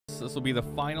This will be the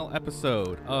final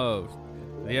episode of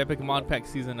the Epic Modpack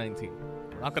Season 19.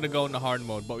 We're not going to go into hard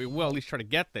mode, but we will at least try to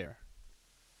get there.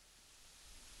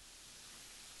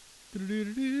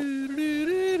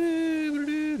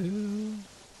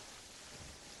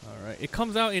 Alright, it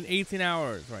comes out in 18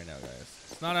 hours right now, guys.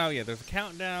 It's not out yet. There's a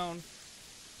countdown.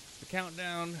 The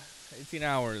countdown, 18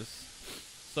 hours.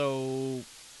 So,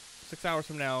 6 hours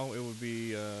from now, it would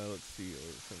be, let's see,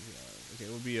 17 hours. Okay,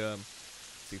 it would be, let's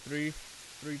see, 3,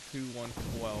 2, 1,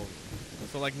 12.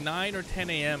 So like 9 or 10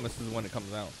 a.m. this is when it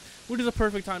comes out, which is a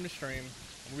perfect time to stream.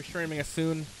 We'll be streaming as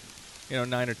soon,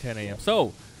 9 or 10 a.m.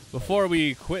 So before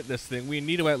we quit this thing, we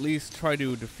need to at least try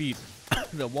to defeat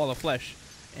the Wall of Flesh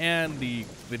and the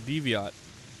Deviant.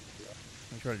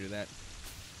 Let me try to do that.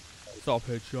 Stop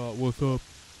headshot. What's up?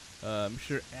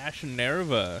 Mr.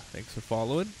 Ashenerva, thanks for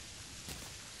following.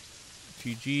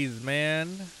 GG's,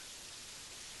 man.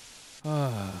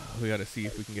 We gotta see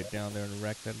if we can get down there and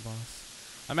wreck that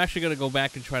boss. I'm actually gonna go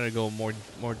back and try to go more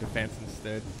defense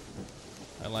instead.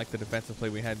 I like the defensive play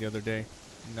we had the other day.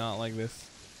 Not like this.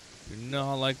 Do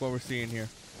not like what we're seeing here.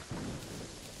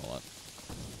 Hold on.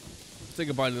 Say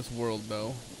goodbye to this world,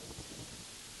 though.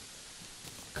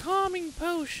 Calming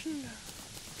potion.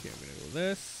 Okay, I'm gonna go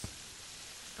this.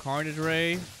 Carnage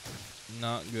Ray.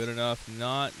 Not good enough.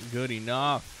 Not good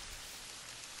enough.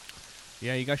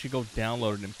 Yeah, you guys should go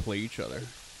download it and play each other.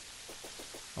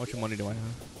 How much money do I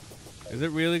have? Is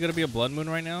it really gonna be a blood moon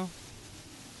right now?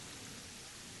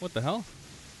 What the hell?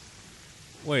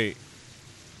 Wait.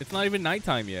 It's not even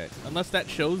nighttime yet. Unless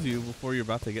that shows you before you're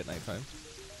about to get nighttime.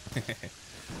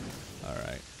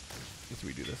 Alright. Let's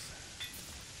redo this.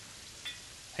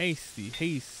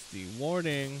 Hasty.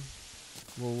 Warding.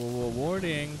 Whoa,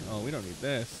 warding. Oh, we don't need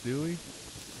this, do we?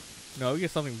 No, we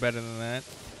get something better than that.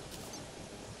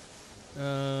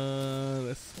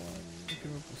 This one.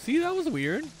 See, that was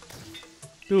weird.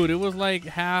 Dude, it was like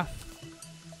half.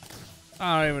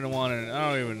 I don't even want it. I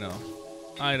don't even know.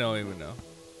 I don't even know.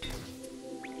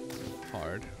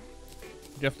 Hard.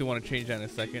 Definitely want to change that in a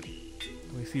second.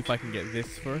 Let me see if I can get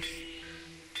this first.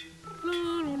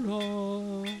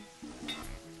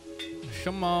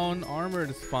 Shimon,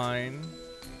 armored is fine.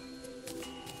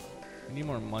 I need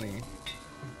more money.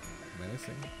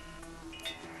 Menacing.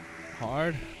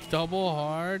 Hard. Double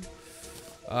hard.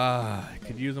 I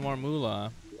could use more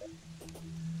moolah.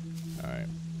 Alright.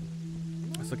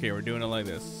 That's okay, we're doing it like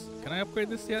this. Can I upgrade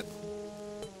this yet?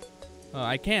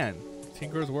 I can.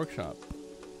 Tinker's Workshop.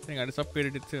 I think I just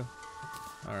upgraded it too.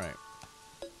 Alright.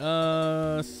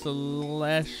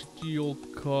 Celestial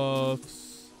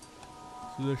Cuffs.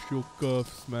 Celestial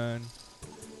Cuffs, man.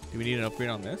 Do we need an upgrade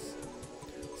on this?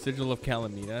 Sigil of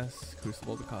Calamity.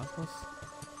 Crucible of the Cosmos.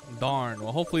 Darn.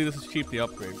 Well, hopefully this is cheap, the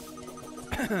upgrade.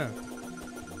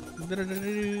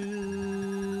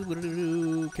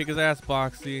 Kick his ass,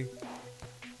 Boxy.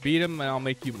 Beat him and I'll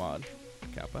make you mod.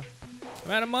 Kappa.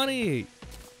 I'm out of money.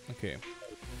 Okay.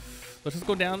 Let's just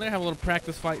go down there, have a little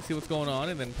practice fight, see what's going on,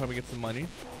 and then probably get some money.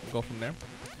 We'll go from there.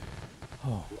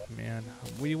 Oh, man.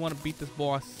 We want to beat this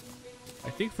boss. I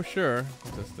think for sure.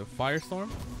 Is this the Firestorm?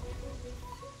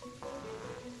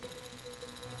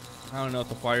 I don't know if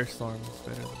the Firestorm is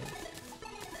better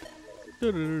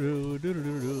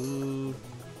than it.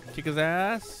 Kick his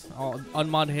ass. I'll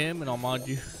unmod him and I'll mod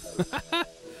you.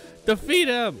 Defeat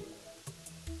him!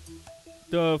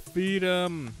 Defeat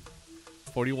him!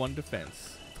 41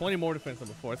 defense. 20 more defense than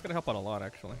before. It's gonna help out a lot,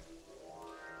 actually.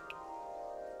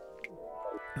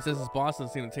 He says his boss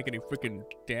doesn't seem to take any freaking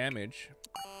damage.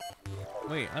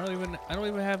 Wait, I don't even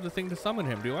have the thing to summon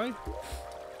him, do I?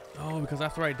 Oh, because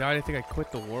after I died, I think I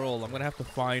quit the world. I'm gonna have to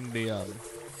find the I'm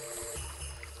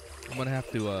gonna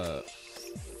have to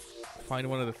find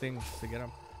one of the things to get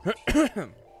him.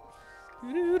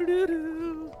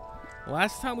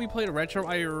 Last time we played a retro,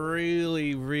 I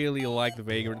really liked the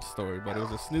Vagrant story, but it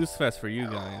was a snooze fest for you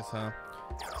guys, huh?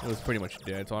 It was pretty much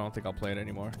dead, so I don't think I'll play it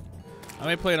anymore. I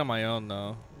may play it on my own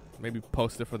though. Maybe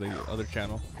post it for the other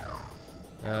channel.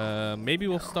 Maybe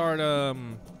we'll start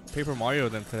Paper Mario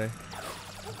then today.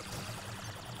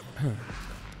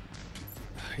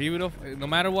 Even if, no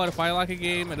matter what, if I like a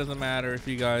game, it doesn't matter if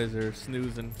you guys are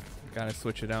snoozing. Gotta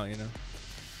switch it out, you know.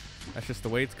 That's just the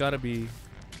way it's gotta be.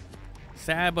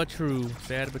 Sad but true.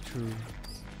 Sad but true.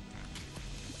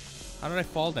 How did I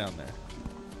fall down there?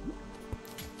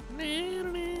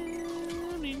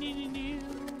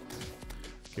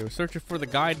 Okay, we're searching for the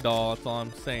guide doll. That's all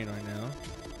I'm saying right now.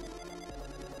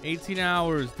 18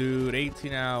 hours, dude.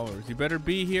 18 hours. You better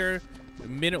be here.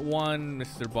 Minute 1,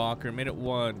 Mr. Balker. Minute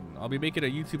 1. I'll be making a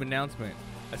YouTube announcement.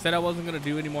 I said I wasn't going to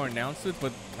do any more announcements,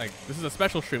 but like this is a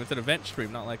special stream. It's an event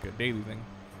stream, not like a daily thing.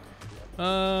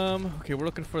 Okay, we're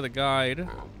looking for the guide.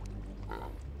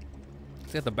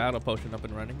 Let's get the battle potion up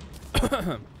and running.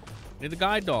 Need the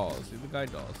guide dolls. Need the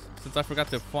guide dolls. Since I forgot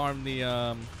to farm the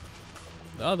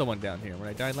other one down here when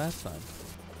I died last time.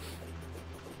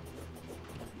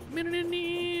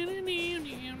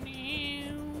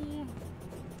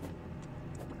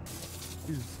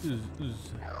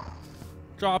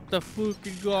 Drop the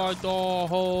fucking guide doll,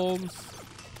 Holmes.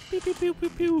 Pew pew pew pew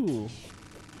pew.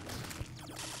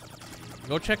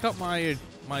 Go check out my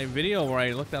video where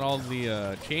I looked at all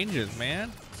the changes,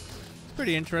 man. It's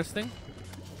pretty interesting.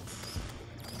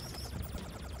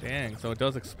 Dang, so it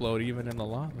does explode even in the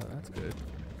lava. That's good.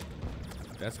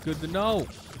 That's good to know.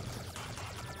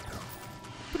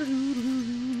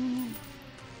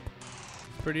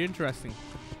 Pretty interesting.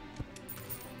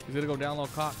 He's gonna go down low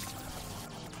cock.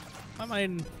 How am I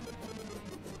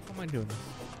doing this?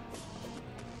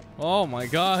 Oh my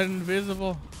god,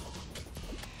 invisible.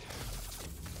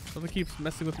 Something keeps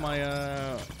messing with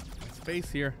my space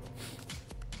here.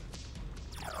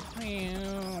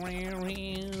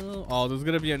 Oh, there's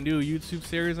gonna be a new YouTube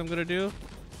series I'm gonna do.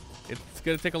 It's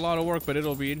gonna take a lot of work, but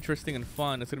it'll be interesting and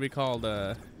fun. It's gonna be called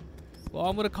well,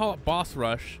 I'm gonna call it Boss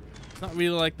Rush. It's not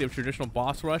really like the traditional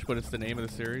Boss Rush, but it's the name of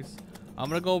the series. I'm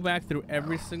gonna go back through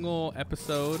every single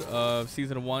episode of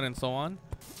season 1 and so on,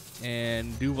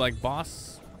 and do like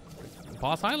boss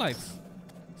highlights.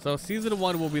 So season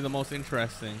 1 will be the most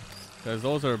interesting because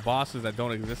those are bosses that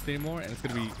don't exist anymore, and it's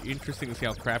gonna be interesting to see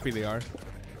how crappy they are.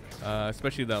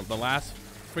 Especially the last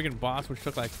friggin' boss, which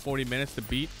took like 40 minutes to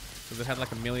beat because it had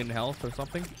like 1,000,000 health or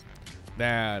something.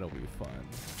 That'll be fun.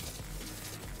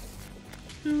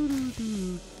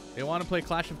 They want to play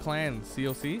Clash of Clans,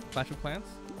 COC, Clash of Clans.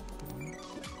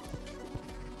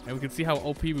 And we can see how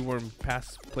OP we were in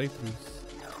past playthroughs.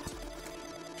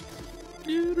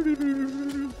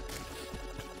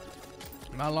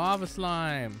 My lava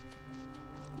slime.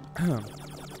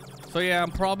 So yeah,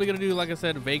 I'm probably gonna do, like I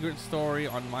said, Vagrant Story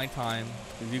on my time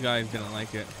because you guys didn't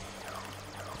like it.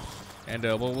 And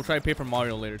we'll try Paper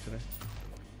Mario later today.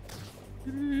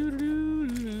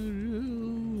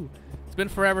 It's been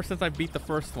forever since I beat the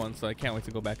first one, so I can't wait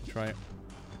to go back and try it.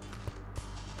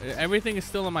 Everything is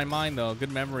still in my mind though.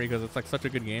 Good memory because it's like such a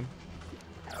good game.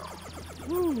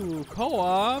 Ooh,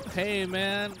 co-op. Hey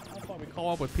man, I'll probably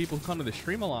co-op with people who come to the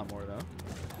stream a lot more though.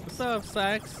 What's up,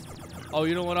 Sax? Oh,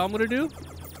 you know what I'm gonna do?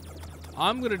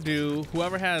 I'm gonna do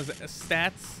whoever has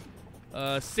stats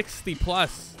 60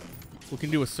 plus. We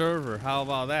can do a server. How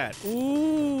about that?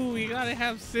 Ooh, you gotta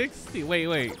have 60.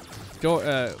 Wait.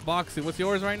 Boxy, what's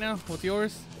yours right now? What's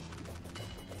yours?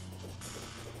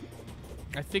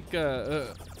 I think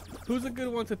who's a good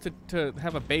one to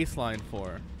have a baseline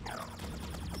for?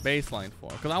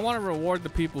 Because I want to reward the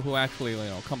people who actually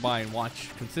come by and watch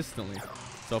consistently.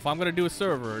 So if I'm gonna do a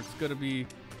server, it's gonna be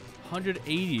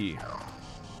 180.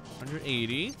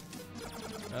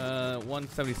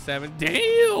 177.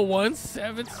 Damn,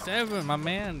 177, my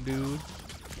man, dude.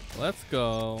 Let's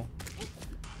go.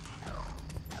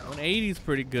 180 is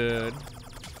pretty good.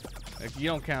 Like, you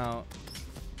don't count.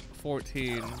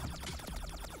 14.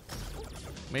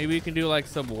 Maybe we can do like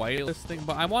some whitelist thing,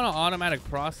 but I want an automatic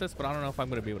process, but I don't know if I'm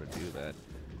gonna be able to do that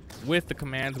with the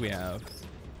commands we have.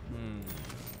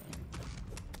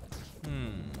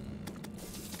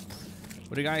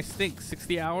 What do you guys think?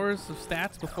 60 hours of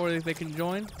stats before they can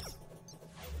join?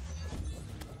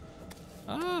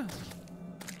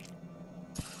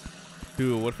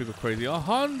 Dude, what if we go crazy?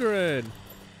 100!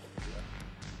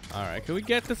 Alright, can we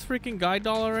get this freaking guide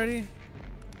doll already?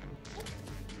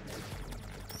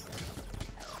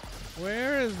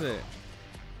 Where is it?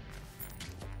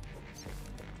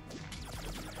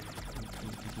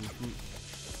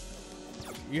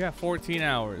 You have 14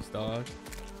 hours, dog.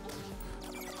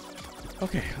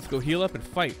 Okay, let's go heal up and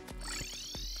fight.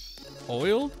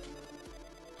 Oiled?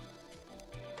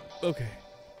 Okay.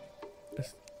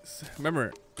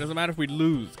 Remember, doesn't matter if we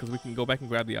lose because we can go back and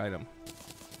grab the item.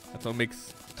 That's what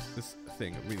makes this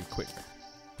thing really quick.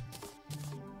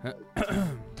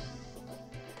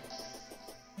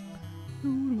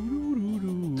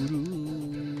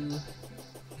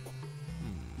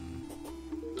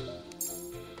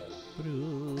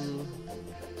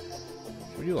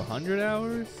 We do 100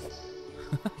 hours?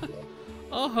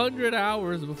 100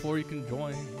 hours before you can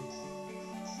join.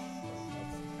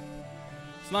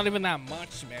 It's not even that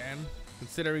much, man.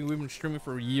 Considering we've been streaming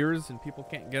for years and people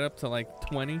can't get up to like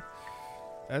 20.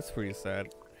 That's pretty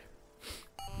sad.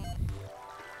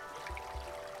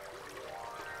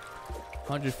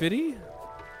 150?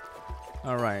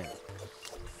 Alright.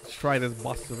 Let's try this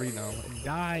boss arena and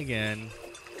die again.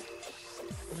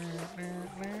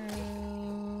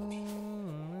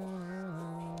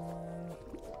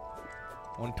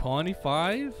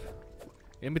 125?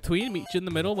 In between, meet you in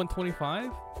the middle,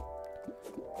 125?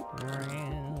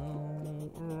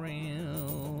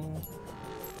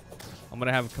 I'm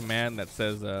gonna have a command that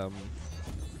says,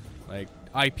 like,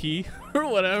 IP or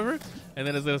whatever. And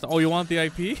then it says, oh, you want the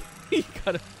IP? You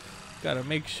gotta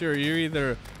make sure you're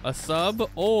either a sub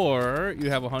or you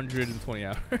have 120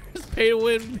 hours. Pay to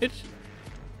win, bitch.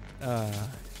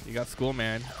 You got school,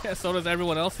 man. Yeah, so does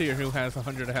everyone else here who has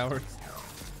 100 hours.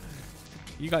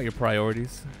 You got your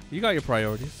priorities. You got your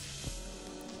priorities.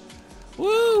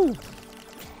 Woo!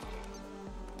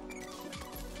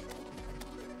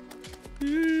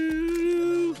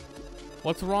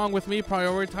 What's wrong with me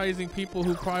prioritizing people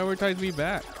who prioritize me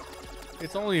back?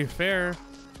 It's only fair.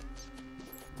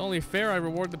 It's only fair I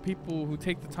reward the people who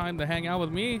take the time to hang out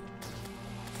with me.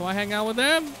 So I hang out with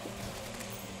them.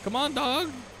 Come on,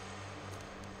 dog.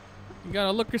 You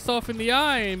gotta look yourself in the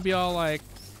eye and be all like,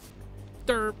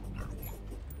 derp.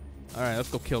 Alright, let's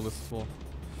go kill this fool.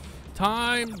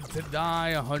 Time to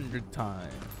die 100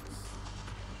 times.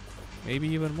 Maybe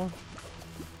even more.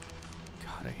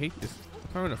 God, I hate this.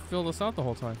 I'm trying to fill this out the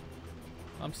whole time.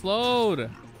 I'm slowed.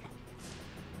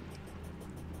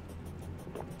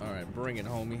 Alright, bring it,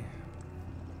 homie.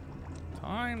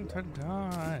 Time to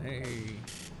die.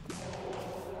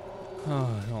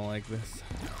 Oh, I don't like this.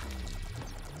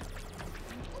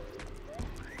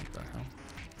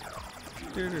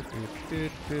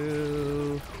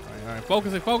 Alright,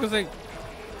 focusing.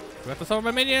 We have to summon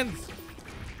my minions.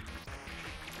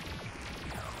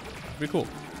 Be cool.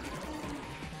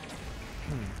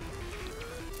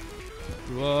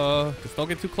 Just don't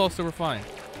get too close so we're fine.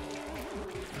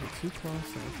 Get too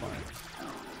close and we're fine.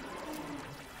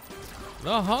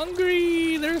 The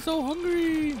hungry! They're so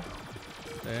hungry!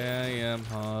 I am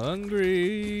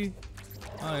hungry.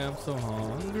 I am so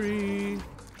hungry.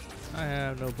 I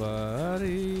have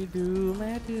nobody to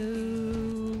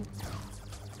matter.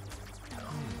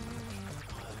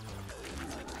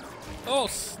 Oh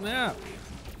snap!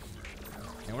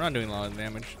 Yeah, we're not doing a lot of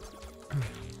damage.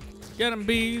 Get him,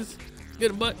 bees.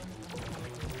 Get him, butt.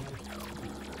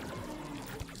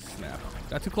 Snap.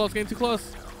 Got too close, getting too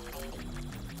close.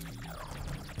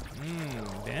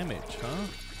 Damage, huh?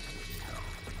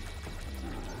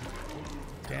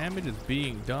 Damage is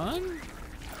being done?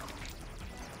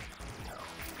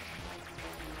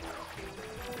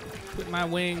 With my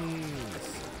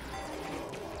wings.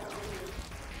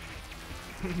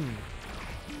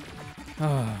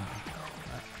 I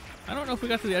don't know if we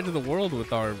got to the edge of the world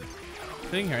with our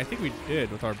thing here. I think we did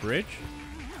with our bridge.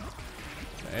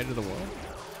 The edge of the world.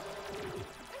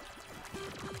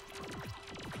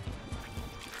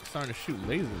 Starting to shoot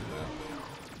lasers now.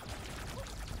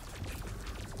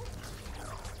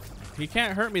 He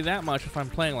can't hurt me that much if I'm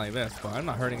playing like this, but I'm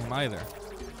not hurting him either.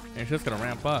 And it's just gonna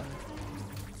ramp up.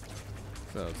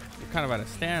 So we're kind of at a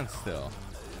standstill.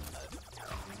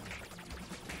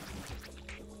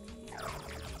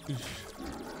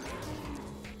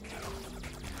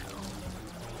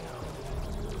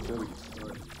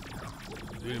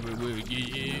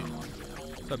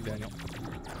 What's up, Daniel?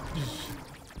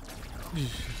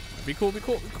 Be cool, be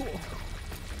cool, be cool.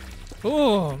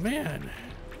 Oh man,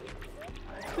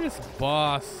 this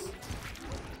boss,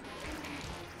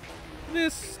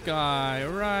 this guy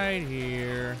right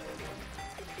here.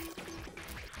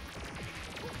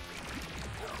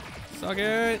 Suck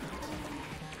it.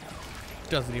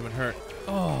 Doesn't even hurt.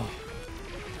 Oh,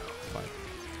 fine.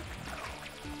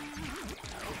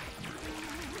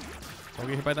 Don't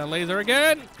get hit by that laser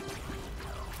again.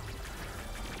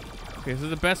 Okay, this is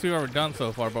the best we've ever done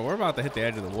so far, but we're about to hit the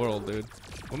edge of the world, dude.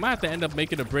 We might have to end up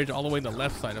making a bridge all the way to the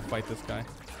left side to fight this guy.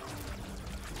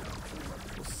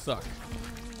 It'll suck.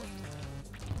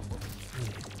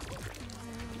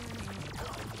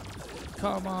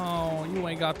 Come on, you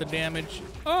ain't got the damage.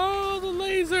 Oh, the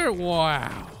laser!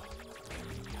 Wow.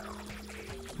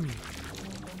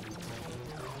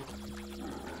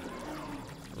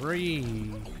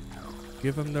 Re.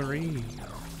 Give him the re.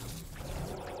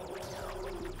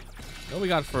 No, we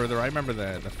got further. I remember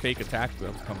the fake attack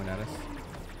that was coming at us.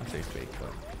 I say fake,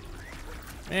 but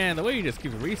man, the way you just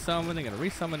keep resummoning and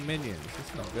resummon minions,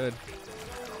 it's not good.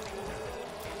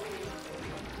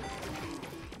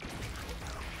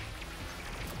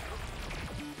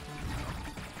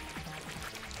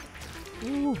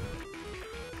 Ooh.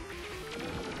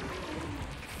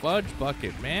 Fudge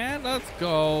bucket, man. Let's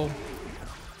go.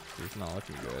 It's not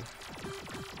looking good.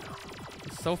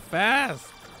 It's so fast.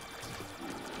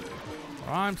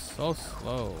 Oh, I'm so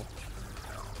slow.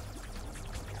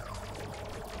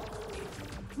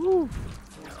 Whew.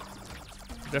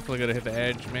 Definitely gonna hit the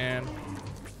edge, man.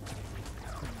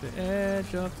 the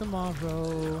edge of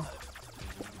tomorrow,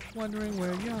 wondering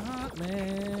where your heart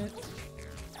went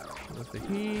with the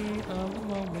heat of the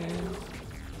moment.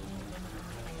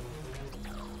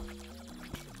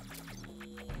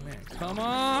 Man, come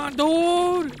on,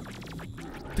 dude!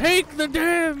 Take the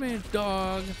damage,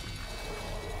 dog!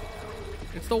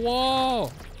 It's the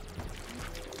wall!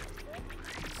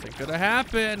 This ain't gonna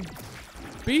happen!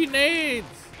 Beat nades!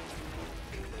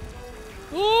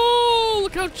 Ooh,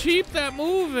 look how cheap that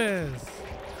move is!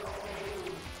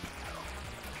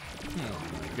 Oh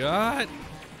my god!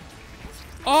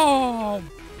 Oh,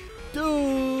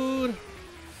 dude!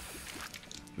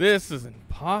 This is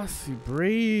impossible,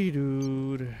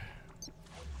 dude.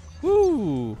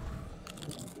 Woo!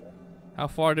 How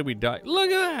far did we die?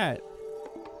 Look at that!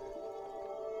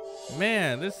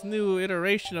 Man, this new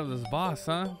iteration of this boss,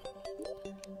 huh?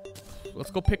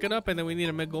 Let's go pick it up, and then we need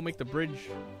to go make the bridge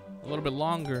a little bit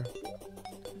longer.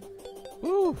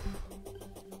 Woo!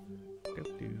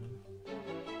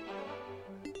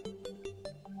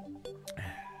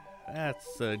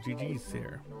 That's GG's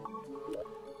here.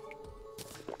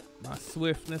 My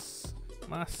swiftness.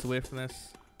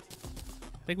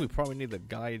 I think we probably need the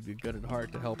guide, be good at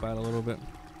heart, to help out a little bit.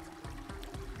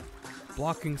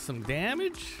 Blocking some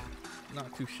damage.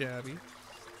 Not too shabby.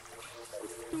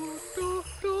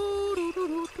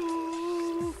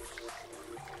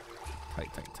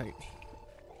 Tight.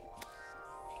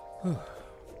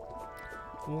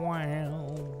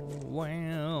 Wow.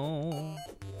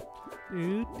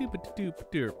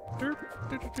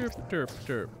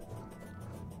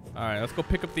 Alright, let's go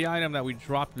pick up the item that we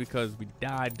dropped because we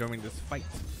died during this fight.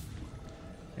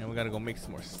 And we gotta go make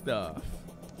some more stuff.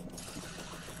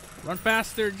 Run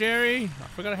faster, Jerry! I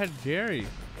forgot I had Jerry.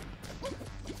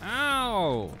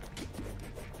 Ow!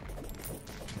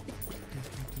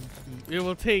 It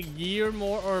will take a year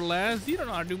more or less. You don't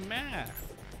know how to do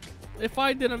math. If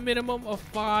I did a minimum of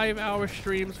 5-hour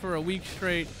streams for a week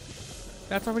straight,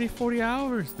 that's already 40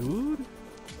 hours, dude.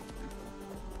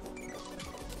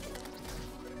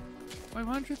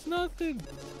 500's nothing.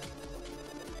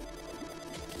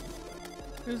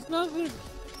 There's nothing.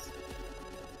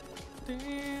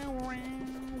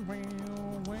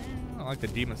 I like the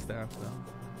demon staff though.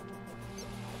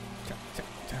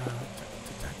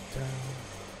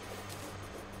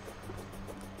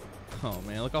 Oh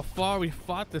man, look how far we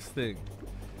fought this thing.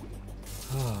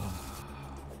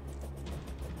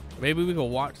 Maybe we could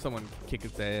watch someone kick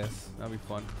its ass. That'd be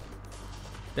fun.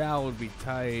 That would be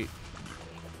tight.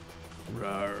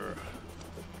 Rawr.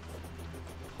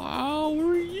 How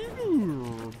are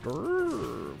you?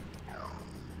 Grr.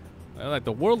 Like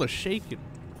the world is shaking.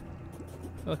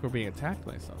 I feel like we're being attacked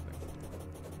by something.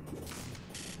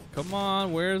 Come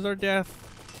on, where's our death?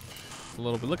 A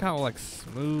little bit. Look how like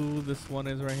smooth this one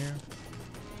is right here.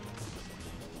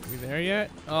 Are we there yet?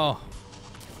 Oh,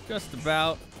 just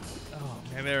about. Oh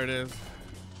man, there it is.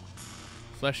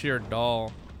 Fleshier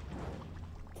doll.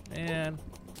 Man.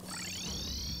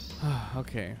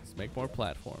 Okay, let's make more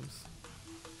platforms.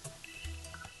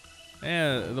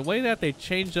 And the way that they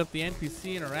changed up the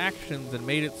NPC interactions and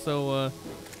made it so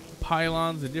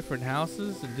pylons in different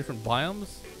houses and different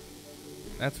biomes,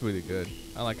 that's really good.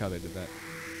 I like how they did that.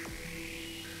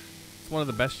 It's one of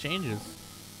the best changes.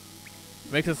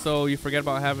 It makes it so you forget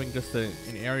about having just an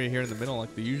area here in the middle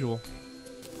like the usual.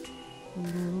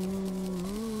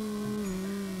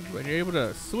 When you're able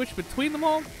to switch between them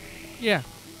all, yeah,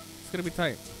 it's gonna be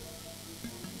tight.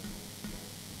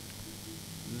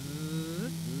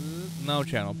 No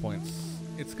channel points.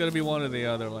 It's gonna be one or the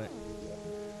other, like.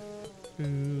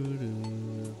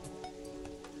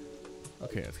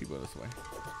 Okay, let's keep going this way.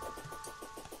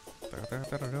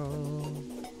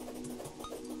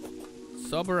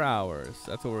 Sub or hours?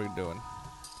 That's what we're doing.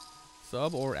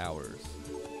 Sub or hours?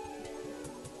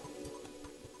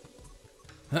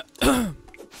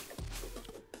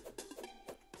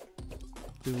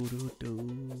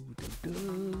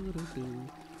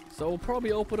 So we'll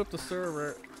probably open up the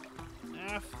server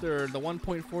after the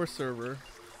 1.4 server,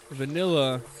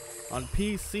 vanilla on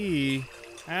PC,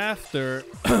 after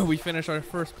we finish our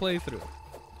first playthrough.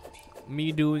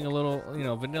 Me doing a little, you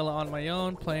know, vanilla on my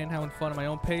own, playing, having fun at my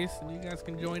own pace, and you guys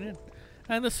can join in.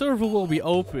 And the server will be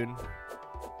open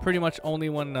pretty much only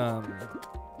when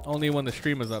the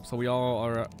stream is up, so we all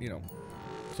are, you know,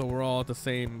 so we're all at the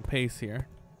same pace here.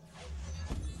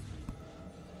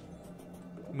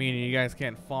 Meaning you guys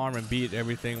can't farm and beat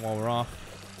everything while we're off.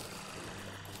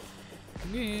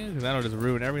 Yeah, because that'll just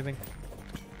ruin everything.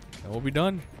 And we'll be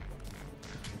done.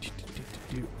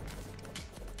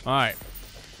 Alright.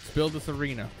 Let's build this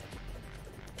arena.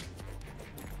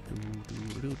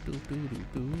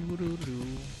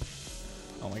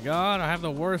 Oh my god, I have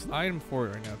the worst item for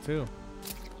it right now too.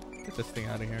 Get this thing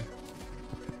out of here.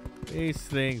 These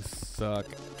things suck.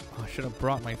 Oh, I should have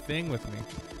brought my thing with me.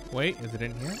 Wait, is it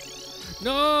in here?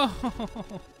 No!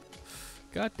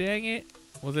 God dang it.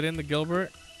 Was it in the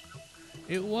Gilbert?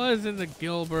 It was in the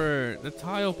Gilbert. The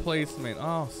tile placement.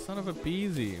 Oh, son of a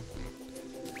beezy.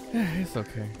 It's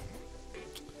okay.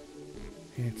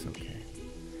 It's okay.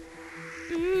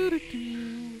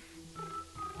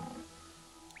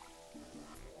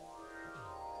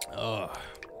 Oh,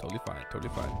 totally fine,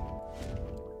 totally fine.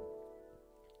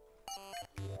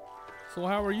 So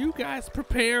how are you guys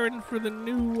preparing for the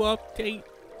new update?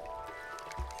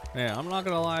 Yeah, I'm not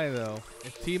gonna lie though.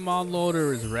 If T-Mod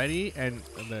Loader is ready and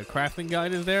the crafting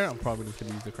guide is there, I'm probably just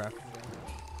gonna use the crafting guide.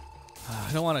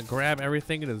 I don't want to grab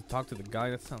everything and just talk to the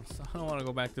guy. That sounds. I don't want to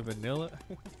go back to vanilla.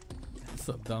 That's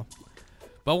so dumb.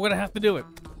 But we're gonna have to do it.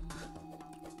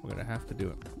 We're gonna have to do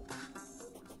it.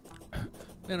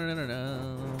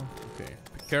 No. Okay.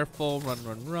 Be careful. Run,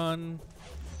 run, run.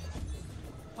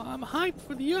 I'm hyped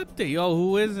for the update. Yo,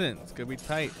 who isn't? It's gonna be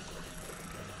tight.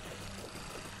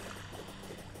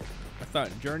 I thought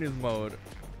Journeys mode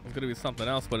was gonna be something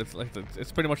else, but it's like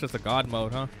it's pretty much just a God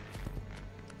mode, huh?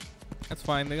 That's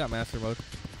fine. They got Master mode.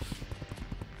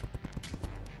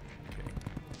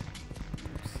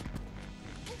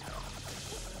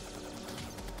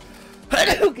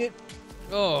 Okay. Okay.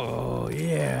 Oh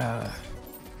yeah.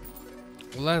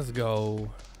 Let's go.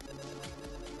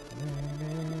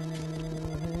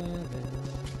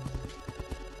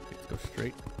 Let's go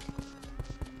straight.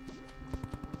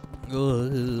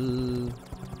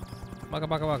 Baka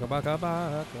baka baka baka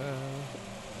baka.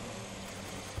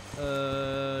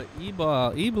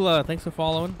 Ebla, thanks for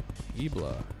following.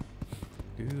 Ebla.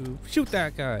 Dude, shoot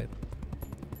that guy.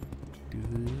 Dude, a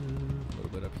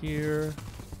little bit up here.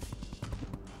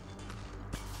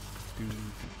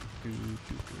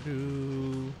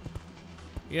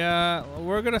 Yeah,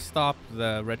 we're gonna stop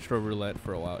the retro roulette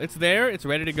for a while. It's there, it's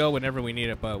ready to go whenever we need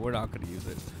it, but we're not gonna use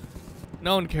it.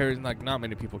 No one cares, like not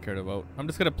many people care to vote. I'm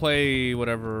just gonna play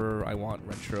whatever I want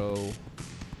retro.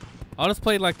 I'll just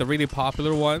play like the really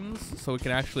popular ones so we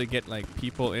can actually get like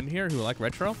people in here who like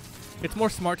retro. It's more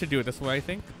smart to do it this way, I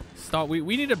think.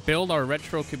 We need to build our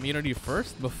retro community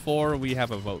first before we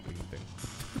have a vote thing.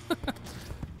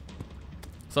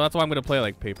 So that's why I'm gonna play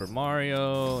like Paper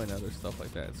Mario and other stuff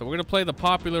like that. So we're gonna play the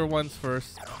popular ones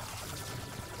first,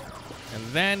 and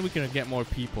then we can get more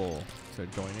people to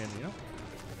join in. You know,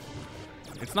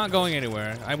 it's not going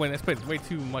anywhere. I spent way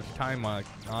too much time on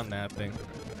that thing.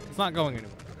 It's not going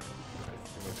anywhere.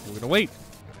 We're gonna wait.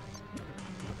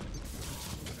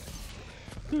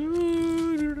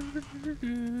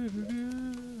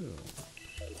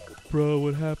 Bro,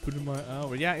 what happened to my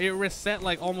hour? Yeah, it reset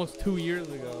like almost 2 years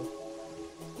ago.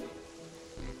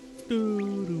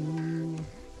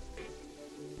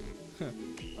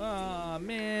 Oh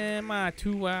man, my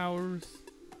 2 hours.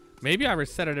 Maybe I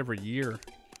reset it every year,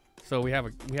 so we have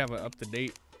an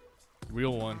up-to-date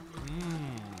real one.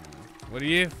 What do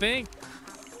you think?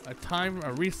 A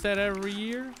reset every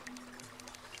year?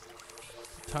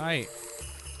 Tight.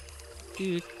 So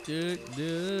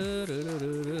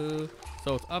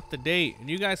it's up to date, and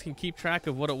you guys can keep track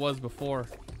of what it was before.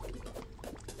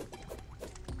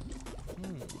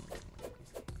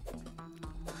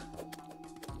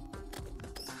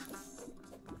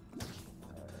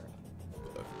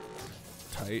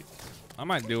 Tight. I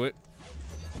might do it.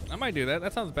 I might do that.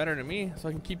 That sounds better to me, so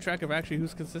I can keep track of actually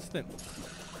who's consistent.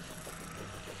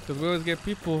 Because we always get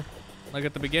people, like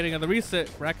at the beginning of the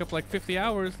reset, rack up like 50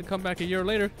 hours to come back a year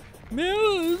later. Man,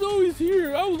 I was always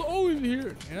here. I was always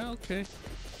here. Yeah, okay.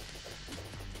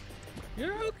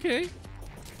 Yeah, okay.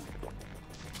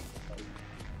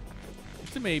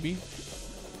 It's a maybe.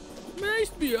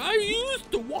 I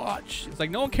used to watch. It's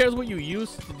like no one cares what you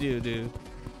used to do, dude.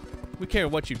 We care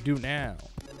what you do now.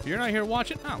 If you're not here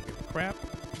watching, I don't give a crap.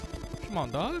 Come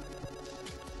on, dog.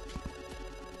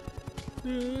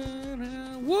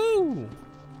 Woo!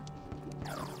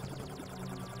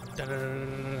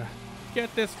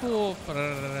 Get this fool.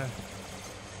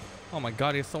 Oh my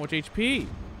god, he has so much HP.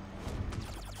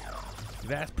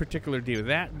 That particular demon.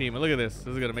 That demon. Look at this. This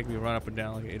is gonna make me run up and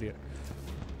down like an idiot.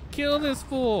 Kill this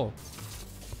fool.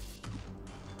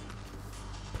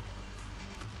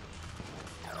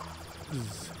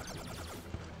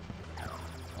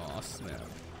 Oh snap.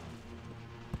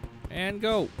 And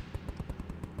go.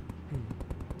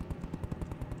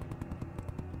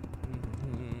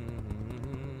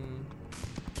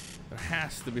 There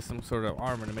has to be some sort of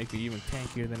armor to make me even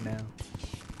tankier than now.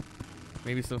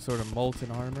 Maybe some sort of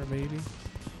molten armor, maybe.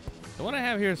 The one I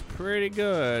have here is pretty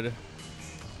good.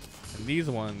 And these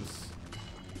ones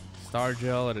Star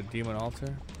gel at a demon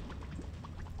altar.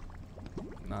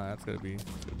 Nah, that's gonna be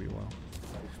well.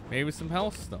 Maybe some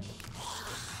hellstone.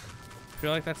 I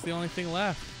feel like that's the only thing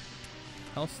left.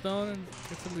 Hellstone and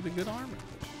get some really good armor.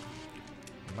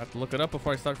 I'm about to look it up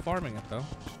before I start farming it though.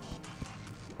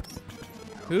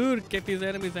 Dude, get these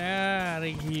enemies out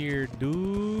of here,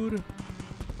 dude.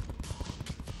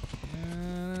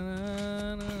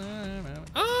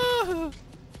 Ah!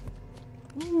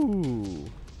 Ooh.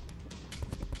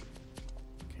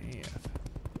 Okay.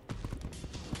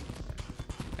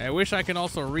 I wish I can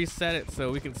also reset it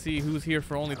so we can see who's here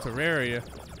for only Terraria.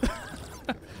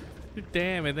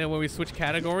 Damn, and then when we switch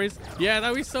categories, yeah,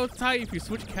 that'd be so tight if you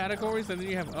switch categories and then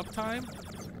you have uptime.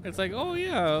 It's like, oh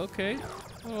yeah, okay.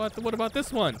 What about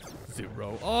this one?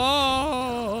 0.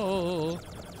 Oh,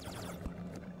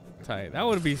 tight. That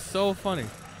would be so funny.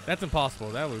 That's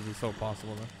impossible. That would be so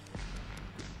possible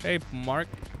though. Hey, Mark.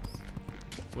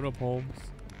 What up, Holmes?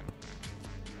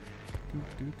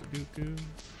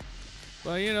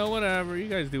 But you know, whatever. You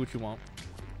guys do what you want.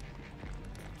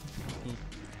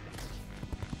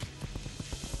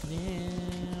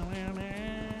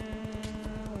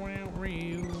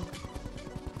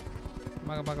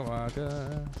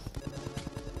 Yeah.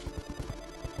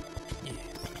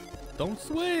 Don't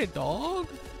sweat it, dog.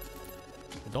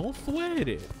 Don't sweat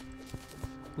it.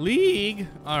 League?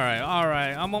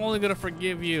 Alright. I'm only gonna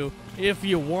forgive you if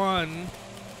you won.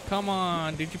 Come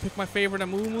on. Did you pick my favorite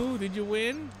Amumu? Did you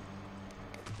win?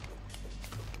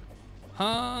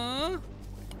 Huh?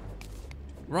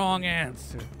 Wrong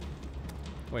answer.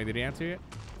 Wait, did he answer yet?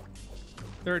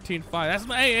 13-5. That's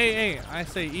my. Hey. I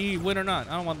say E, win or not.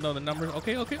 I don't want to know the numbers.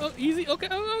 Okay. Oh, easy.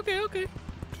 Okay.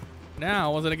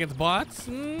 Now, was it against bots?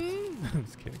 I'm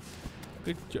just kidding.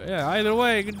 Good job. Yeah, either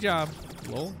way, good job.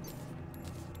 Lol.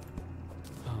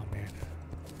 Oh, man.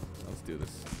 Let's do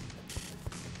this.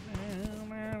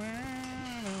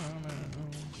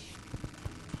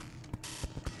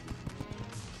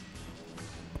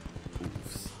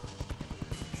 Oops.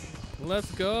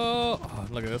 Let's go. Oh,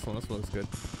 look at this one. This one looks good.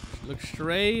 Looks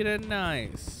straight and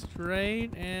nice.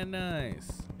 Straight and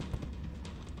nice.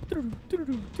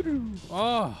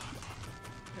 Oh.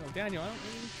 Yo, Daniel,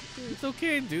 it's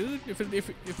okay, dude. If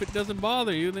it doesn't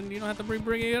bother you, then you don't have to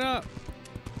bring it up.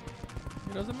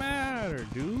 It doesn't matter,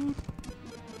 dude.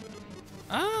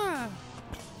 Ah.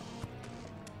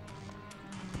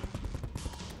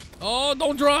 Oh,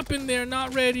 don't drop in there.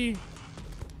 Not ready.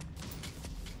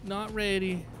 Not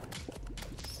ready.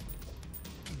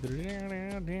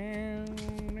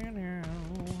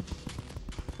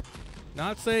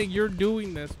 Not saying you're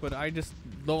doing this, but I just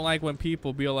don't like when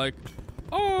people be like,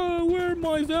 oh, where are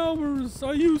my hours?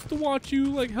 I used to watch you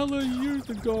like hella years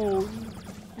ago.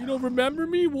 You don't remember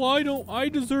me? Why don't I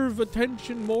deserve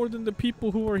attention more than the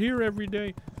people who are here every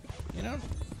day? You know?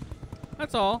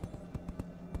 That's all.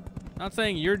 Not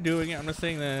saying you're doing it. I'm just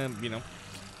saying that, you know,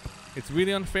 it's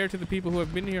really unfair to the people who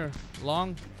have been here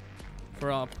long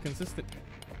for consistent.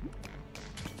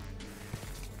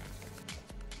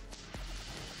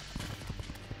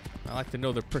 I like to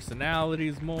know their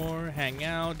personalities more, hang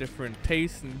out, different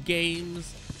tastes in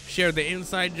games, share the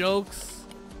inside jokes,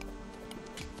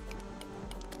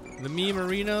 the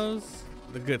meme-arinos,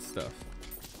 the good stuff.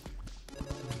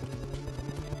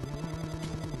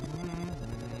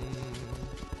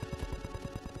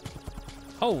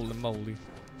 Holy moly.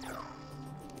 Did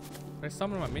I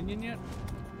summon my minion yet?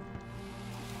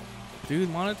 Dude,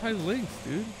 monetize links,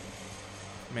 dude.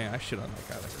 Man, I shit on that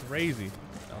guy like crazy.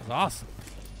 That was awesome.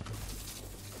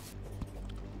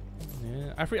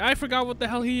 Yeah, I forgot what the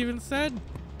hell he even said.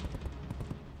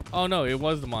 Oh no, it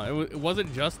was the it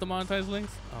wasn't just the monetized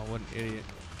links. Oh, what an idiot!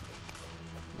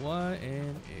 What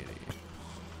an idiot!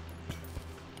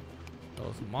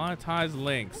 Those monetized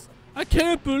links. I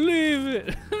can't believe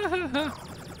it.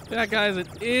 That guy's an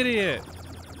idiot.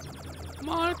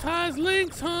 Monetized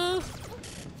links, huh?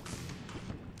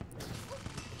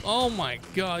 Oh my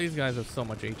god, these guys have so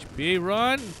much HP.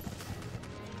 Run!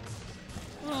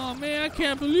 Oh man, I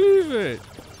can't believe it.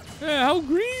 Yeah, how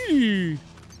greedy.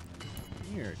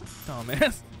 Here,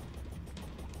 dumbass.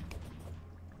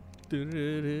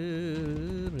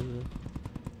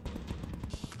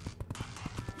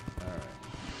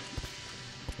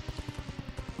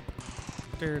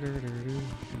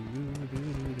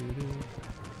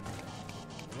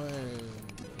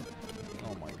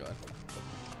 Oh my god.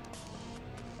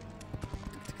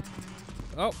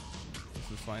 Oh,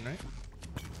 this is fine, right?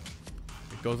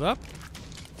 It goes up.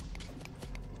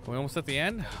 Are we almost at the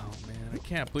end? Oh man, I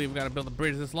can't believe we gotta build a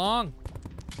bridge this long.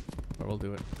 But we'll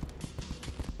do it.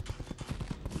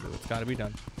 It's gotta be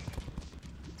done.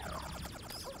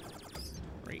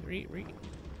 Read.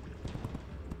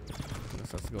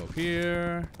 else has to go up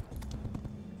here.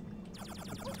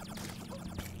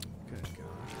 Good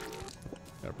God.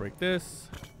 Gotta break this.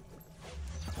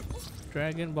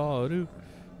 Dragon Ball, dude.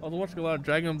 I was watching a lot of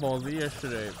Dragon Ball Z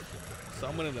yesterday.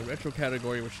 Someone in the retro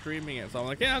category was streaming it, so I'm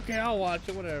like, yeah, okay, I'll watch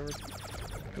it, whatever.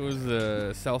 It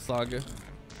was Cell Saga.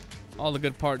 All the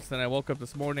good parts. Then I woke up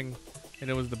this morning and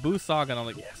it was the Boo Saga, and I'm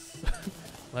like, yes.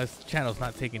 This channel's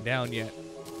not taken down yet.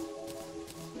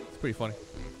 It's pretty funny.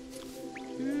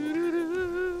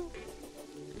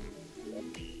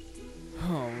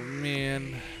 Oh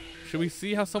man, should we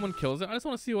see how someone kills it? I just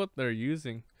want to see what they're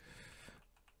using.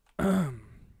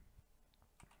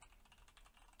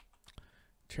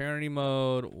 Terraria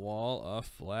Mode, Wall of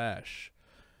Flash.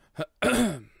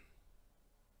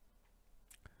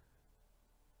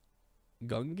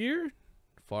 Gun gear?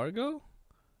 Fargo?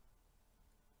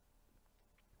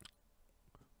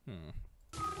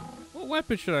 What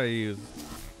weapon should I use?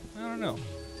 I don't know.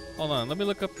 Hold on, let me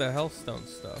look up the Hellstone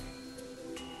stuff.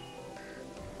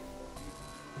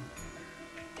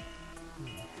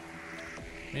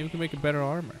 Maybe we can make a better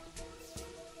armor.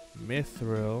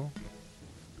 Mithril.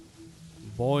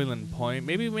 Boiling point.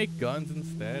 Maybe make guns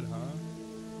instead, huh?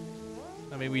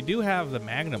 I mean, we do have the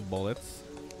Magnum bullets.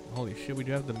 Holy shit, we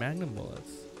do have the Magnum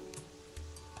bullets.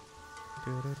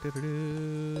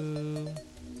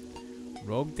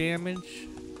 Rogue damage.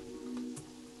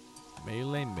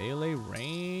 Melee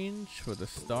range for the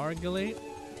Stargate.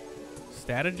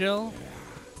 Statagel.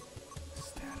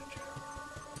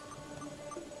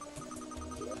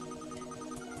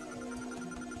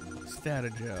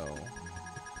 Statagel.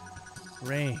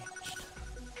 Ranged.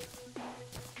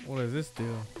 What does this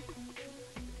do?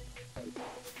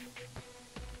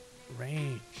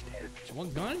 Range damage.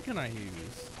 What gun can I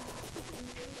use?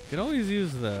 Can always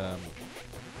use the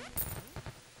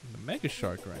Mega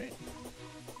Shark, right?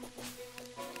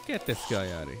 Get this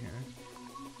guy out of here.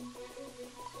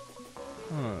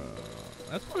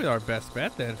 That's probably our best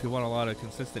bet then if you want a lot of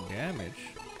consistent damage.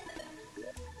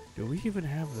 Do we even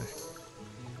have the...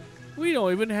 We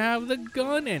don't even have the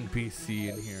gun NPC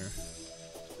in here.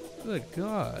 Good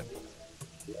God.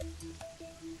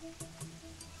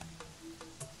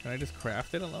 Can I just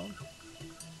craft it alone?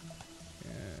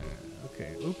 Yeah.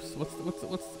 Okay. Oops.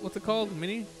 What's it called?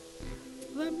 Mini?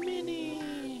 The Mini.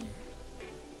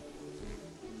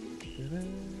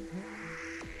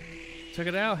 Check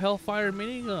it out. Hellfire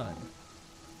minigun.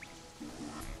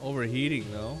 Overheating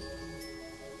though.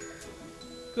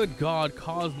 Good God.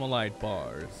 Cosmolite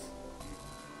bars.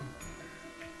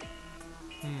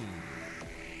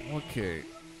 Okay.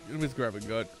 Let me just grab a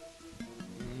gun.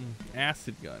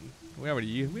 Acid gun. We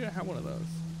already have one of those.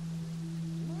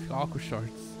 Aqua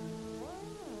shards.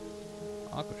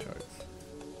 Aqua shards.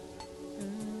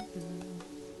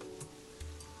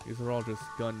 These are all just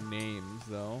gun names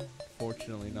though.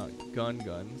 Fortunately not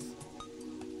guns.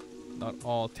 Not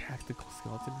all tactical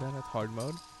skeleton men. That's hard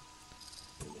mode.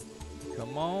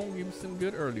 Come on, give me some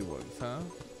good early ones, huh?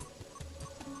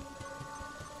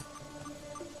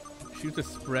 Shoot a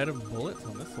spread of bullets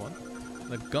on this one.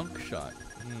 The gunk shot.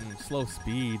 Slow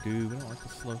speed, dude. We don't like the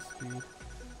slow speed.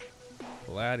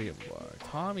 Palladium bar.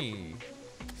 Tommy.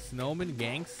 Snowman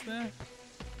gangsta.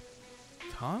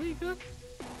 Tommy gun?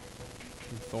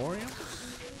 Thorium?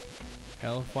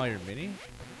 Hellfire mini?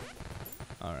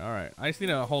 Alright. I just need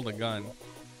to hold a gun.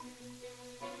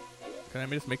 Can I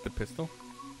just make the pistol?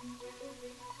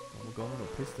 We'll go into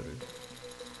a pistol.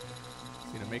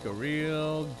 Just need to make a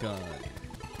real gun.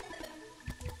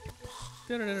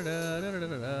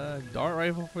 Dart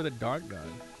rifle for the dart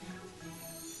gun.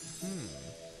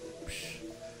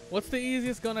 What's the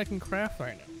easiest gun I can craft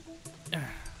right now?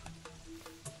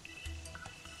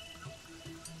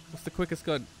 What's the quickest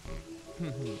gun?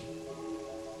 I'm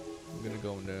gonna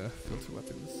go into filter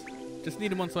weapons. Just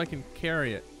need one so I can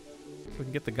carry it. So I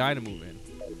can get the guy to move in.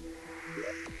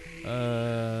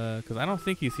 Cause I don't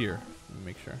think he's here. Let me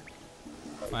make sure.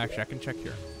 Oh, actually, I can check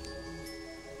here.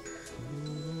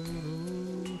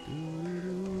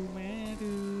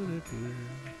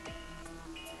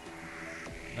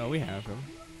 No, we have him.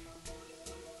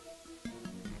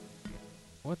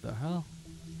 What the hell?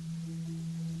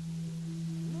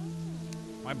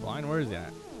 Am I blind? Where is he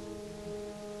at?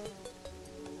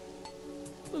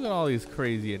 Look at all these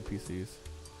crazy NPCs.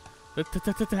 The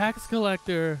tax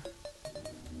collector.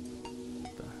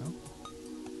 What the hell?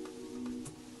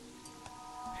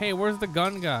 Hey, where's the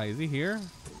gun guy? Is he here?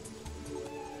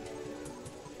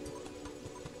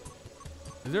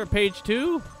 Is there a page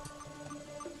 2?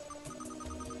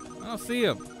 I don't see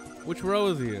him. Which row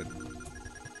is he in?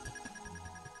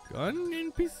 Gun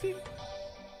NPC?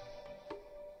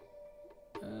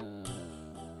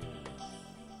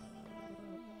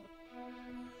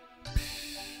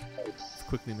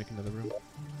 quickly make another room.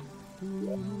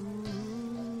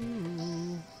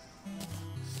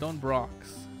 Stone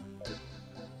blocks.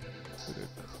 Gonna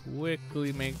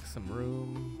quickly make some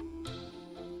room.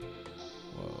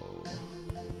 Whoa.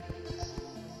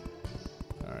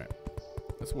 Alright.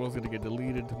 This world's gonna get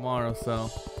deleted tomorrow,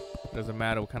 so it doesn't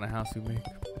matter what kind of house you make.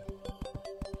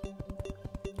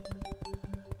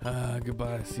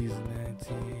 Goodbye, season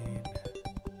 19.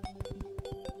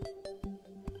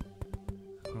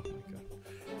 Oh my god.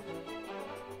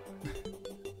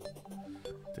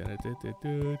 I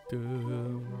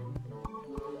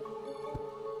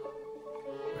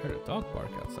heard a dog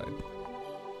bark outside.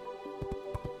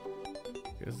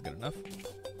 Okay, this is good enough.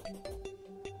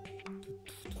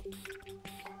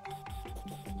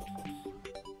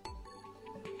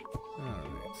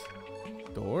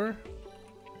 Alright. Door?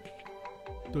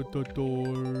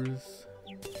 Doors.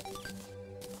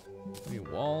 Any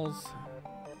walls?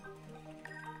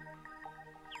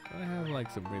 Do I have like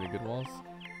some really good walls?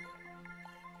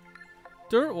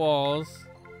 Dirt walls?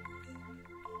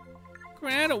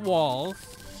 Granite walls?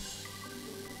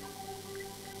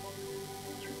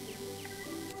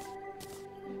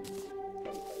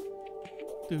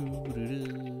 Let's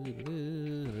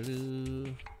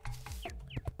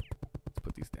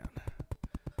put these down.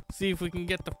 See if we can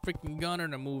get the freaking gunner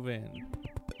to move in.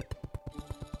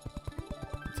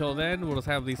 Until then, we'll just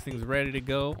have these things ready to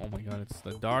go. Oh my god, it's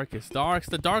the darkest. Dark's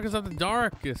the darkest of the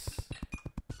darkest.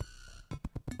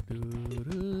 And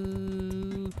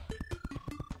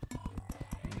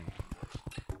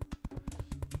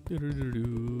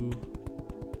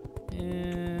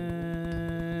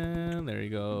there you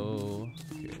go.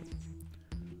 Okay.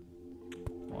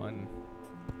 1,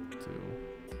 2,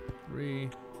 3,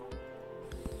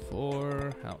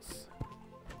 4. House.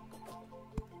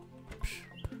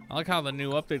 I like how the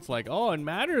new update's like, oh, it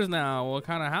matters now what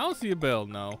kind of house you build.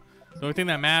 No. The only thing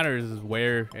that matters is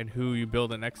where and who you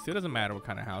build it next to. It doesn't matter what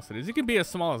kind of house it is. It can be as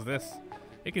small as this.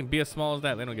 It can be as small as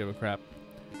that. They don't give a crap.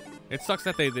 It sucks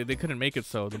that they couldn't make it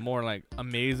so. The more like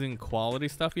amazing quality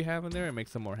stuff you have in there, it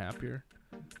makes them more happier.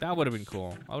 That would have been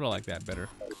cool. I would have liked that better.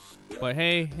 But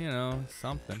hey, you know,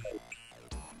 something.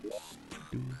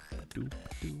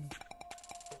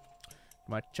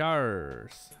 My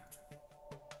chairs.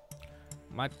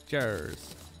 My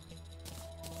chairs.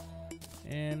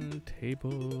 And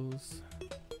tables.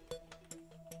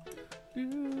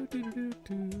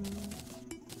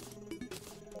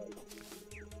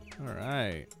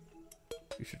 Alright.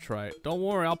 You should try it. Don't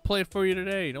worry, I'll play it for you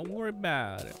today. Don't worry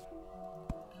about it.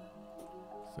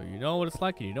 So you know what it's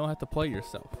like and you don't have to play it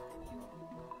yourself.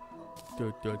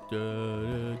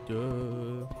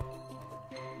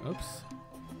 Oops.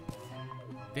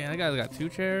 Damn, that guy's got 2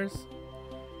 chairs.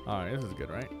 Alright, this is good,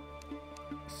 right?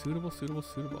 Suitable.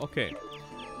 Okay.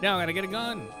 Now I gotta get a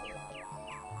gun.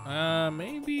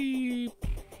 Maybe...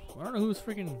 I don't know who has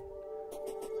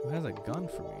a gun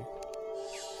for me.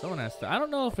 Someone has to. I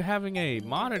don't know if having a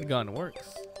modded gun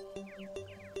works.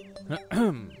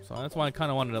 So that's why I kind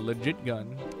of wanted a legit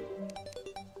gun.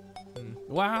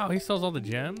 Wow, he sells all the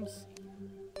gems?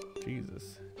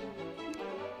 Jesus.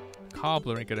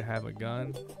 Cobbler ain't gonna have a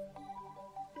gun.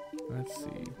 Let's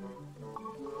see.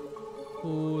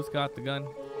 Who's got the gun?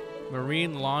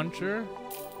 Marine launcher?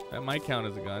 That might count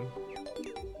as a gun.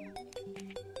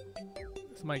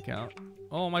 This might count.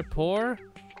 Oh, am I poor?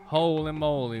 Holy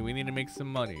moly, we need to make some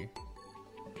money.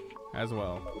 As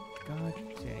well. God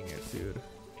dang it, dude.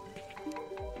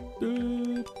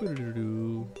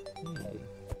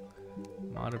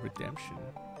 Mod of redemption.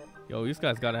 Yo, these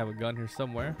guys gotta have a gun here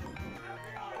somewhere.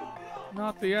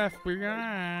 Not the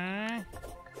FBI.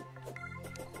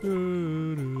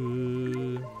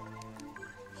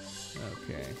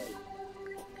 Okay.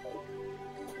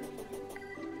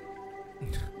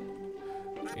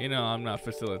 You know, I'm not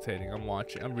facilitating. I'm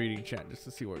watching. I'm reading chat just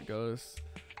to see where it goes.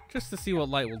 Just to see what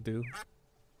light will do.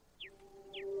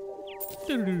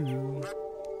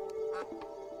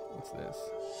 What's this?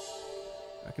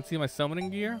 I can see my summoning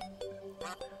gear.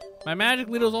 My magic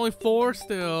needle's only 4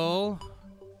 still.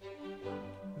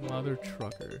 Mother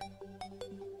trucker.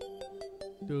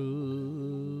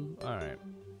 Alright.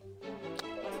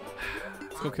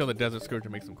 Let's go kill the desert scourge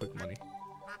and make some quick money.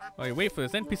 Okay, wait for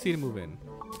this NPC to move in.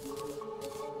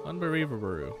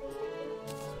 Unbelievable.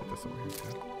 Let's put this over here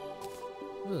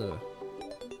too.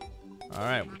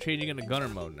 Alright, we're changing into gunner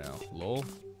mode now. Lol.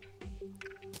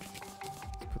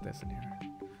 Let's put this in here.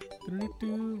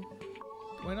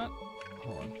 Why not?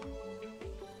 Hold on.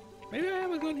 Maybe I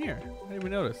have a gun here. I didn't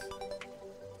even notice.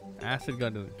 Acid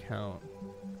gun doesn't count.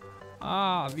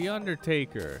 Ah, the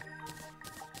Undertaker.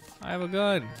 I have a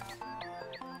gun.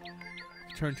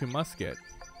 Turn to musket.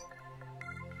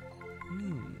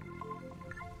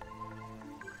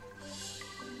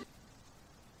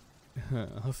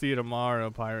 I'll see you tomorrow,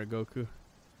 Pirate Goku.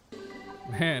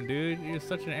 Man, dude, you're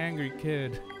such an angry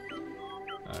kid.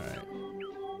 Alright.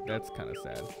 That's kind of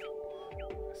sad.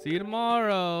 See you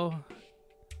tomorrow.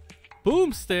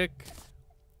 Boomstick.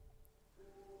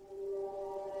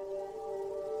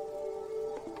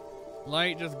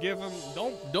 Light, just give him,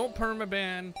 don't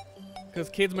permaban, because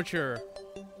kids mature.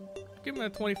 Give him a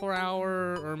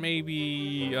 24-hour or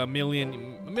maybe a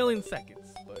million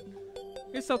seconds, but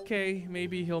it's okay.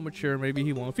 Maybe he'll mature, maybe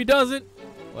he won't. If he doesn't,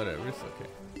 whatever, it's okay.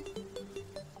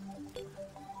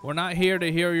 We're not here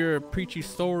to hear your preachy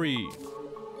story,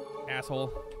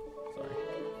 asshole. Sorry.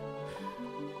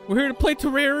 We're here to play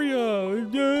Terraria.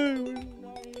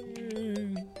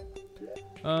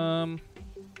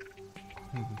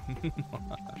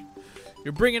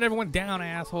 You're bringing everyone down,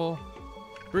 asshole.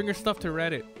 Bring your stuff to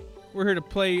Reddit. We're here to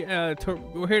play.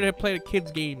 We're here to play the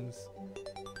kids' games.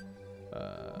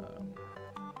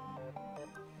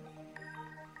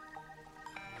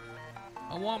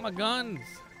 I want my guns.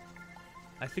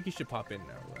 I think he should pop in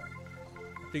now.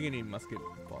 I think I need musket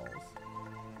balls.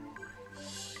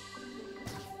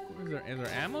 Is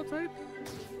there ammo type?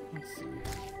 Let's see.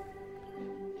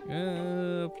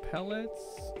 Pellets.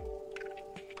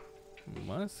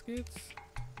 Muskets.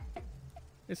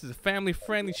 This is a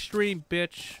family-friendly stream,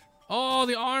 bitch. Oh,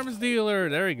 the arms dealer.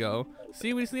 There we go.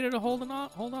 See, we just needed to hold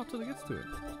off till it gets to it.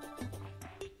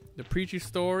 The preachy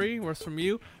story was from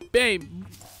you. Babe,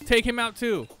 take him out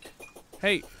too.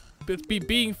 Hey, it's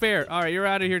being fair. All right, you're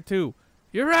out of here too.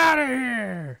 You're out of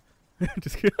here.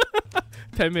 Just kidding.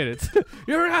 10 minutes.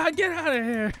 You're out. Get out of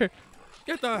here.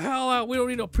 Get the hell out. We don't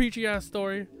need no preachy ass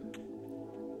story.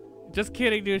 Just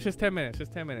kidding, dude. It's just 10 minutes.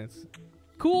 Just 10 minutes.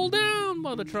 Cool down,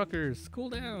 mother truckers. Cool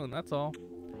down. That's all.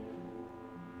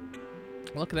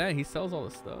 Look at that. He sells all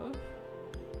the stuff.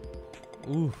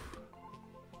 Oof.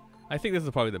 I think this is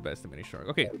probably the best mini shark.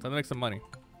 Okay, so let's make some money.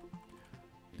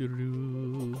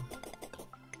 Doo-doo-doo.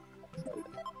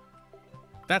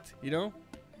 That's, you know,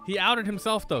 he outed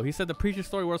himself though. He said the preacher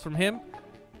story was from him.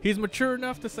 He's mature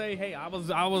enough to say, hey, I was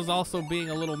also being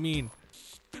a little mean.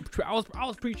 I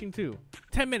was preaching too.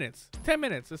 10 minutes. 10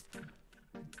 minutes. Just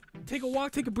take a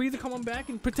walk, take a breather, come on back,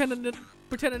 and pretend it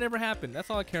never happened. That's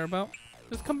all I care about.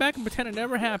 Just come back and pretend it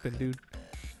never happened, dude.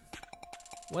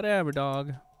 Whatever,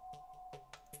 dog.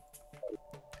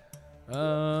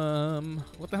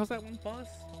 What the hell's that one, boss?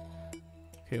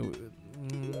 Okay,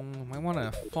 I want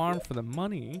to farm for the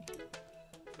money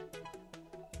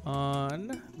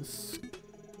on this.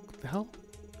 What the hell?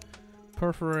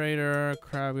 Perforator,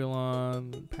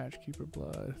 Crabulon, Patchkeeper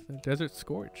Blood, the Desert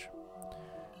Scorch.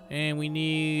 And we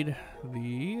need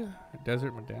the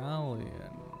Desert Medallion.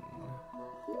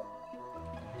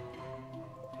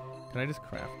 Can I just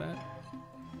craft that?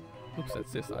 Oops,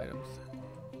 that's this items.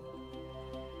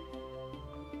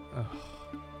 Ugh.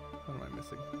 What am I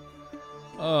missing?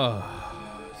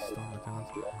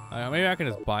 Maybe I can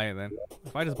just buy it then.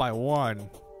 If I just buy one.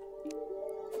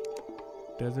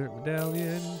 Desert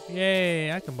Medallion.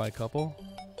 Yay, I can buy a couple.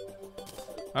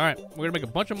 Alright, we're gonna make a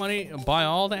bunch of money and buy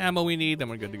all the ammo we need, then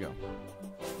we're good to go.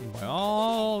 Buy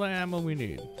all the ammo we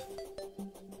need.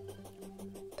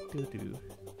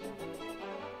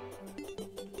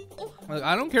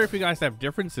 I don't care if you guys have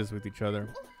differences with each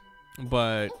other,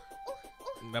 but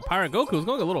the Pirate Goku was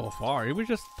going a little far. He was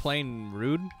just plain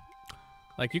rude.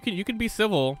 Like, you can be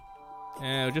civil,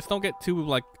 and just don't get too,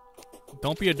 like,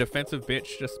 don't be a defensive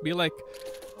bitch. Just be like,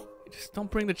 just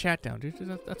don't bring the chat down, dude.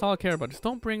 That's all I care about. Just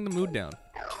don't bring the mood down.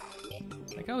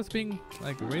 Like, I was being,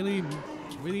 like, really,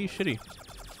 really shitty.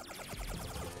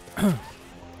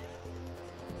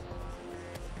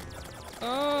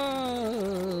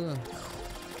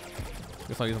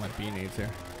 Guess I'll use my bee nades here.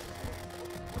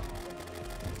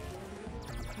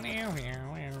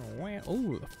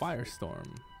 Oh, the firestorm.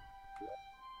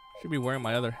 Should be wearing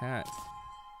my other hat.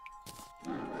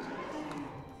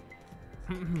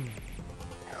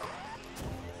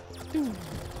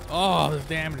 Oh, this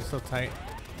damage is so tight.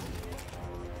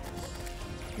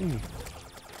 Alright,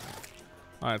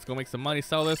 let's go make some money,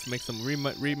 sell this, make some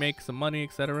remake some money,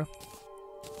 etc.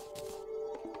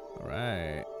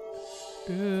 Alright.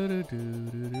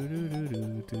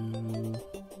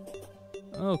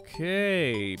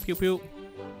 Okay. Pew pew.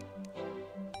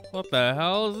 What the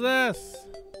hell is this?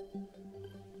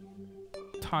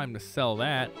 Time to sell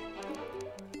that.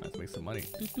 Let's make some money.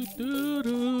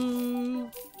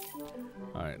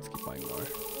 Alright, let's keep buying more.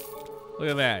 Look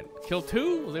at that. Kill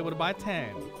 2, was able to buy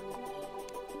 10.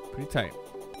 Pretty tight.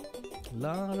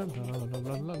 La la la la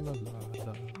la la la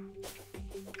la.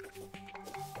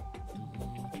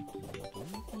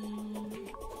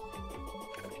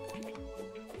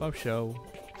 Pop show.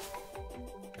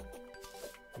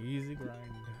 Easy grind.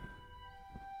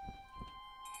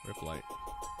 Rip light.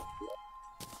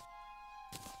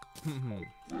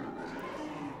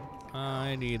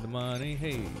 I need the money.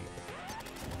 Hey.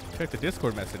 Check the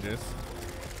Discord messages.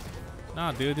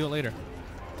 Nah, dude, do it later.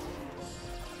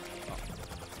 Oh.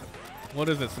 What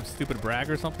is it? Some stupid brag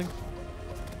or something?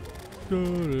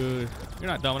 You're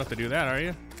not dumb enough to do that, are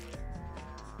you?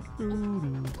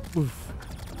 Oof.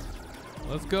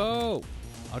 Let's go.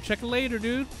 I'll check it later,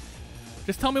 dude.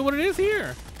 Just tell me what it is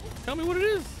here. Tell me what it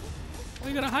is. Why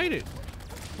you gotta hide it?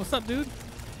 What's up, dude?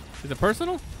 Is it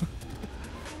personal?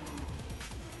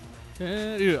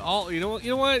 Dude, you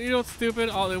know what's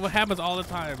stupid? What happens all the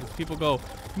time is people go,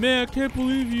 man, I can't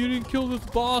believe you didn't kill this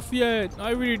boss yet.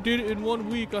 I already did it in 1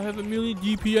 week. I have 1 million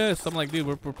DPS. I'm like, dude,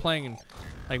 we're playing in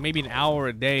like maybe an hour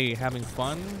a day, having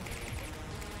fun,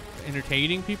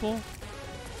 entertaining people.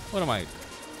 What am I?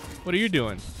 What are you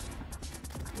doing?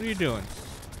 What are you doing?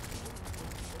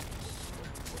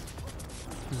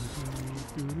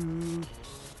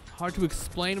 Hard to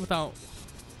explain without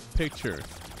pictures.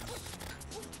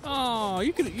 Oh,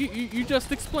 you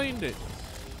just explained it.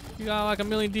 You got like 1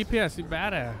 million DPS. You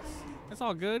badass. That's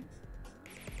all good.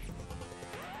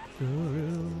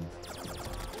 Too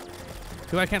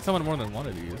bad I can't summon more than one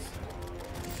of these.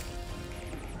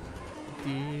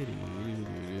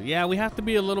 Yeah, we have to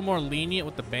be a little more lenient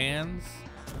with the bans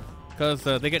because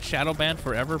they get shadow banned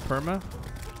forever perma.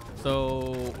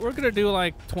 So we're gonna do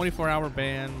like 24-hour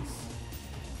bans.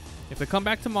 If they come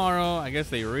back tomorrow, I guess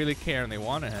they really care and they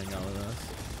want to hang out with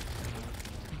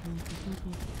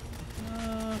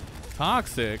us.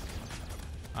 Toxic?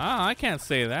 Ah, I can't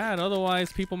say that.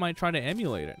 Otherwise, people might try to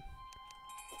emulate it.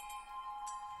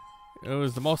 It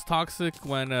was the most toxic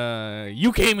when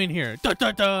you came in here. Da,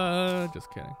 da, da. Just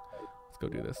kidding. Let's go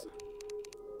do this.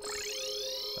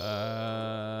 I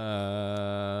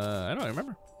don't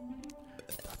remember.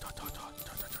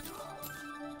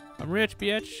 I'm rich,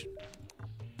 bitch.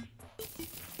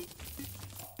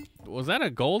 Was that a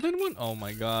golden one? Oh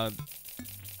my god.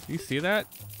 Do you see that?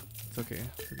 It's okay.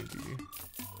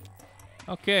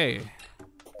 Okay.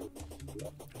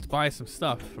 Let's buy some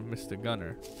stuff from Mr.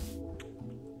 Gunner.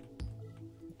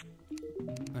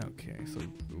 Okay, so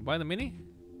buy the mini?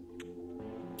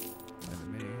 Buy the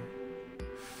mini.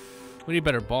 We need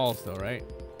better balls though, right?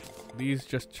 These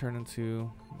just turn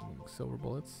into silver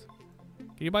bullets.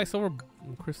 Can you buy silver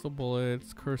crystal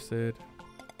bullets? Cursed.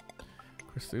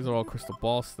 These are all crystal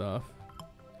ball stuff.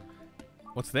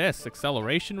 What's this?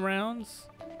 Acceleration rounds?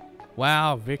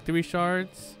 Wow, victory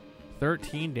shards.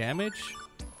 13 damage.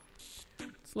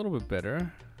 It's a little bit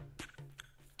better.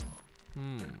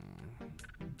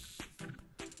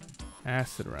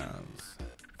 Acid rounds.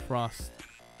 Frost.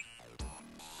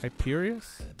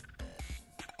 Hyperius?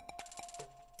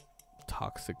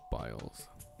 Toxic biles.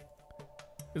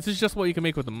 This is just what you can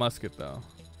make with the musket though.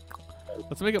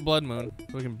 Let's make it Blood Moon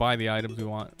so we can buy the items we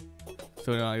want.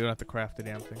 So you don't have to craft the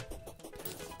damn thing.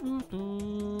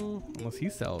 Unless he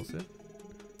sells it.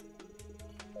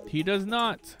 He does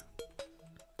not.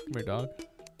 Come here, dog.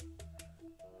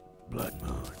 Blood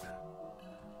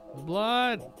Moon.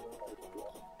 Blood.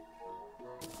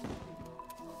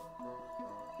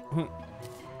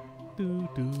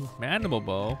 Mandible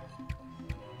bow.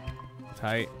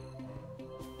 Tight.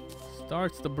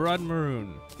 Starts the Blood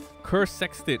Moon. Curse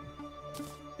Sextant.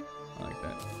 I like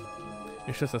that.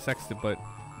 It's just a sextant, but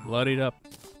bloodied up.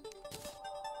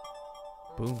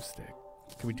 Boomstick.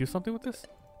 Can we do something with this?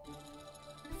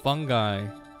 Fungi.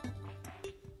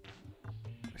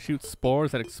 Shoot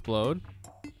spores that explode.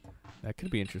 That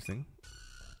could be interesting.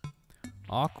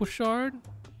 Aqua Shard.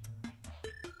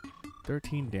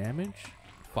 13 damage.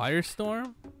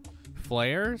 Firestorm.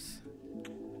 Flares.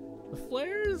 The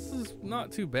flares is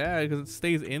not too bad because it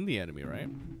stays in the enemy, right?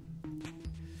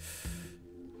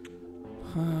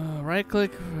 Right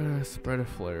click, spread of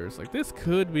flares. Like this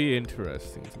could be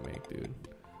interesting to make, dude.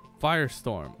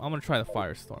 Firestorm. I'm gonna try the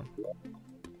Firestorm.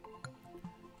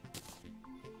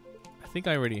 I think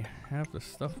I already have the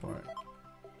stuff for it.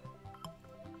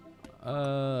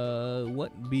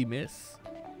 What be miss?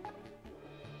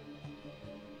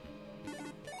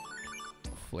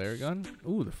 Flare gun?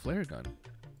 Ooh, the flare gun.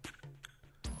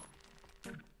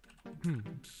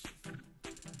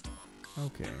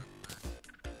 Okay.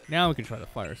 Now we can try the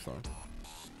Firestorm.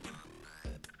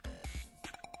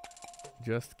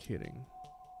 Just kidding.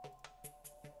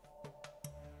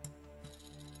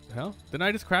 The hell? Didn't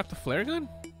I just craft the flare gun?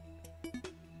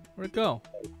 Where'd it go?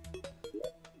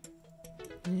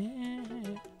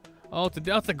 Oh,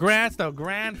 it's a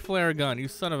grand flare gun. You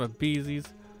son of a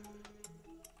beesies.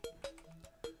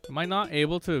 Am I not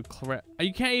able to craft?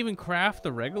 You can't even craft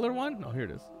the regular one? Oh, here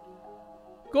it is.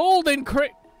 Golden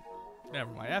crate.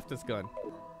 Never mind. F this gun.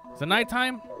 Is it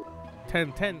nighttime?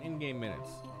 10 in-game minutes.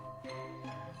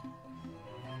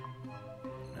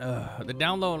 The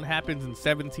download happens in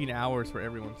 17 hours for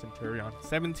everyone in Terraria.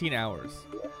 17 hours.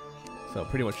 So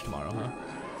pretty much tomorrow, huh?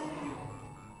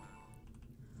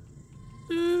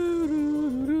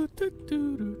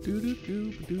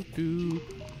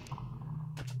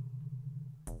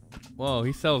 Whoa,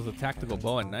 he sells a tactical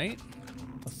bow at night?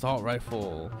 Assault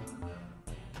rifle.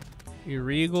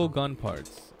 Illegal gun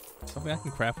parts. Something I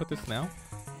can craft with this now?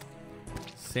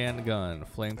 Sand gun,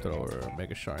 flamethrower,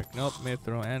 mega shark. Nope,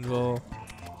 mid-throw anvil.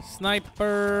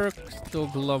 Sniper, crystal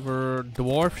glover,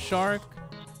 dwarf shark.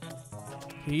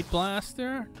 Heat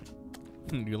blaster.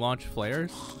 You launch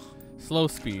flares. Slow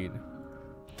speed.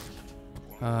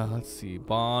 Let's see.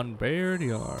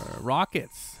 Bombardier.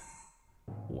 Rockets.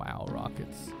 Wow,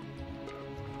 rockets.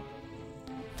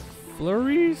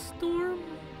 Flurry storm?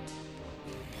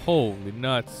 Holy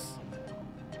nuts.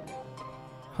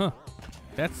 Huh.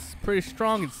 That's pretty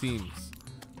strong, it seems.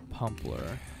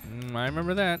 Pumpler. I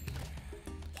remember that.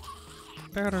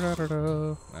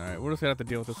 Alright, we're just gonna have to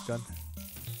deal with this gun.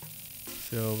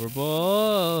 Silver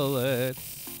bullets.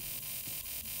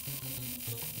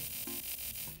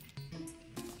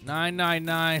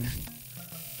 999.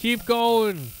 Keep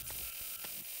going.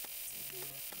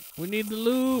 We need the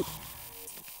loot.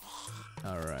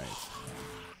 Alright.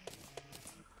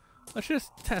 Let's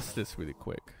just test this really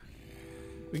quick.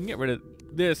 We can get rid of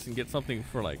this and get something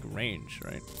for like range,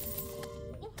 right?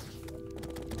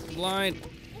 Blind.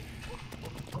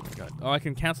 Oh my god. Oh, I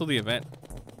can cancel the event.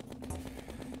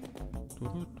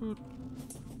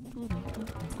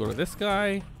 Go to this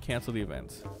guy, cancel the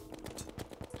event.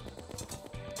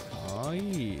 Oh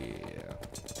yeah.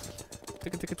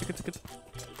 Ticket. Okay,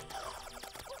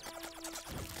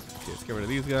 let's get rid of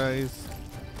these guys.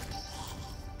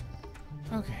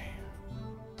 Okay.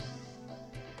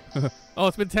 Oh,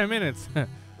 it's been 10 minutes.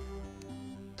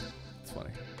 It's funny.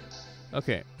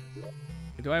 Okay.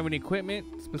 Do I have any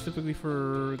equipment specifically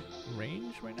for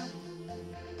range right now?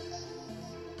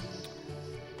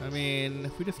 I mean,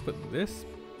 if we just put this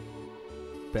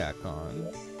back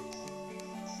on,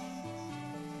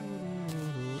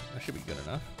 that should be good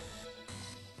enough.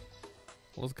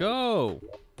 Let's go.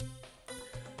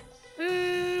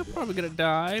 Probably gonna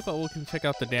die, but we can check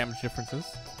out the damage differences.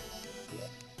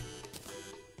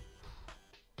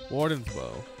 Warden's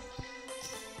bow.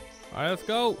 Alright, let's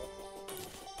go.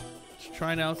 Let's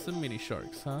try out some mini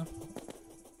sharks, huh?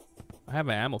 I have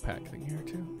an ammo pack thing here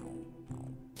too.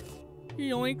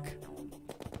 Yoink.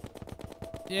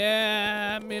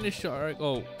 Yeah, mini shark.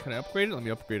 Oh, can I upgrade it? Let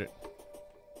me upgrade it.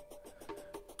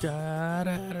 Da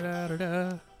da da da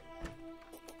da.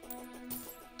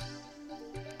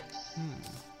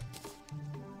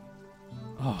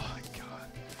 Oh my god.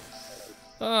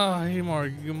 Oh, I need more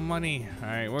money.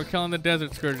 Alright, we're killing the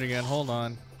desert scourge again. Hold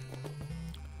on.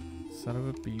 Son of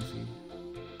a beezy.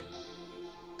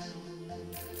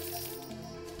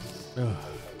 Ugh.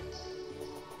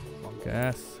 Long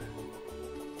gas.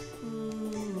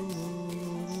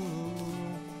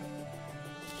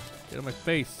 Get on my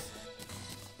face.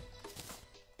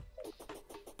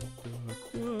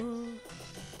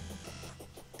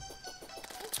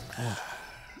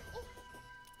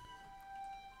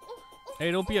 Hey,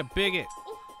 don't be a bigot.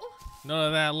 None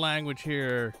of that language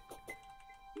here.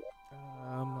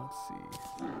 Let's see.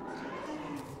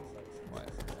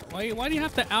 Why do you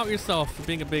have to out yourself for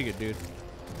being a bigot, dude?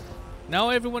 Now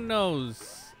everyone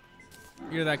knows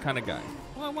you're that kind of guy.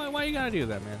 Why you gotta do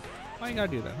that, man? Why you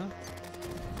gotta do that, huh?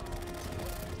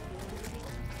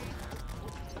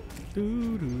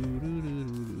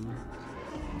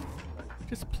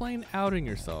 Just plain outing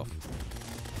yourself.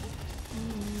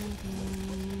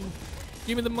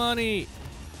 Give me the money.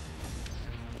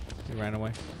 He ran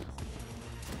away.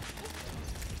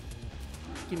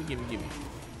 Gimme.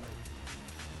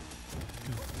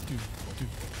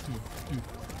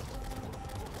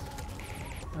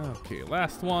 Okay,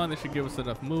 last one. This should give us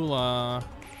enough moolah.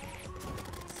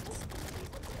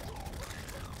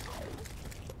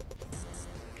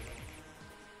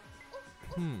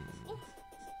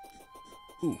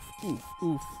 Oof.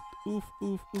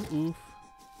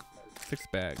 6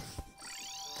 bags.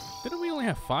 Didn't we only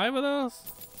have 5 of those?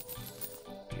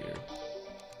 Weird.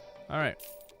 Alright.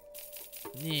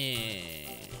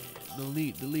 Yeah.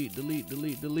 Delete.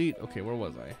 Okay, where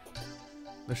was I?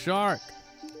 The shark.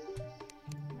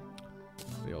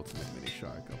 The ultimate mini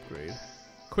shark upgrade.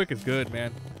 Quick is good,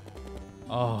 man.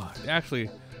 Oh, actually,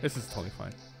 this is totally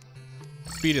fine.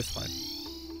 Speed is fine.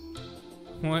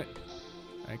 What?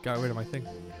 I got rid of my thing.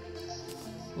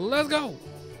 Let's go.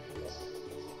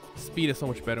 Speed is so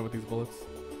much better with these bullets.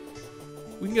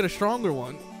 We can get a stronger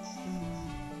one,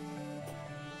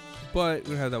 but we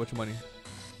don't have that much money.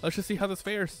 Let's just see how this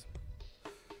fares.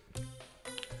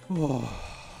 Dude,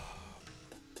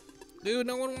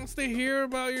 no one wants to hear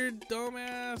about your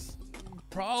dumbass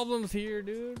problems here,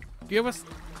 dude.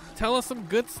 Tell us some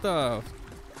good stuff.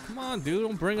 Come on, dude,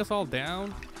 don't bring us all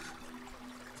down.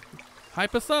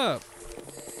 Hype us up.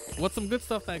 What's some good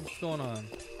stuff that's going on?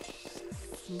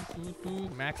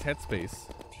 Max Headspace.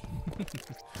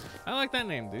 I like that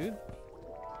name, dude.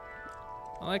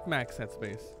 I like Max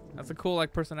Headspace. That's a cool,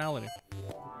 like, personality.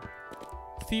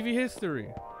 TV history.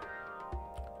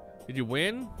 Did you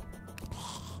win?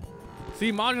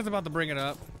 See, Mod is about to bring it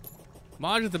up.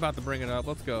 Mod is about to bring it up.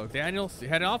 Let's go. Daniel,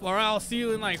 head off, or I'll see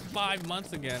you in like 5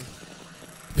 months again.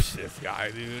 This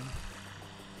guy, dude.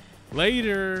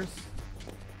 Laters.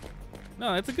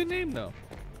 No, that's a good name, though.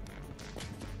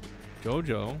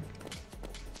 Jojo.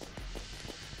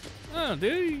 Oh,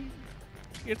 dude.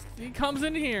 He comes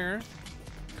in here,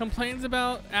 complains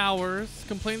about hours,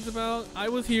 complains about I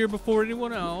was here before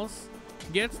anyone else,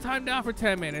 gets timed out for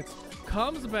 10 minutes,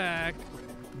 comes back,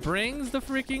 brings the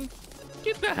freaking...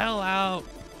 Get the hell out.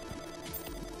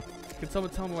 Can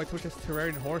someone tell me why Twitch has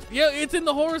Terrarian horror? Yeah, it's in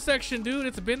the horror section, dude.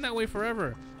 It's been that way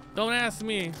forever. Don't ask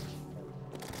me.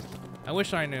 I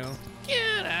wish I knew.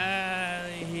 Get out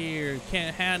of here.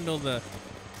 Can't handle the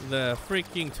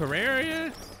freaking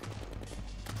Terraria?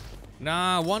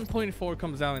 Nah, 1.4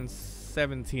 comes out in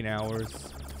 17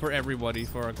 hours for everybody,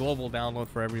 for a global download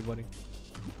for everybody.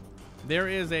 There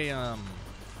is a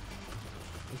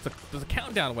there's a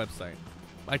countdown website.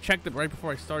 I checked it right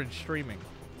before I started streaming.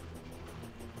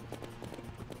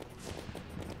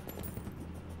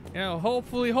 Yeah,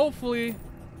 hopefully,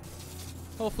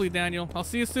 Daniel. I'll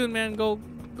see you soon, man. Go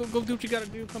do what you gotta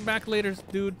do. Come back later,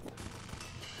 dude.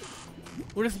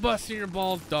 We're just busting your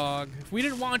balls, dog. If we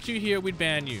didn't want you here, we'd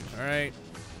ban you. All right.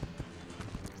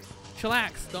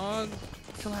 Chillax, dog.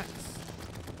 Chillax.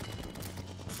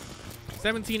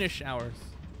 17-ish hours.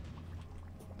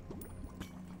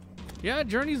 Yeah,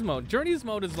 Journeys mode. Journeys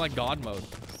mode is like God mode.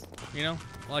 You know,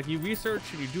 like you research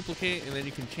and you duplicate, and then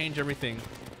you can change everything.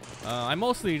 I'm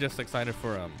mostly just excited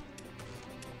for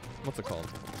what's it called?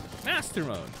 Master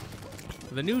mode.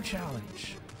 The new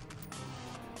challenge.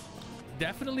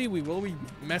 Definitely, we will be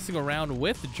messing around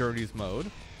with the Journeys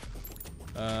mode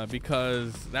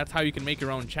because that's how you can make your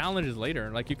own challenges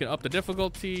later. Like you can up the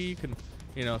difficulty, you can,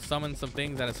 you know, summon some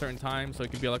things at a certain time. So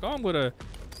it could be like, oh, I'm gonna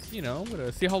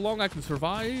see how long I can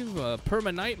survive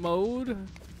perma-night mode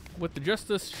with the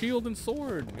Justice shield and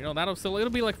sword. You know, it'll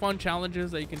be like fun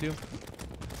challenges that you can do.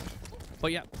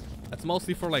 But yeah, that's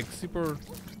mostly for like super.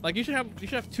 Like you should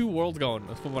have 2 worlds going.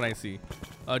 That's from what I see.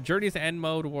 A Journey's End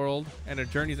mode world and a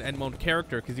Journey's End mode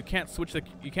character, because you can't switch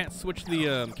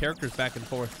the characters back and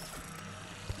forth.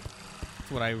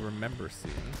 That's what I remember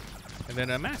seeing. And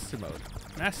then a Master mode.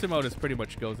 Master mode is pretty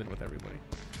much goes in with everybody.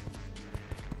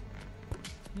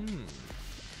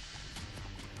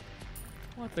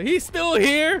 What the? He's still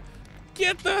here?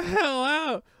 Get the hell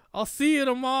out! I'll see you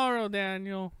tomorrow,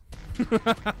 Daniel.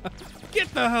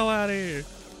 Get the hell out of here!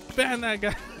 Ban that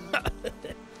guy.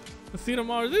 I'll see you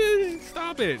tomorrow.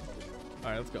 Stop it! All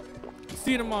right, let's go.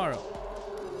 See you tomorrow.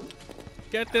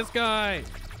 Get this guy.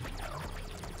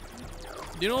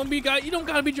 You don't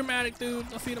gotta be dramatic, dude.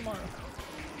 I'll see you tomorrow.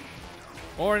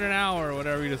 Or in an hour, or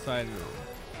whatever you decide to do.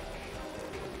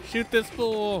 Shoot this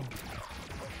fool.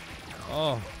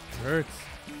 Oh, it hurts.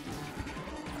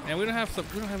 And we don't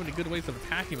have any good ways of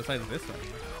attacking besides this one.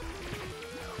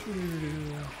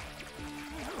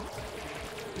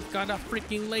 He's got a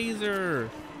freaking laser.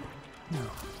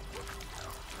 Oh,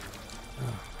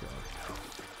 God.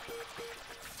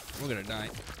 We're gonna die.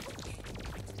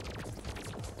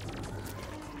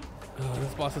 Oh,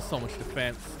 this boss has so much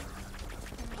defense.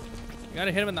 You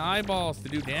gotta hit him in the eyeballs to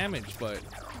do damage, but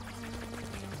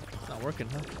it's not working,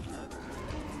 huh?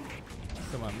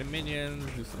 Some minions,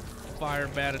 do some fire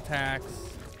bat attacks.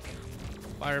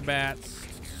 Fire bats.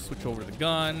 Switch over to the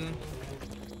gun.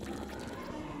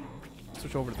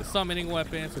 Switch over to the summoning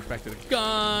weapon. Switch back to the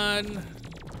gun.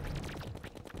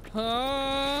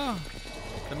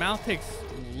 The mouth takes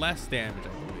less damage, I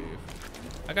believe.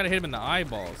 I gotta hit him in the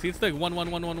eyeballs. See, it's like 1,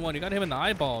 1, 1, 1, 1. You gotta hit him in the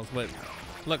eyeballs, but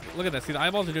look at that. See, the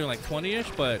eyeballs are doing like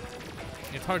 20-ish, but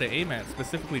it's hard to aim at,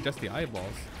 specifically just the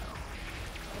eyeballs.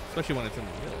 Especially when it's in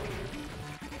the middle.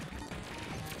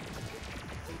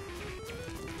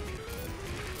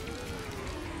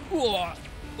 Whoa,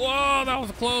 whoa, that was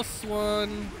a close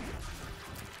one.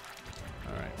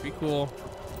 All right, be cool.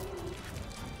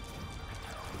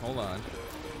 Hold on.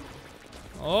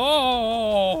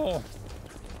 Oh!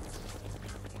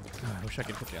 I wish I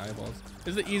could hit the eyeballs.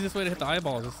 This is the easiest way to hit the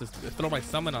eyeballs, is just to throw my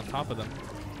summon on top of them.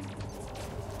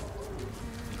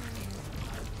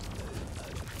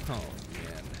 Oh,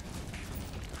 man.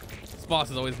 This boss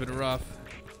has always been rough.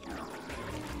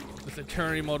 This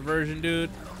Terraria mode version, dude.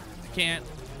 I can't.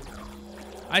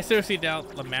 I seriously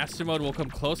doubt the master mode will come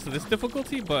close to this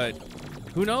difficulty, but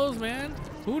who knows, man?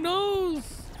 Who knows?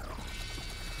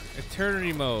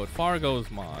 Terraria mode,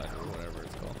 Fargo's mod, or whatever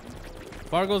it's called.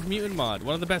 Fargo's Mutant mod,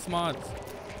 one of the best mods.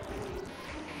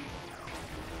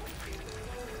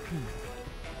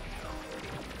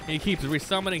 He keeps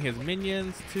resummoning his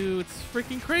minions too. It's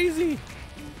freaking crazy.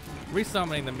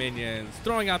 Resummoning the minions,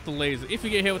 throwing out the lasers. If you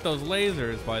get hit with those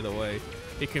lasers, by the way,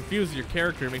 it confuses your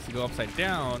character, makes you go upside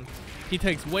down. He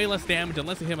takes way less damage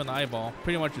unless you hit him in the eyeball.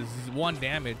 Pretty much is 1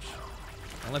 damage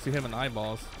unless you hit him in the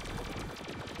eyeballs.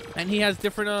 And he has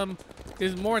different,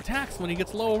 there's more attacks when he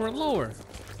gets lower and lower.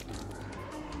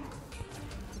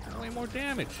 Way more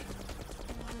damage.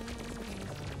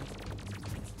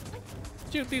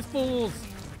 Shoot these fools.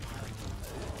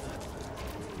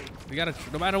 You gotta,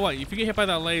 no matter what, if you get hit by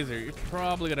that laser, you're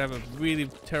probably gonna have a really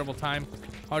terrible time.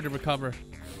 Hard to recover.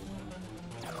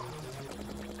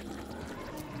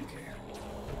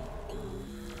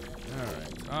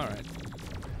 Alright.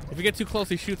 If you get too close,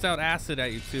 he shoots out acid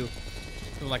at you too.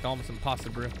 It's like almost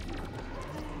impossible.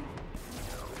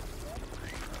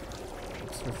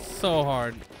 It's so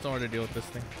hard. It's hard to deal with this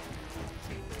thing.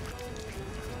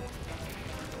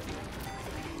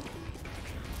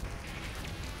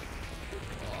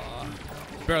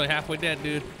 Barely halfway dead,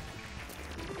 dude.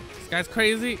 This guy's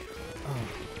crazy.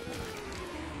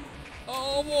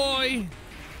 Oh boy.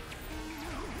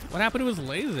 What happened to his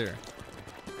laser?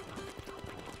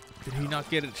 Did he not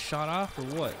get it shot off or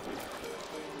what?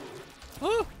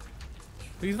 Oh!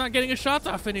 He's not getting his shots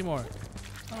off anymore.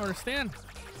 I don't understand.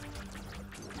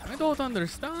 I don't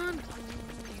understand.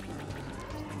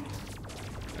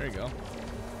 There you go.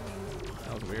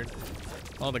 That was weird.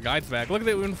 Oh, the guide's back. Look at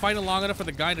it. We've been fighting long enough for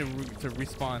the guide to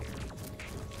respawn.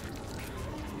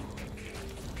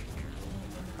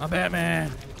 I'm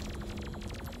Batman.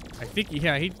 I think,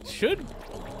 yeah, he should.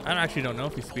 I actually don't know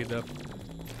if he speeds up.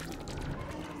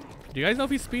 Do you guys know if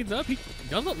he speeds up? He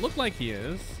doesn't look like he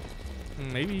is.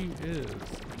 Maybe he is.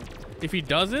 If he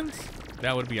doesn't,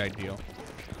 that would be ideal.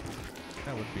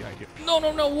 That would be ideal. No,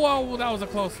 no, no. Whoa, that was a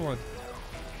close one.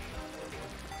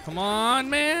 Come on,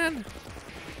 man.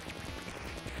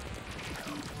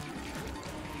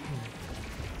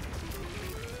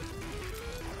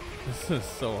 This is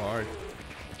so hard.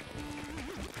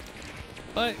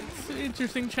 But it's an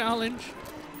interesting challenge.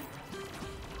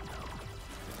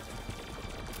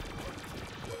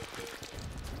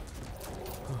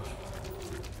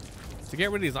 To get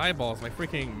rid of these eyeballs, my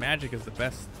freaking magic is the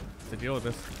best to deal with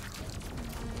this.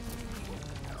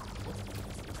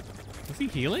 Is he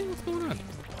healing? What's going on?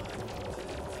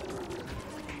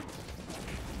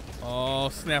 Oh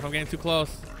snap, I'm getting too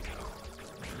close.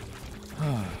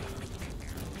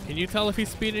 Can you tell if he's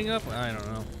speeding up? I don't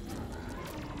know.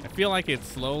 I feel like it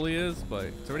slowly is, but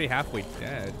it's already halfway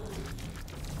dead.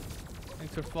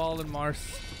 Thanks for falling,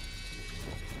 Mars.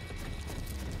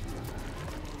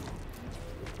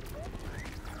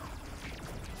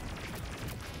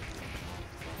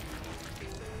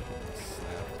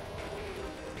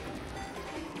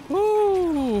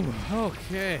 Woo!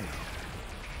 Okay.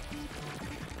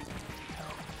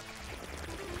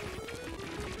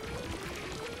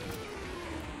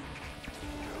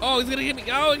 Oh, he's gonna get me.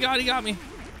 Oh, God, he got me.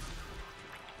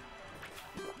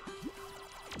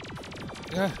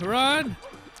 Run.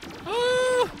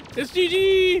 Oh, it's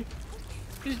GG.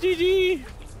 It's GG.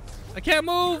 I can't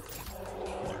move.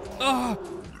 Oh,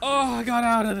 I got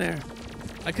out of there.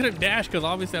 I couldn't dash because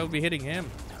obviously I would be hitting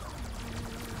him.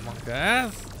 Come on,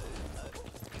 guys.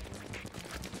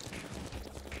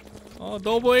 Oh,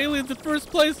 Double Aliens in first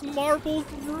place. Marbles.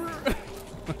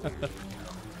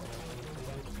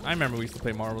 I remember we used to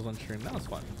play marbles on stream. That was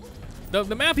fun.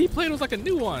 The map he played was like a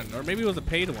new one, or maybe it was a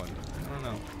paid one. I don't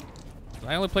know.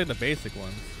 I only played the basic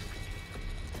ones.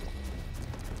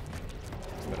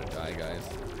 I'm gonna die, guys.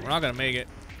 We're not gonna make it.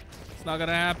 It's not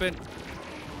gonna happen.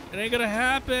 It ain't gonna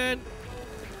happen.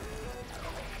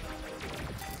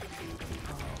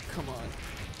 Oh, come on.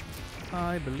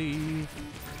 I believe.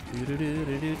 He's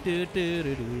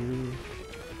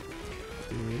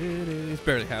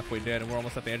barely halfway dead, and we're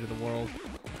almost at the edge of the world.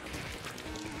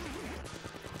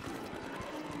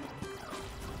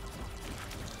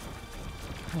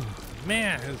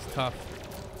 Man, this is tough.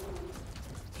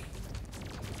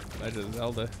 Legend of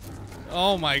Zelda.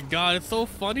 Oh. Oh my God, it's so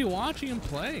funny watching him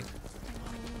play.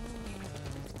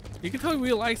 You can tell he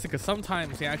really likes it because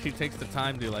sometimes he actually takes the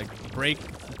time to like break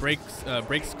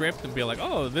script and be like,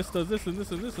 oh, this does this and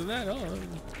this and this and that. Oh,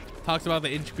 talks about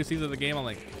the intricacies of the game. I'm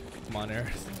like, come on,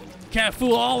 Eris. Can't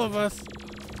fool all of us.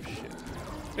 Shit.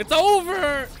 It's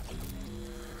over.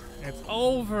 It's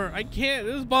over. I can't.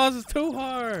 This boss is too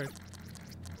hard.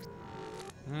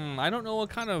 I don't know what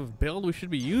kind of build we should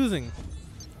be using.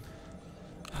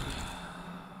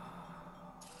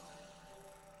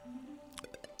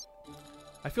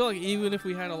 I feel like even if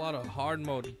we had a lot of hard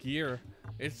mode gear,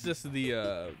 it's just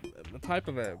the type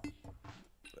of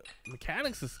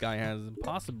mechanics this guy has is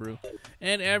impossible.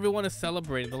 And everyone is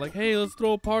celebrating. They're like, hey, let's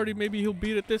throw a party. Maybe he'll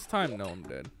beat it this time. No, I'm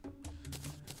dead.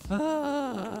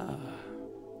 I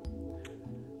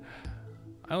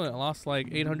only lost like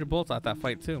 800 bullets at that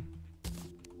fight too.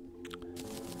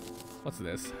 What's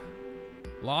this?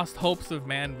 Lost hopes of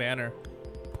man banner.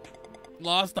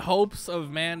 Lost hopes of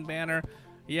man banner.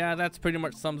 Yeah, that's pretty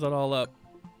much sums it all up.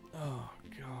 Oh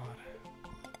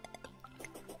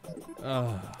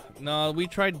god. No, we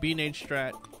tried B-nade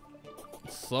strat.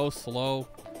 It's so slow.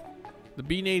 The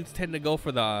B-nades tend to go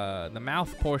for the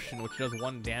mouth portion, which does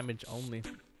 1 damage only.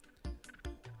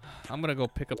 I'm gonna go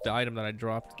pick up the item that I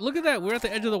dropped. Look at that, we're at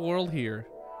the edge of the world here.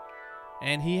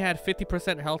 And he had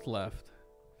 50% health left.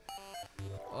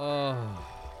 Oh,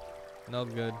 no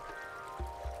good.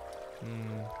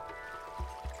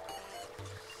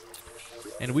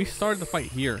 And we started the fight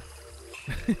here.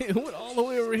 It went all the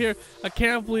way over here. I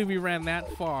can't believe we ran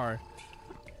that far.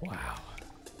 Wow.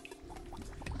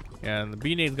 Yeah, and the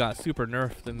B-nades got super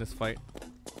nerfed in this fight.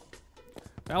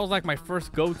 That was like my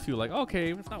first go-to. Like,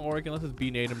 okay, it's not working. Let's just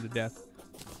B-nade him to death.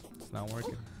 It's not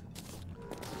working.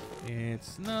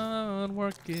 It's not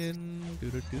working.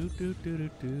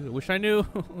 I wish I knew.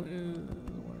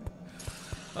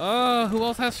 Oh, who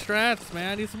else has strats,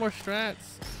 man? I need some more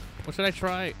strats. What should I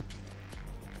try?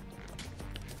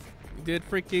 We did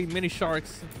freaking mini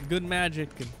sharks, good magic,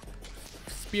 and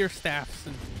spear staffs,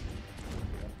 and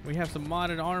we have some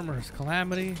modded armors.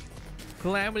 Calamity.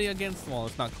 Calamity against, well,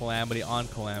 it's not Calamity on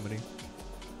Calamity.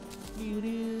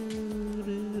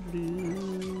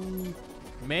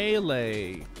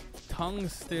 Melee.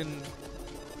 Tungsten.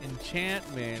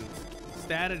 Enchantment.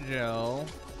 Statagel.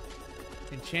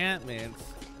 Enchantments.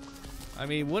 I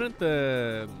mean, wouldn't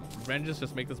the vengeance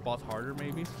just make this boss harder,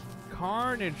 maybe?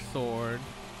 Carnage sword.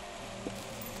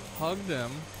 Hug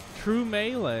them. True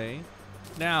melee.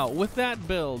 Now, with that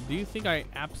build, do you think I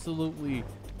absolutely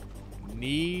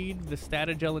need the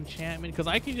Statagel enchantment? Because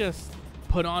I can just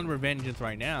put on Revengeance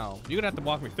right now. You're gonna have to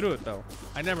walk me through it though.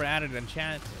 I never added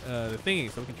enchant the thingy,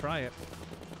 so we can try it.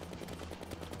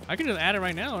 I can just add it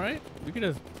right now, right? We can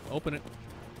just open it.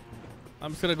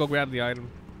 I'm just gonna go grab the item.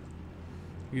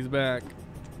 He's back.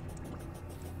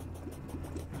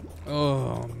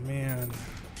 Oh man.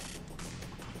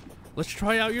 Let's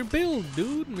try out your build,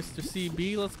 dude. Mr.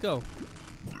 CB, let's go.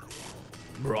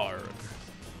 Brawr.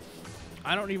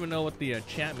 I don't even know what the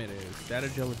enchantment is.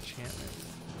 Statagel enchantment.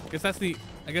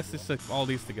 I guess it's like all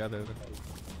these together.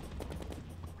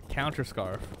 Counter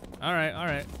scarf. Alright,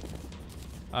 alright.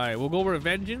 Alright, we'll go over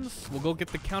Vengeance. We'll go get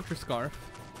the counter scarf.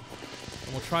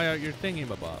 And we'll try out your thingy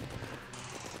bob.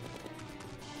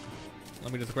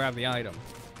 Let me just grab the item.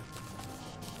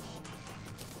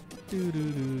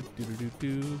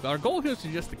 Our goal here is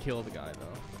just to kill the guy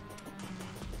though.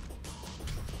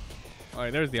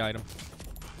 Alright, there's the item.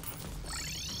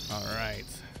 Alright.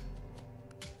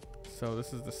 So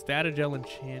this is the Statagel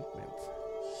enchantment.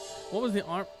 What was the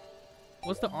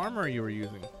what's the armor you were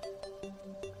using?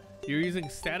 You're using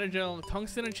Statagel,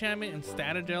 tungsten enchantment and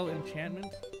Statagel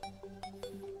enchantment?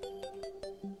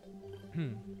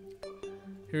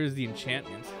 Here's the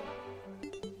enchantment.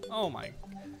 Oh my.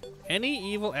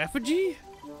 Any evil effigy?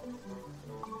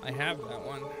 I have that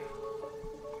one.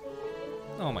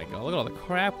 Oh my god, look at all the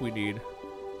crap we need.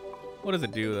 What does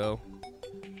it do though?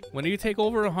 When you take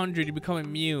over 100, you become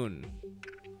immune.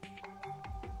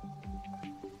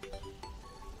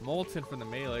 Molten for the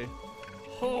melee.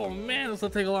 Oh man, this will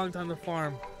take a long time to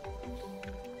farm.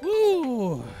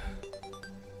 Woo!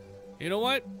 You know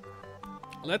what?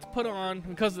 Let's put on,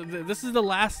 because this is the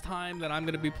last time that I'm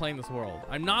going to be playing this world.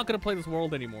 I'm not going to play this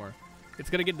world anymore. It's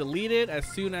going to get deleted as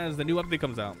soon as the new update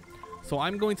comes out. So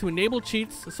I'm going to enable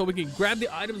cheats so we can grab the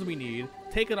items we need,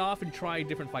 take it off, and try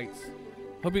different fights.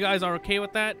 Hope you guys are okay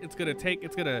with that. It's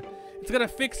gonna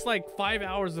fix like 5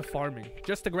 hours of farming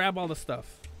just to grab all the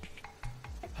stuff.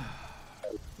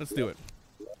 Let's do it.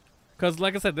 Cause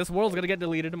like I said, this world's gonna get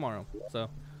deleted tomorrow.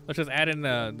 So let's just add in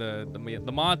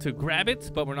the mod to grab it,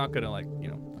 but we're not gonna like, you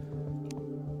know.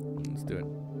 Let's do it.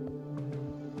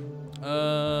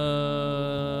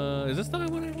 Is this the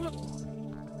one I want?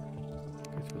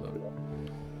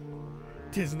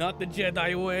 'Tis not the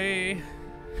Jedi way.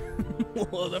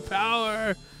 The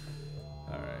power.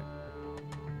 All right.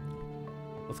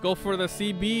 Let's go for the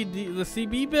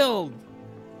CB build.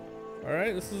 All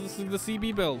right, this is the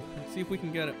CB build. Let's see if we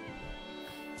can get it.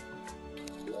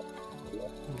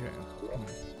 Okay.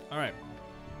 All right.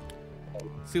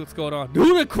 Let's see what's going on.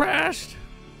 Dude, it crashed.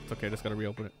 It's okay. Just gotta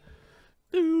reopen it.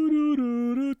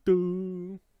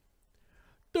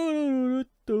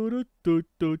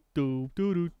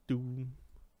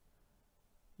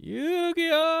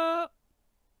 Yu-Gi-Oh!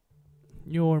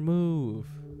 Your move.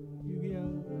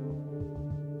 Yu-Gi-Oh!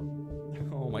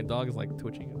 Oh, my dog is like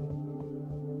twitching.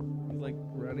 He's like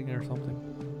running or something.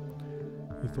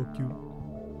 He's so cute.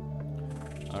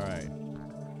 All right.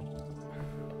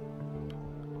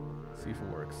 Let's see if it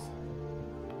works.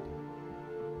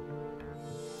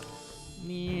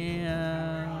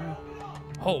 Yeah.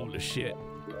 Holy shit.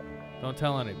 Don't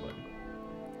tell anybody.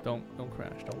 Don't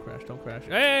crash. Don't crash. Don't crash.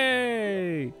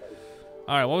 Hey!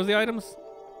 All right, what was the items?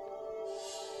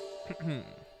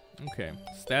 Okay,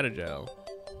 Statagel.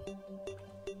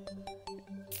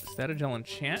 Statagel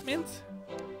enchantment?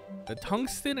 The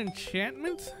tungsten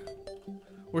enchantment?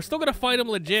 We're still gonna fight him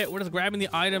legit. We're just grabbing the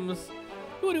items.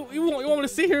 You want me to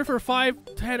sit here for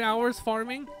 5-10 hours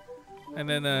farming? And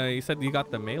then you said you got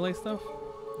the melee stuff?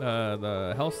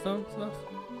 The hellstone stuff?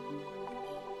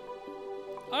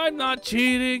 I'm not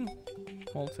cheating.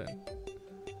 Molten.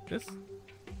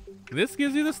 This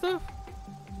gives you the stuff?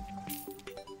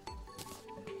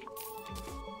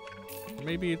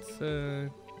 Maybe it's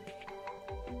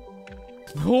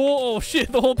oh shit,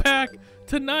 the whole pack!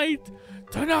 Tonight!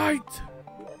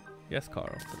 Yes,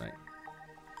 Carl, tonight.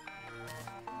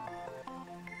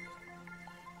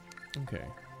 Okay.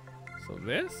 So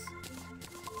this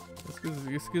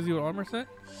gives you an armor set?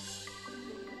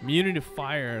 Immunity to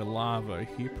fire, lava,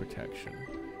 heat protection.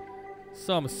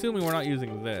 So I'm assuming we're not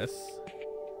using this.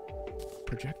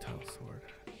 Projectile sword.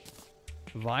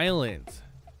 Violent.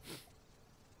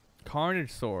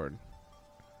 Carnage sword.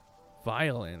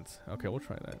 Violent. Okay, we'll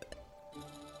try that.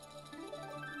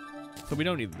 So we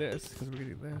don't need this, because we're gonna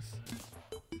do this.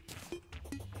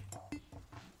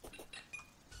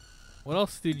 What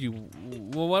else did you...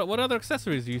 Well, what other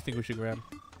accessories do you think we should grab?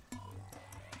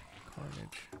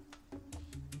 Carnage.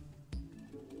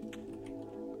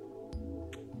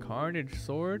 Carnage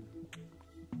sword?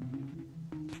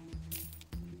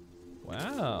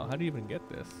 Wow, how do you even get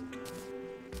this?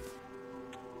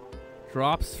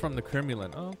 Drops from the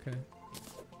Cremulin. Oh, okay.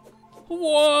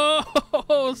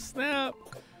 Whoa! Snap!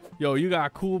 Yo, you got a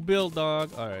cool build,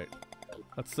 dog. Alright.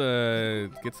 Let's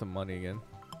get some money again.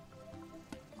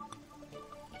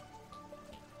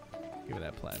 Give me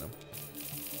that platinum.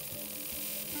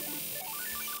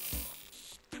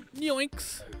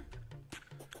 Yoinks!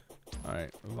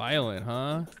 Alright. Violent,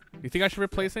 huh? Do you think I should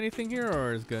replace anything here,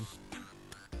 or is good?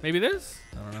 Maybe this?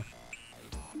 I don't know.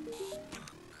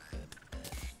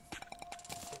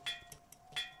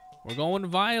 We're going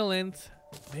violent.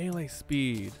 Melee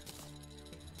speed.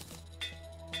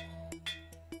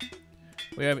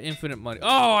 We have infinite money.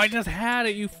 Oh, I just had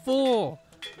it, you fool!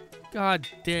 God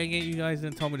dang it, you guys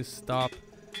didn't tell me to stop.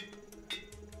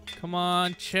 Come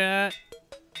on, chat.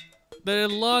 The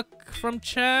luck from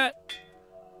chat.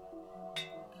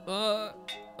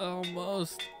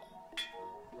 Almost.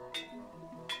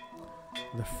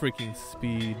 The freaking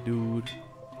speed, dude.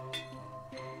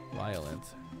 Violent.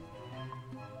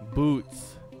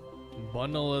 Boots.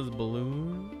 Bundle as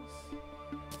balloons.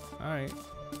 Alright.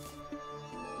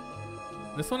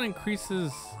 This one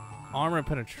increases armor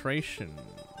penetration.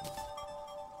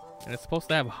 And it's supposed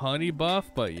to have honey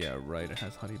buff, but yeah, right, it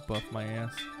has honey buff, my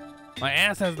ass. My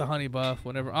ass has the honey buff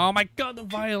whenever. Oh my god, the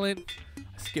violent. I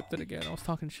skipped it again. I was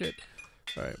talking shit.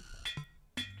 Alright.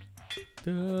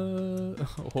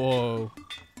 Whoa.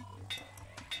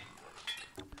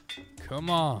 Come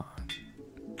on.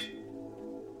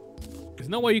 There's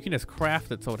no way you can just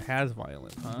craft it so it has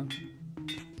violent, huh?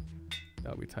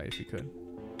 That would be tight if you could.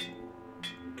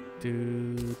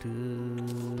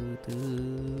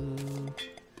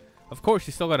 Of course,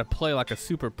 you still gotta play like a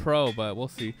super pro, but we'll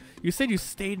see. You said you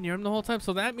stayed near him the whole time,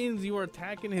 so that means you were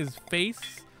attacking his face,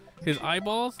 his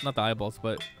eyeballs? Not the eyeballs,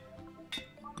 but...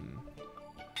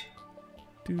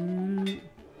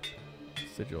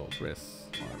 Sigil, Briss,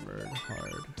 Armored,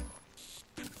 Hard.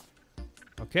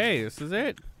 Okay, this is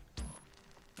it.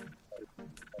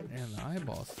 And the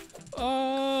eyeballs.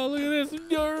 Oh, look at this.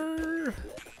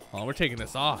 Oh, we're taking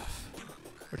this off.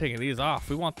 We're taking these off.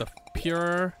 We want the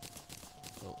pure,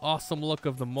 awesome look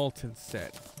of the Molten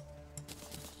set.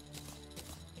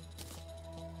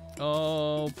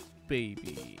 Oh,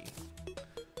 baby.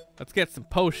 Let's get some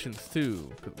potions,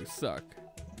 too, because we suck.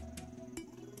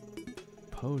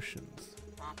 potions.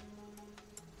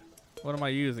 What am I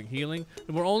using? Healing?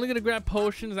 And we're only gonna grab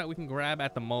potions that we can grab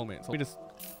at the moment. So we just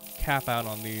cap out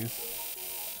on these.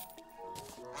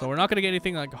 So we're not gonna get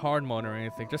anything like hard mode or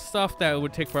anything. Just stuff that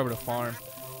would take forever to farm.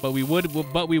 But we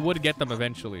would get them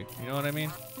eventually. You know what I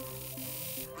mean?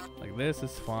 Like this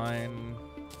is fine.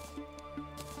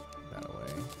 That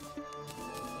away.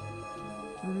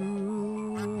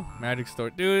 Magic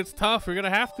store. Dude, it's tough. We're gonna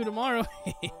have to tomorrow.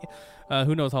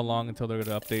 Who knows how long until they're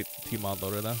gonna update T-Mod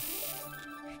Loader though.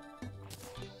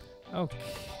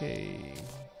 Okay.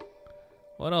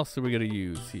 What else are we gonna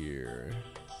use here?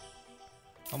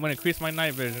 I'm gonna increase my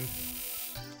night vision.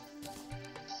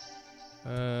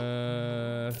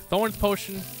 Thorns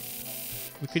potion.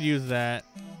 We could use that.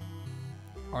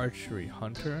 Archery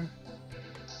hunter.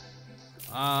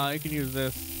 You can use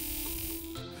this.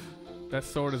 That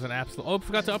sword is an absolute. Oh, I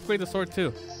forgot to upgrade the sword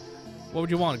too. What would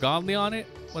you want? Godly on it?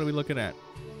 What are we looking at?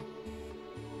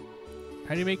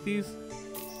 How do you make these?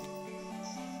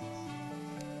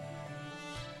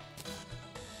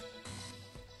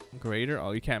 Greater?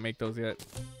 Oh, you can't make those yet.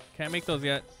 Can't make those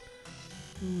yet.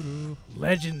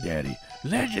 Legendary.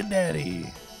 Legendary.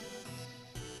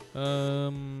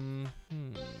 Don't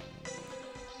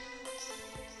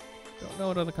know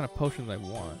what other kind of potions I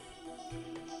want.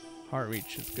 Heart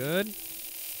reach is good.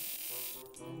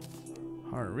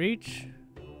 Heart reach.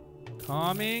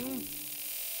 Calming.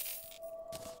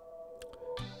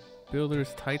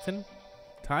 Builder's Titan.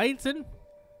 Titan?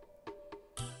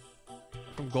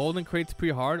 From golden crates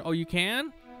pre-hard. Oh, you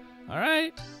can?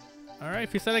 Alright. Alright,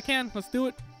 if you said I can, let's do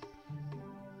it.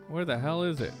 Where the hell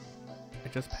is it? I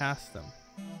just passed them.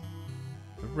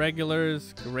 The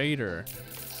regulars greater.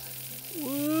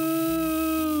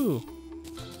 Woo!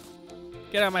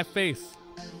 Get out of my face.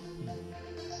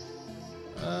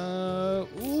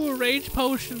 Ooh, rage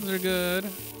potions are good.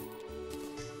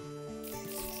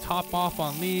 Let's top off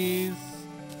on these.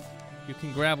 You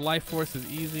can grab life forces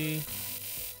easy.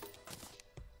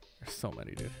 There's so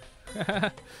many, dude.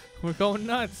 We're going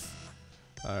nuts.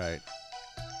 All right.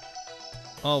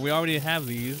 Oh, we already have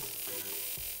these.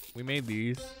 We made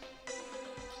these.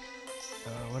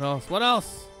 What else? What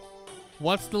else?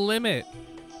 What's the limit?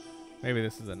 Maybe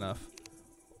this is enough.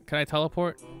 Can I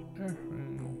teleport?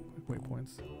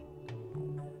 Waypoints.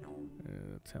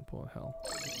 Temple of Hell.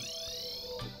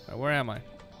 Right, where am I?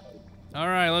 All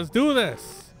right, let's do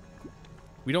this.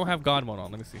 We don't have God mode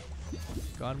on. Let me see.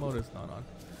 God mode is not on.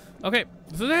 Okay,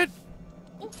 this is it.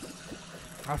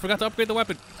 I forgot to upgrade the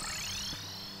weapon.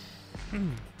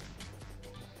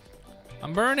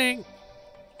 I'm burning.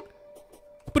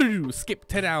 Skip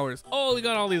 10 hours. Oh, we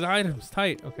got all these items.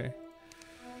 Tight. Okay.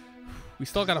 We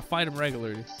still gotta fight him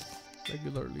regularly.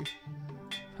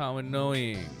 How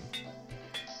annoying.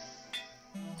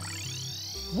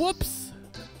 Whoops.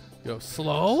 Yo,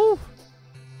 slow?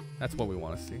 That's what we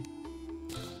want to see.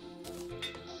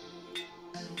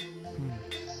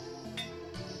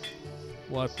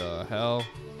 What the hell?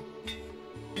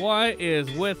 What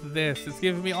is with this? It's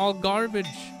giving me all garbage.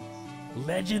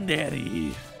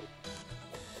 Legendary.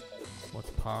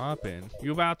 What's poppin'?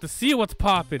 You about to see what's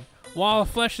poppin'. Wall of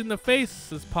flesh in the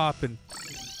face is poppin'.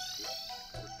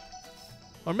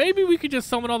 Or maybe we could just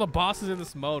summon all the bosses in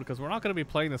this mode because we're not going to be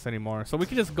playing this anymore. So we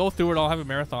can just go through it all, have a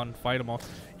marathon, fight them all.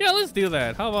 Yeah, let's do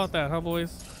that. How about that, huh,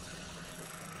 boys?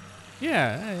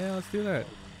 Yeah, let's do that.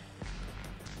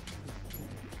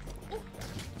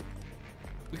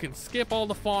 We can skip all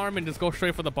the farm and just go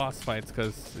straight for the boss fights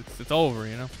because it's over,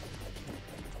 you know?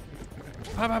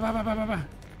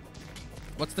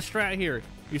 What's the strat here?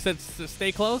 You said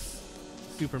stay close?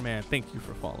 Superman, thank you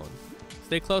for following.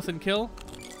 Stay close and kill?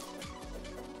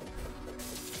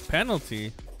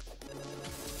 Penalty?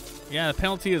 Yeah, the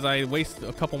penalty is I waste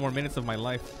a couple more minutes of my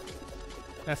life.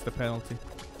 That's the penalty.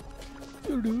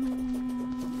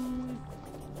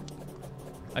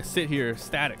 I sit here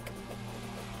static,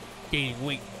 gaining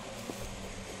weight.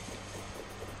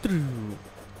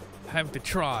 Having to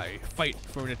try, fight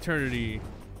for an eternity.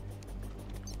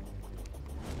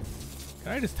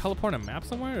 Can I just teleport a map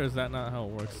somewhere, or is that not how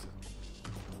it works?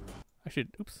 I should,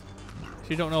 oops.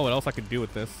 Actually don't know what else I could do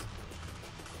with this.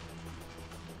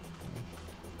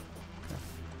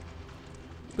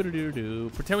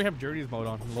 Pretend we have Journey's mode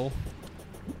on, lol.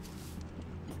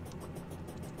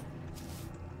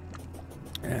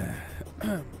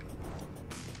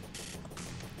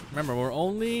 Remember, we're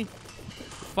only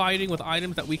fighting with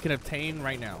items that we can obtain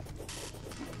right now.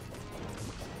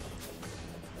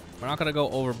 We're not gonna go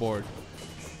overboard.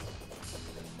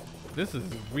 This is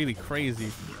really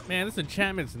crazy. Man, this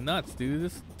enchantment's nuts, dude.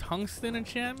 This tungsten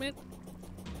enchantment?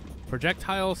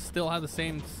 Projectiles still have the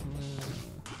same...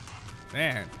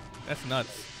 Man, That's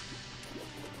nuts.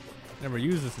 Never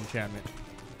used this enchantment.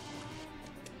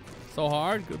 So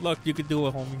hard. Good luck. You could do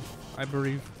it, homie. I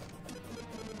believe.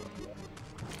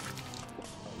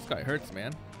 This guy hurts,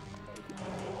 man.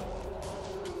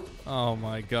 Oh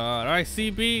my god. Alright,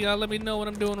 CB, let me know what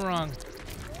I'm doing wrong.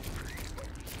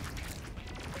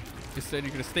 You said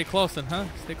you're gonna stay close then, huh?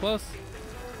 Stay close?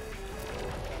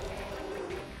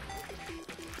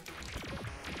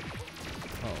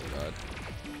 Oh god.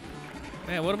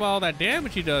 Man, what about all that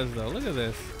damage he does though? Look at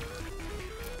this.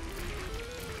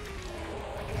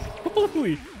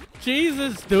 Holy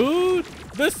Jesus, dude!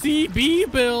 The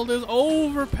CB build is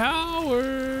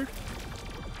overpowered!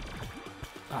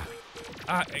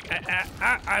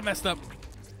 I messed up.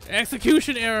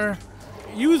 Execution error.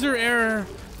 User error.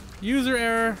 User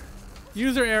error.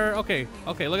 User error. Okay.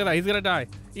 Okay, look at that. He's gonna die.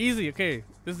 Easy. Okay.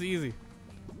 This is easy.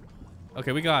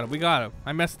 Okay, we got him. We got him.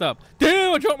 I messed up.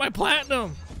 Damn, I dropped my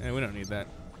platinum. Yeah, we don't need that.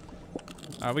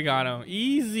 Alright, we got him.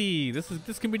 Easy.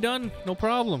 This can be done. No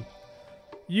problem.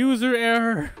 User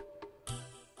error.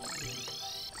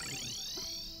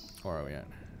 Where are we at?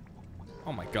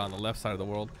 Oh my god, on the left side of the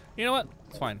world. You know what?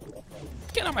 It's fine.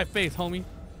 Get out my face, homie.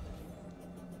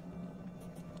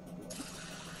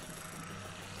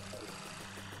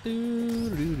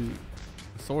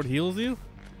 Sword heals you?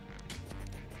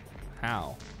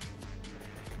 How?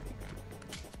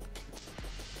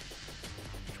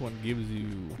 Which one gives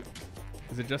you?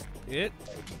 Is it just it?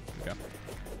 Okay.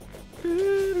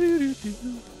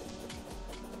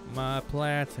 My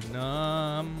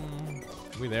platinum.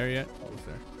 Are we there yet? Almost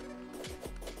there.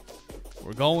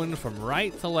 We're going from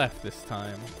right to left this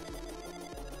time.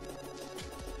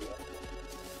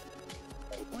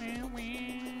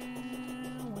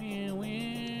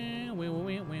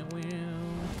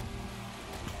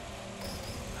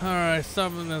 Alright,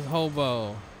 summon this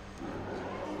hobo.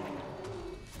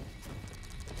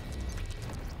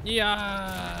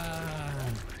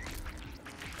 Yeah.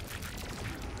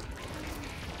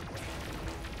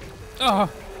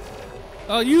 Oh.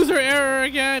 Oh, user error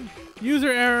again.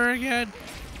 User error again.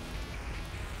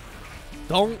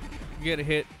 Don't get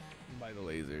hit by the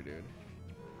laser, dude.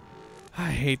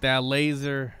 I hate that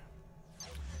laser.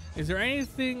 Is there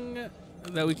anything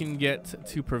that we can get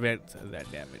to prevent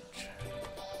that damage?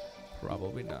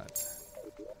 Probably not.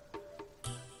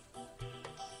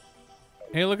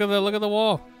 Hey, look at the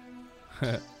wall.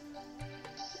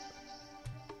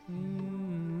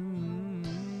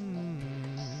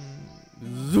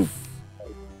 Zoof.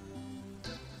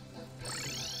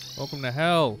 Welcome to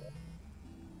hell.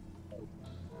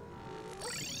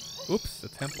 Oops, a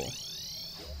temple.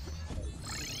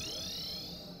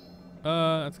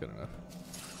 That's good enough.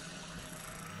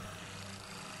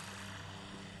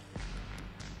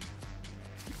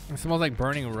 It smells like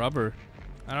burning rubber.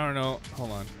 I don't know.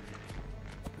 Hold on.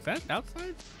 Is that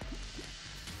outside?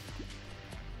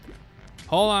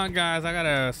 Hold on, guys. I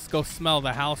gotta go smell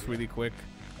the house really quick.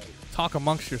 Talk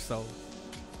amongst yourselves.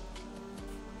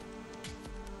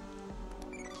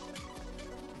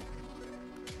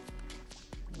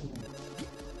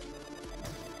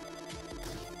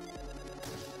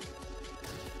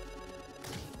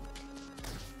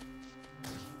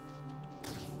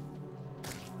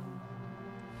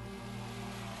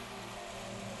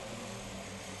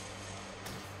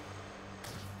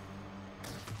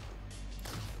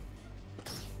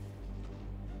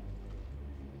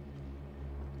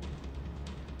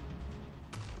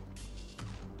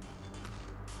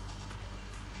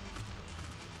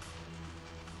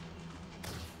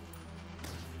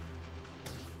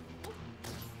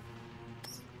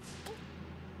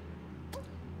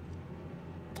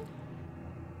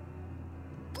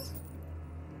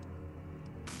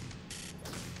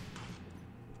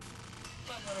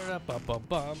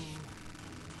 I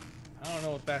don't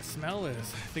know what that smell is.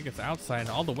 I think it's outside and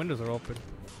all the windows are open.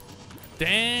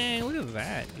 Dang, look at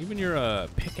that. Even your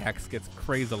pickaxe gets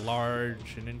crazy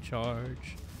large and in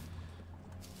charge.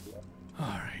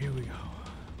 Alright, here we go.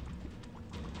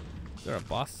 Is there a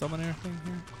boss summoner thing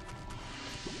here?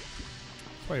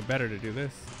 It's probably better to do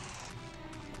this.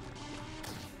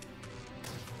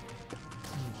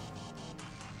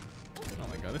 Oh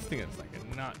my god, this thing is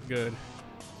like not good.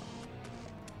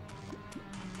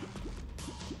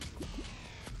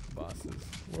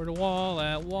 Where the wall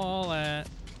at? Wall at?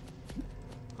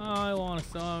 I want to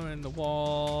summon the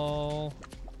wall.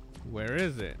 Where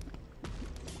is it?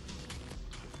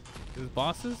 Is it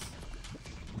bosses?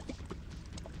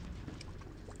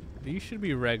 These should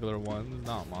be regular ones,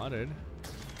 not modded.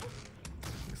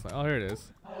 Like, oh, here it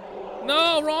is.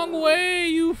 No, wrong way,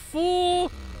 you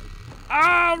fool!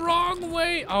 Ah, wrong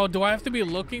way! Oh, do I have to be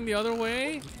looking the other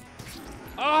way?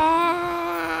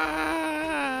 Ah!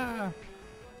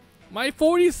 My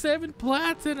 47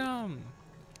 platinum.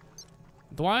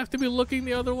 Do I have to be looking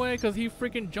the other way? Because he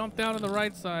freaking jumped down on the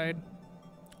right side.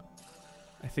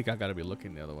 I think I gotta be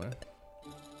looking the other way.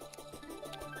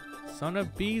 Son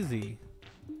of Beezy.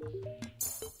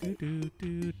 Do, do,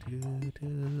 do, do,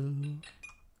 do.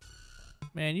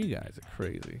 Man, you guys are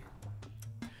crazy.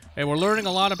 Hey, we're learning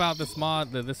a lot about this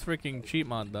mod, this freaking cheat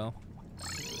mod, though.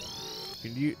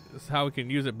 This is how we can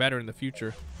use it better in the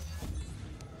future.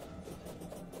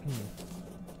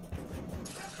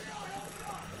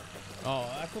 Oh,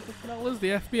 that's what the smell is? The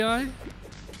FBI?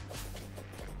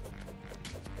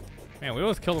 Man, we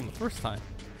always killed him the first time.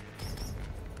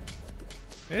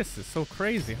 This is so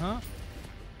crazy, huh?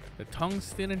 The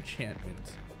tungsten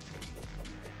enchantment.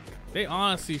 They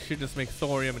honestly should just make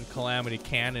Thorium and Calamity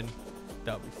canon.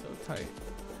 That would be so tight.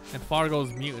 And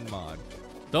Fargo's Mutant mod.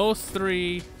 Those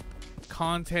three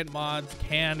content mods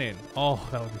canon. Oh,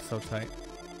 that would be so tight.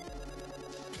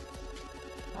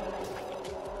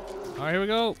 Alright, here we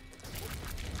go.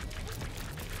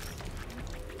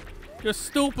 You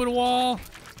stupid wall.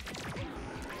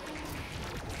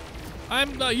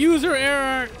 I'm the user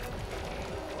error.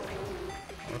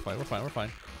 We're fine, we're fine, we're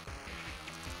fine.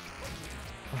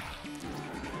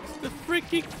 It's the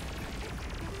freaking...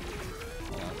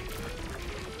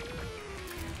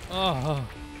 Oh.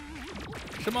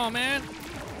 Come on, man.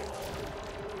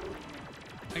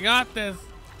 I got this.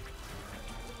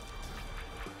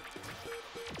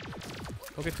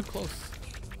 Don't get too close.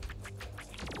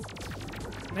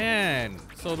 Man,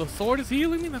 so the sword is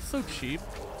healing me? That's so cheap.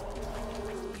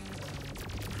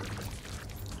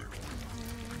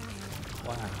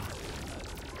 Wow.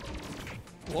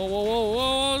 Whoa, whoa, whoa,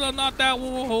 whoa, no, not that. Whoa,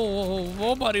 whoa, whoa,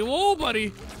 whoa, buddy, whoa, buddy.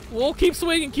 Whoa, keep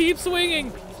swinging, keep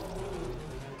swinging.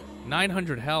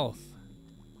 900 health.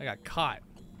 I got caught.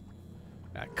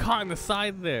 Got caught in the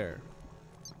side there.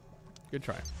 Good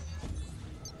try.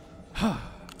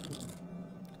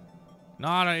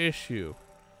 Not an issue.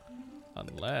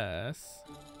 Unless...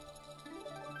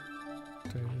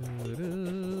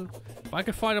 If I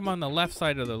could find him on the left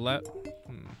side of the left...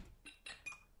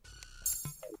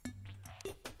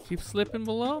 Keep slipping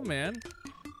below, man.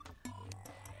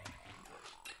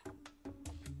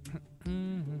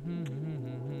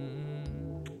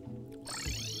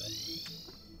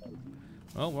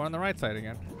 Oh, we're on the right side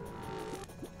again.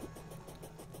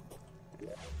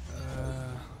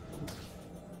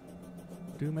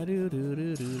 Do my do do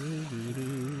do do do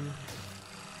do.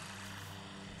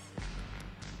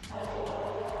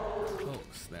 Oh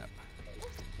snap!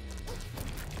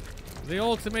 The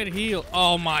ultimate heal.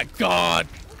 Oh my god!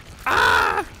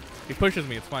 Ah! He pushes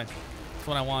me. It's fine. That's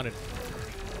what I wanted.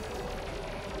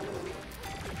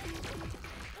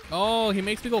 Oh, he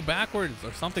makes me go backwards,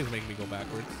 or something's making me go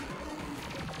backwards.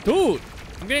 Dude,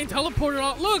 I'm getting teleported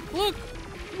out. Look, look!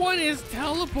 What is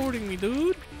teleporting me,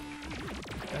 dude?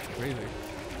 That's crazy.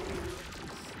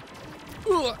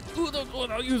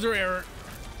 No, user error.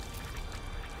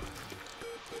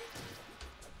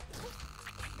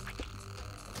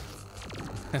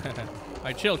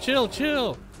 Alright, chill, chill,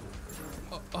 chill.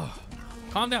 Oh.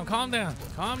 Calm down, calm down,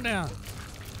 calm down.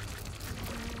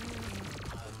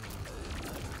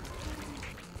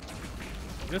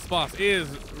 This boss is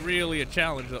really a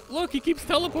challenge. Look, he keeps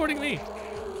teleporting me.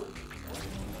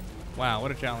 Wow,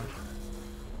 what a challenge.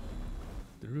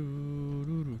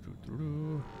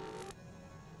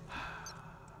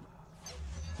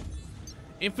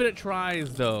 Infinite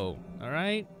tries, though. All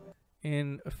right?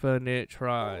 Infinite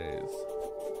tries.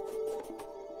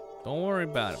 Don't worry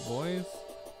about it, boys.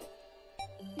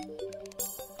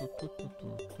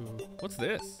 What's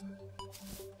this?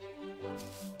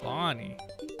 Bonnie.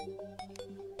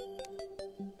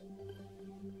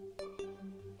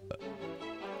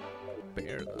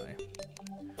 Bear eye.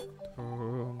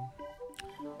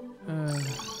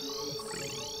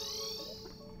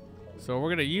 So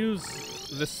we're gonna use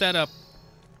the setup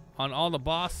on all the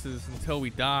bosses until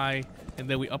we die, and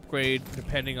then we upgrade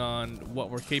depending on what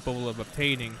we're capable of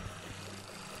obtaining.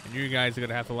 And you guys are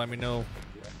gonna have to let me know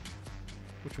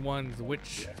which one's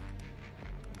which.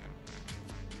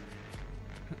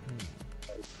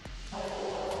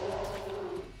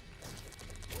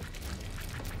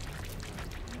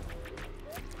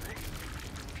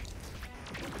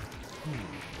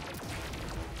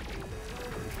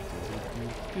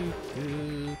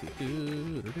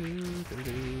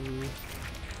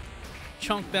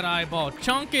 Chunk that eyeball,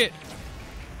 chunk it!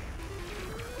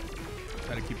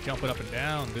 Gotta keep jumping up and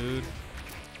down, dude.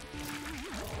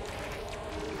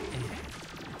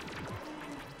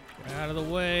 Get out of the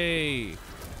way.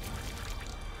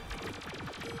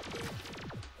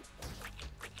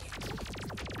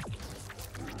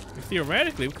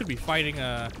 theoretically, we could be fighting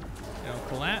a,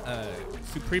 you know,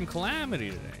 Supreme Calamity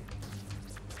today.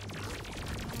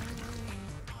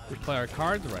 We play our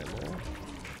cards right, lol.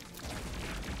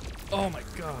 Oh my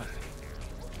god.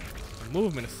 The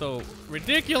movement is so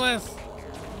ridiculous. Oh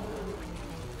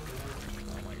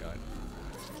my god.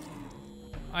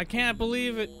 I can't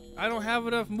believe it. I don't have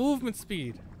enough movement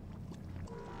speed.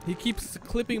 He keeps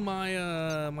clipping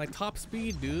my my top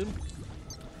speed, dude.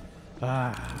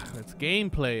 Ah, that's game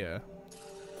player.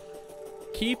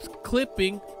 Keeps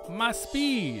clipping my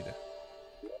speed.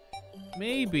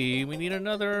 Maybe we need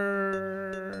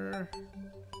another.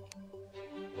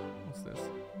 What's this?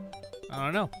 I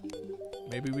don't know.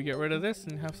 Maybe we get rid of this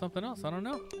and have something else. I don't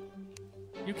know.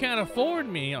 You can't afford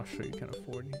me. I'll show you can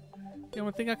afford me. You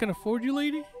don't think I can afford you,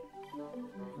 lady?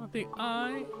 You don't think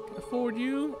I can afford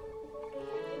you?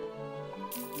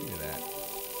 Give me that.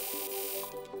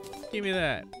 Give me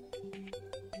that.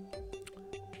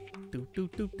 Do do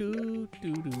do do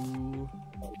do do.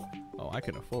 Oh, I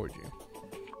can afford you.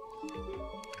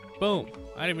 Boom.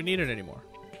 I don't even need it anymore.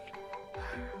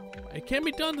 It can't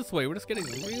be done this way. We're just getting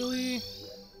really,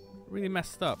 really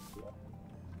messed up.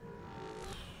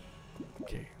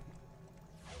 Okay.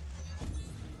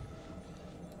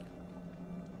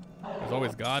 There's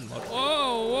always God mode.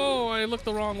 Whoa, whoa, I looked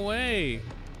the wrong way.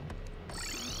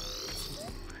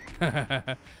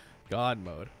 God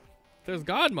mode. If there's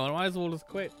God mode, I might as well just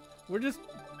quit. We're just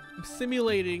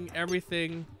simulating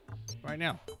everything right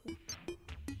now.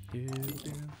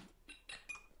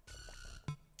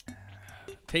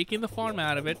 Taking the farm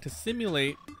out of it to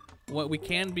simulate what we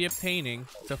can be obtaining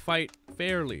to fight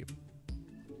fairly.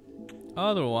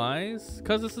 Otherwise,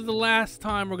 because this is the last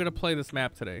time we're gonna play this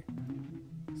map today,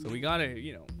 so we gotta,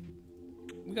 you know,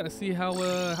 we gotta see how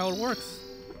it works.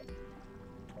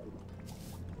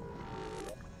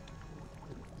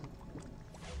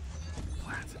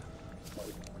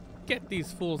 Get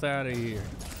these fools out of here.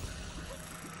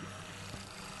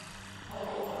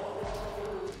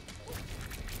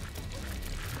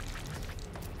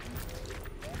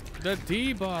 The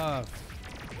debuff.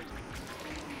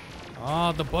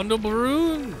 Ah, the bundle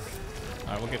balloons.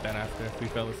 Alright, we'll get that after if we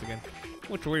fail this again.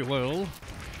 Which we will.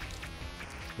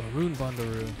 Balloon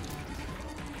bundle.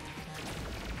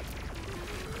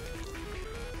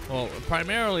 Well,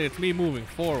 primarily it's me moving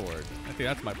forward. I think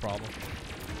that's my problem.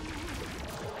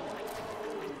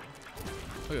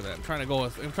 Look at that. I'm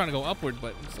trying to go upward,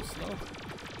 but I'm so slow.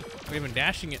 I'm even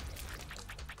dashing it.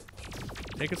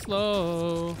 Take it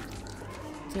slow.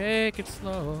 Take it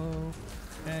slow.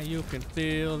 And you can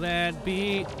feel that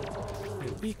beat.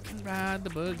 And we can ride the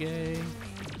boogie.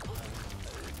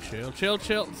 Chill, chill,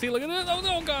 chill. See, look at this. Oh,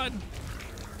 no, God.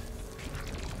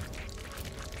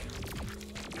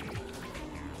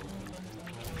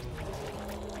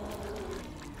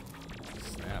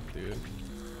 Snap, dude.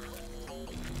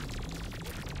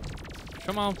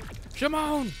 Come on. Come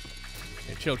on.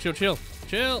 Okay, chill, chill, chill.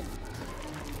 Chill.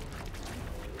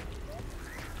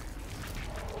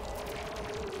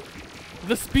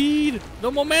 The speed.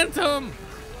 The momentum.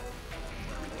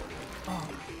 Oh,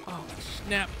 oh,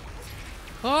 snap.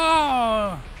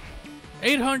 Oh,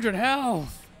 800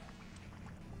 health.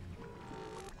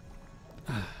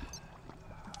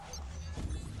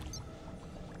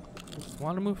 Just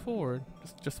want to move forward.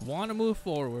 Just want to move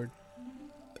forward.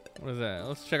 What is that?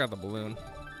 Let's check out the balloon.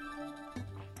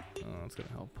 Oh, that's gonna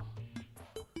help.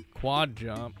 Quad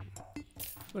jump.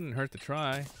 Wouldn't hurt to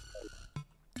try.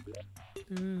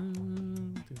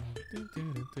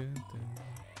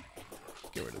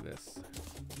 Get rid of this.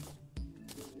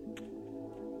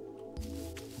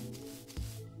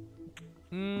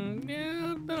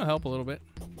 Yeah, that'll help a little bit.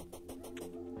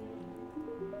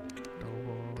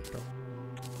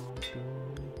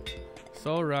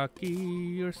 So rocky,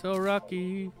 you're so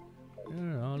rocky.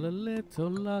 You're all a little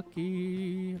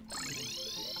lucky.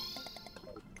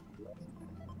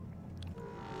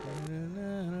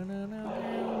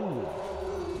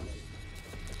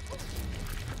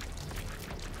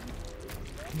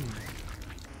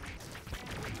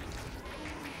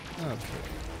 Okay.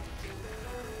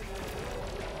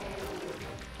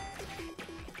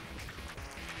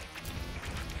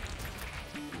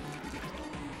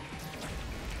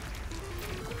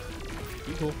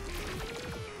 Cool.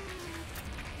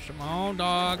 Come on,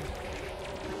 dog.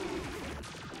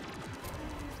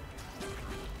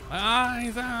 My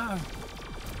eyes out.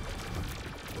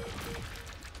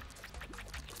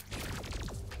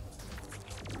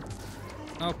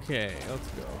 Okay, let's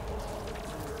go.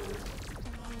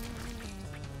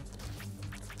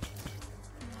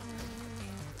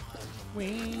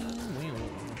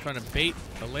 I'm trying to bait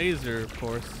the laser, of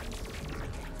course.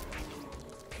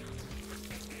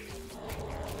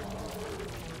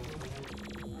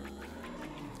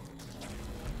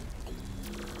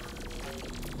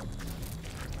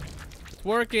 It's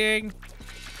working.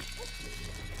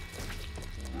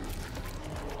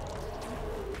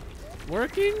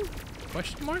 Working?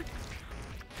 Question mark?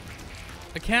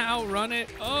 I can't outrun it.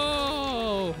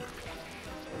 Oh.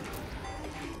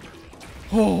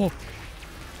 Oh.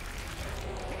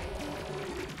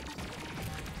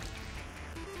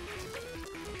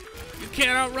 You can't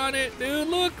outrun it, dude.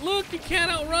 Look, look, you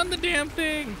can't outrun the damn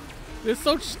thing. It's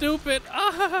so stupid.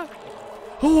 Ah.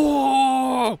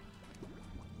 Oh.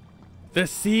 The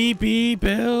CB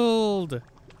build.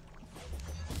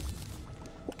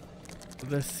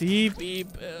 The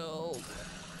CB build.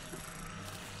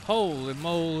 Holy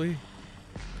moly.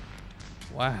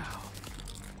 Wow.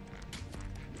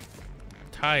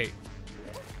 Tight.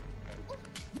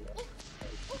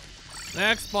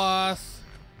 Next boss.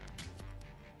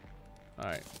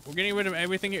 Alright. We're getting rid of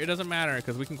everything here. It doesn't matter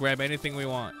because we can grab anything we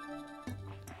want.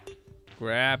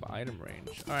 Grab item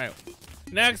range. Alright.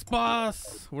 Next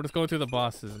boss. We're just going through the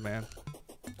bosses, man.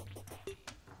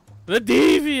 The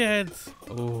Deviant.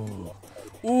 Ooh.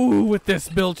 Ooh, with this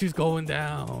build, she's going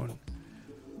down.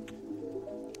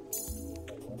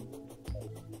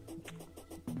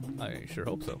 I sure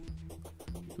hope so.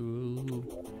 Ooh.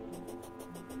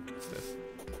 What's this?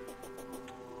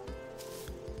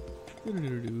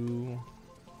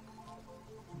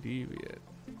 Deviant.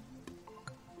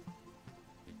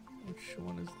 Which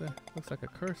one is that? Looks like a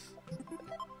curse.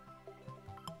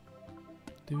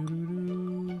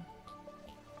 Doo-doo-doo.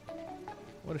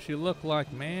 What does she look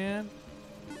like, man?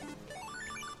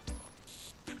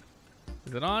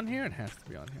 Is it on here? It has to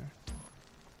be on here.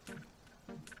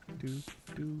 Do.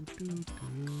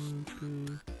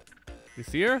 You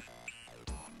see her?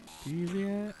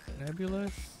 Deviant,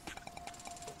 Nebulous.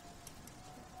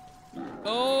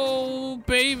 Oh,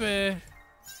 baby.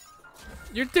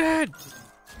 You're dead.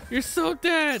 You're so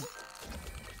dead.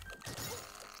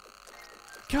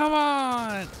 Come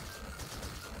on.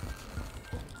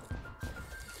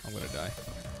 I'm gonna die.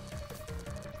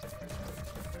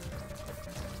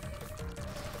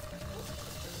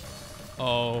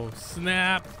 Oh,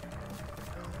 snap.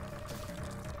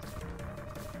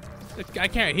 I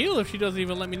can't heal if she doesn't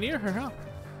even let me near her, huh?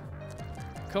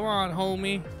 Come on,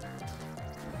 homie.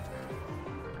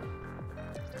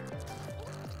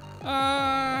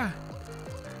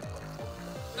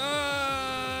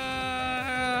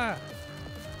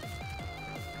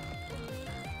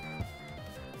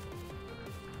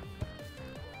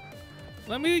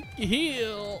 Let me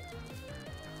heal.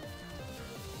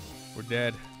 We're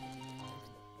dead.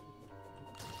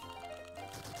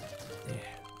 Yeah.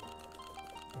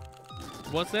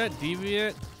 What's that?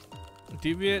 Deviant?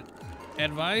 Deviant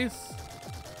advice?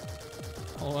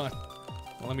 Hold on.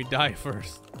 Well, let me die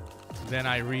first. Then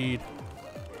I read.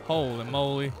 Holy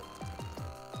moly.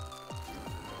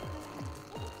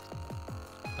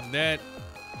 I'm dead.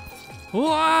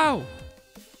 Wow!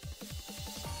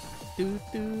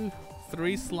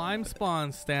 3 slime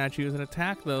spawn statues and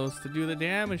attack those to do the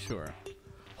damage to her.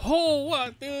 Oh,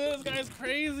 what? Dude, this guy's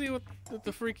crazy with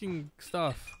the freaking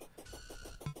stuff.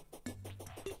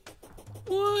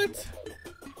 What?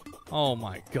 Oh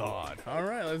my god.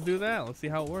 Alright, let's do that. Let's see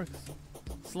how it works.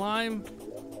 Slime.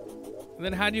 And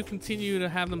then how do you continue to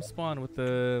have them spawn with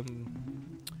the...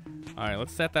 Alright,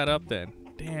 let's set that up then.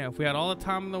 Damn, if we had all the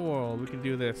time in the world, we can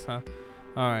do this, huh?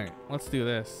 Alright, let's do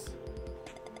this.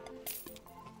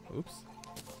 Oops.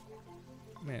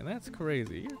 Man, that's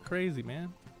crazy. You're crazy,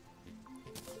 man.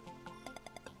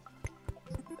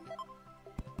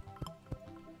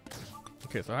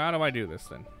 Okay, so how do I do this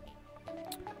then?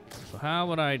 So how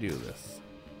would I do this?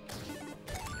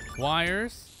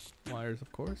 Wires. Wires, of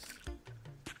course.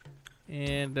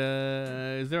 And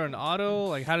is there an auto?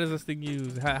 Like, how does this thing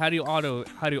use? How do you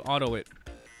auto it?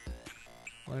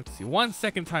 Let's see. 1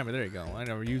 second timer. There you go. I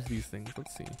never use these things.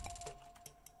 Let's see.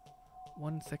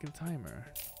 1 second timer.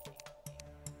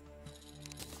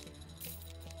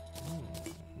 Oh,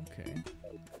 okay.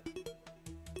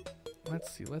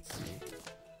 Let's see. Let's see.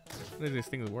 How does these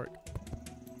things work?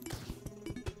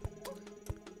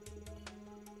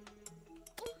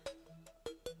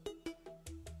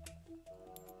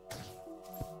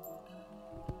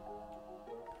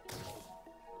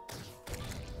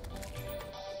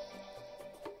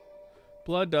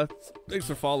 Blood dust. Thanks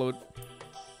for followed.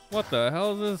 What the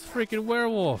hell is this freaking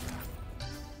werewolf?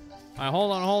 Alright,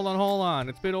 hold on.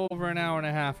 It's been over an hour and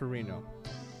a half for Reno.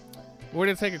 We're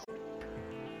gonna take a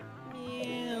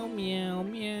meow, meow,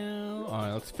 meow.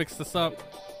 Alright, let's fix this up.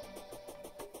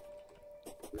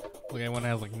 Look, everyone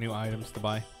has like new items to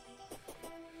buy.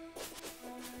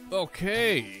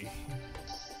 Okay.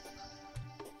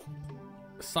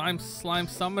 Slime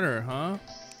summoner, huh?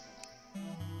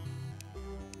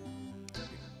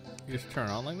 You just turn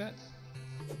on like that?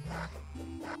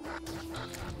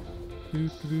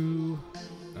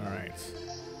 Alright.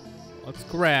 Let's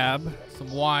grab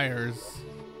some wires.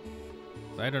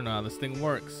 I don't know how this thing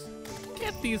works.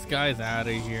 Get these guys out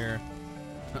of here.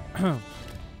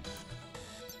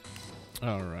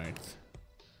 Alright.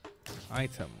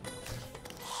 Item.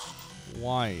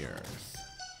 Wires.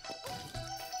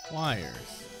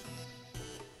 Wires.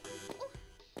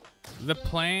 The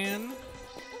plan?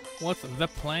 What's the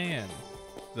plan?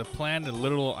 The plan, the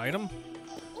little item?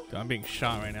 Dude, I'm being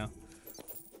shot right now.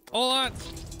 Hold on!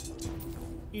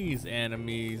 These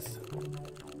enemies.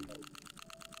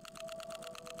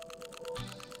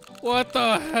 What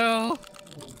the hell?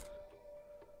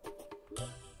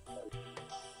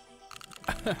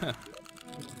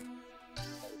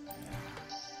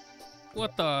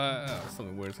 What the?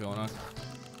 Something weird's going on.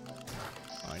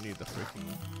 Oh, I need the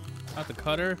freaking. Not the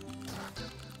cutter.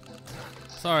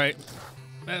 It's alright.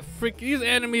 That freak. These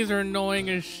enemies are annoying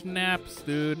as snaps,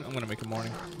 dude. I'm gonna make a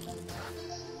morning.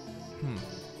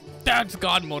 That's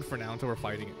God mode for now until we're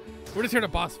fighting it. We're just here to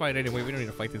boss fight anyway. We don't need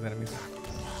to fight these enemies.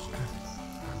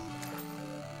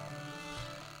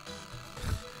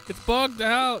 It's bugged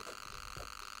out.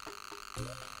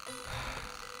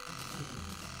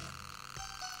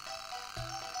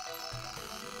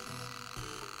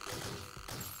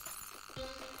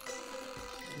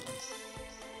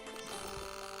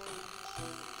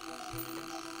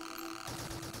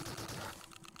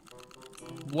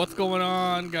 What's going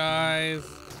on, guys?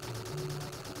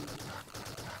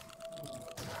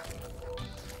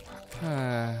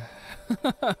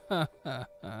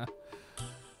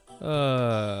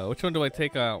 Which one do I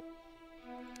take out?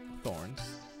 Thorns.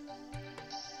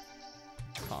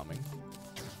 Calming.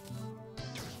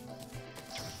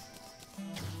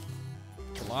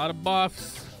 A lot of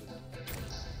buffs.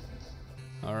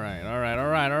 Alright, alright,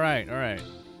 alright, alright, alright.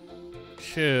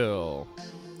 Chill.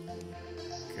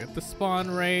 Get the spawn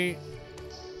rate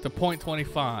to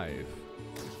 0.25.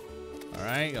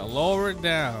 Alright, gotta lower it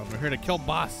down. We're here to kill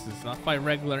bosses, not fight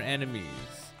regular enemies.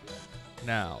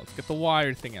 Now, let's get the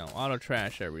wire thing out. Auto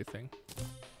trash everything.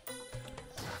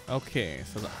 Okay,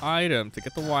 so the item to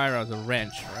get the wire out is a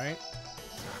wrench, right?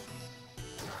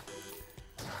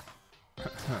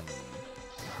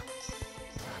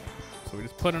 So we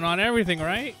just put it on everything,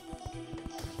 right?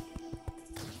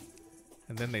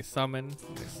 And then they summon,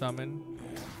 and they summon,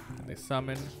 and they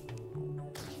summon.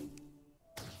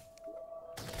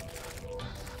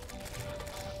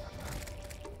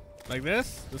 Like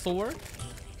this? This'll work?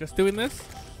 Just doing this?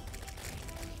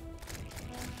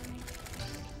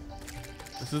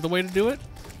 This is the way to do it?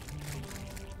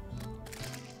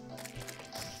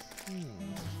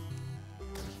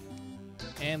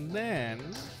 And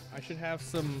then I should have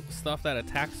some stuff that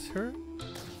attacks her.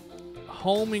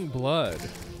 Homing blood.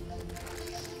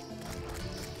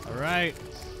 Alright.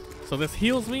 So this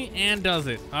heals me and does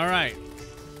it. Alright.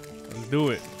 Let's do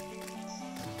it.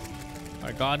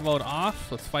 Alright, God mode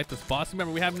off. Let's fight this boss.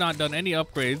 Remember, we have not done any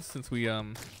upgrades since we,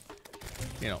 you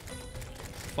know,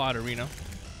 fought Arena.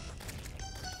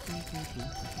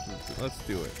 Let's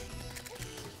do it.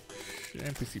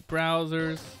 NPC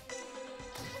browsers.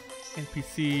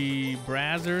 NPC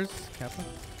brazzers. Kappa.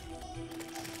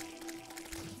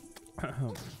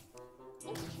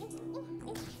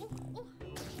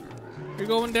 You're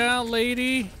going down,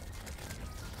 lady.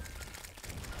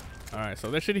 Alright, so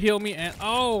this should heal me and...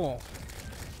 Oh!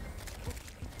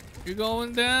 You're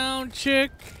going down,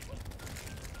 chick.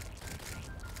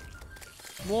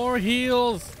 More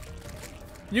heals.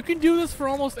 You can do this for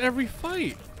almost every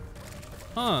fight.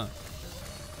 Huh.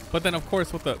 But then, of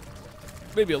course, with the...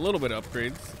 Maybe a little bit of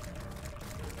upgrades.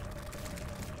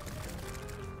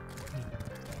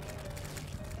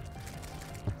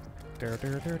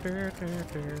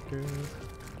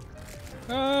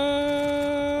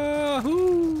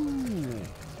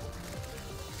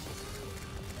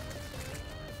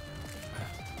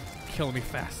 Killing me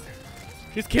faster.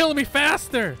 She's killing me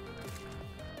faster.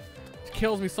 She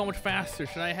kills me so much faster.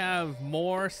 Should I have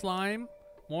more slime?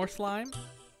 More slime?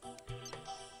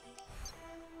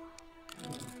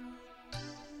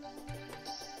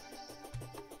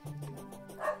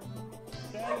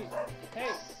 Shaggy. Hey.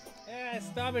 Yeah,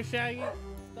 stop it, Shaggy.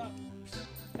 Stop.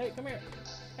 Hey, come here.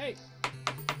 Hey.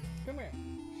 Come here.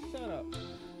 Shut up.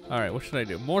 Alright, what should I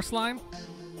do? More slime?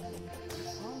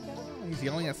 Calm down. He's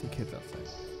yelling at some kids outside.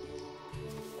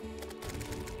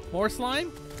 More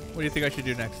slime? What do you think I should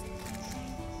do next?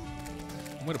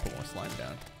 I'm gonna put more slime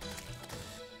down.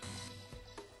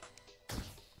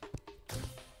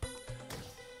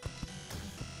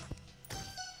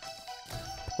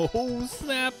 Oh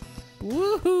snap!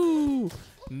 Woohoo!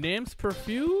 Nymph's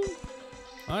perfume?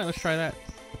 Alright, let's try that.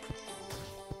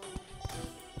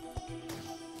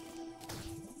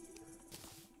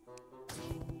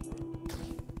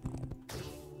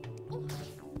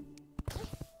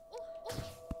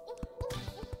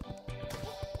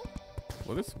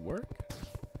 Will this work?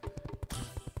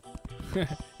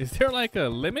 Is there like a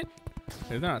limit?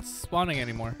 They're not spawning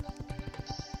anymore.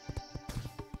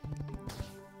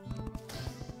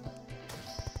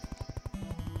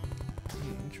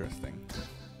 Interesting.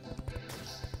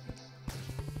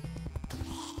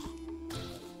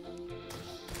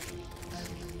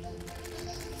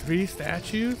 Three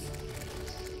statues?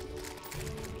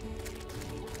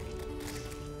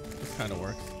 This kind of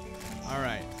works.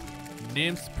 Alright.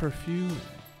 Nymph's perfume.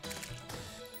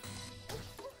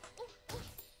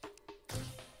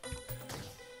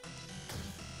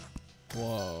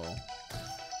 Whoa.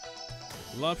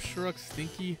 Love Shrug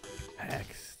Stinky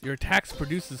Hex. Your attacks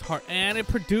produces heart and it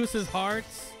produces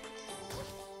hearts?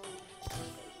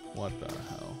 What the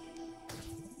hell?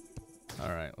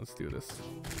 Alright, let's do this.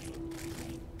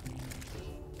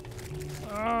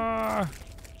 Ah!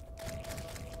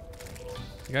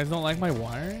 You guys don't like my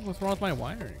wiring? What's wrong with my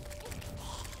wiring?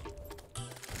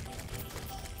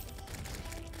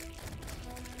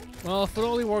 Well, if it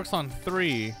only works on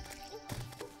 3,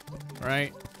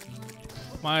 right?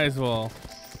 Might as well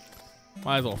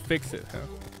fix it, huh?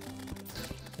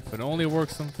 If it only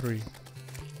works on 3.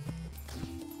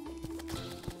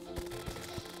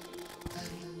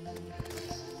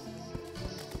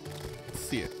 Let's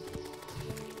see it.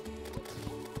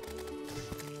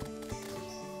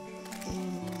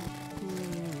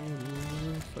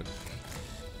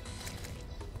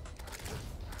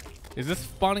 Is this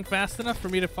spawning fast enough for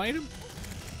me to fight him?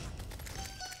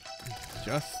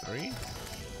 Just 3?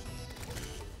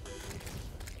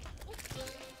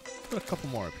 Put a couple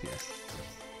more up here.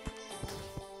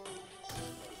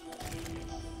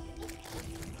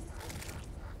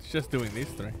 It's just doing these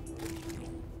 3.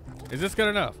 Is this good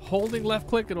enough? Holding left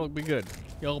click, it'll be good.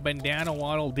 Yo, Bandana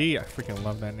Waddle D. I freaking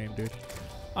love that name, dude.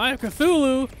 I am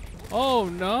Cthulhu! Oh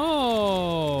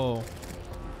no!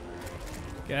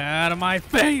 Get out of my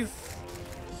face!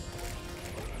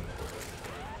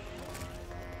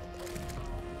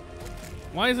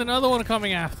 Why is another one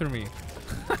coming after me?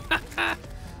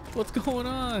 What's going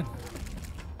on?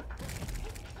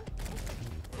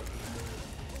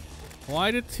 Why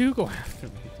did 2 go after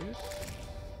me, dude?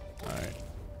 Alright.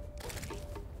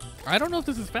 I don't know if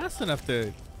this is fast enough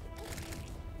to,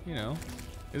 you know.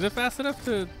 Is it fast enough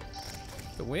to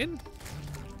win?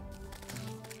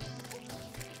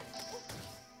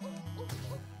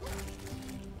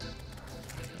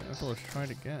 So let's try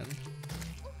it again.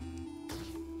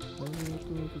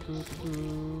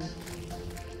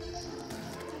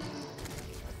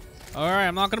 Alright,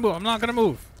 I'm not gonna move. I'm not gonna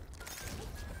move.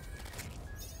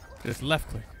 Just left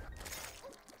click.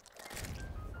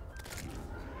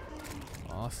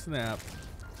 Oh snap.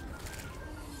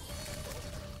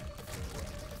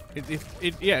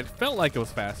 Yeah, it felt like it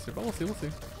was faster, but we'll see, we'll see.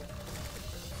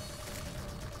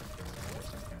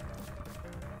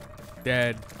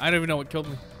 Dead. I don't even know what killed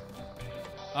me.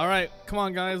 Alright, come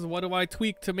on guys, what do I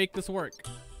tweak to make this work?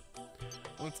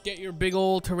 Let's get your big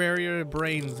old Terraria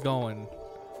brains going.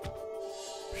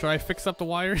 Should I fix up the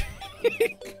wire?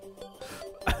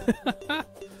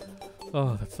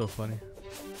 Oh, that's so funny.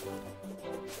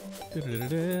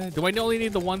 Do I only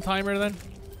need the 1 timer then?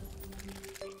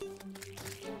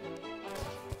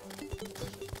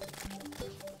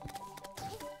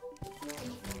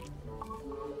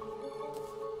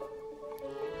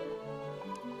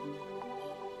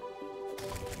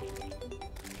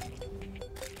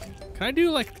 Can I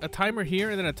do like a timer here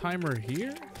and then a timer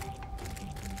here?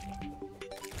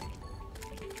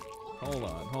 Hold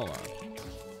on, hold on.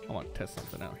 I want to test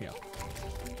something out here.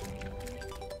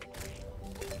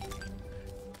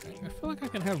 I feel like I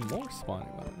can have more spawning,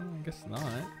 but I guess not.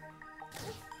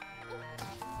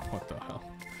 What the hell?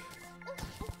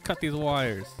 Cut these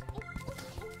wires.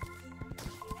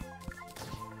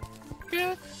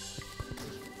 Yeah.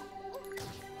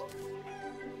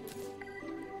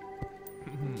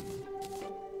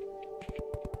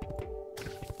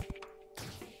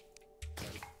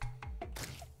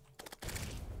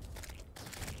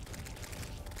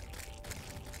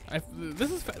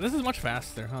 This is much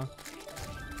faster, huh?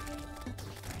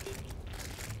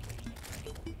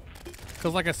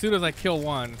 Cause like as soon as I kill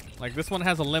one, like this one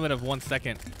has a limit of 1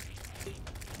 second.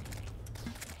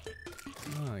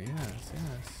 Oh yes,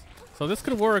 yes. So this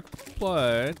could work,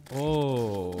 but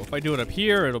oh, if I do it up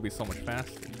here, it'll be so much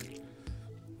faster.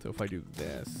 So if I do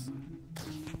this,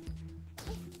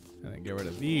 and then get rid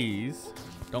of these,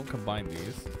 don't combine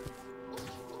these.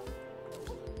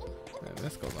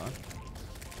 this goes on.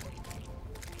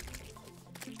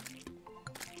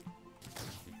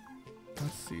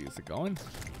 Let's see, is it going?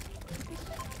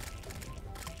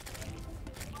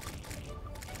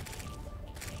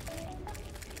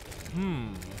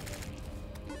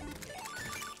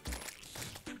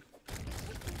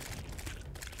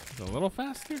 Is it a little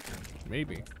faster?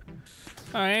 Maybe.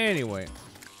 Alright, anyway.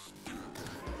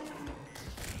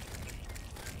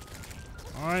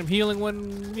 I'm healing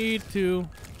when need to.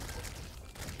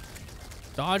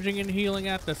 Dodging and healing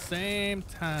at the same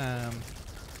time.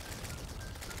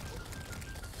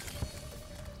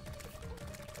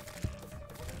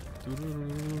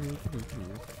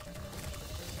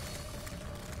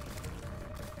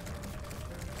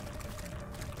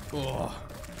 Oh.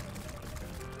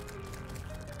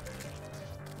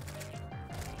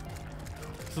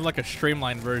 This is like a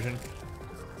streamlined version.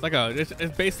 It's like it's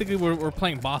basically we're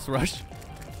playing boss rush.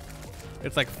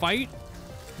 It's like fight,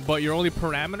 but your only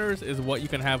parameters is what you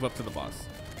can have up to the boss.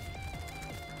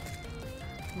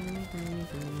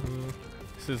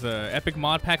 This is a Epic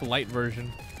Modpack light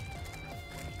version.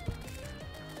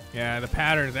 Yeah, the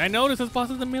patterns. I noticed this boss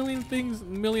has a million things,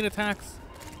 million attacks.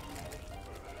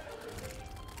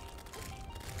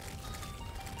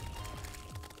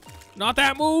 Not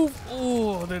that move.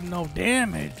 Oh, there's no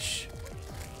damage.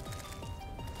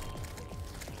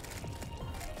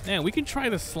 Man, we can try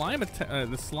the slime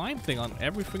thing on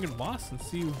every freaking boss and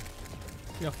see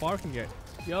how far we can get.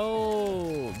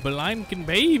 Yo, Blimkin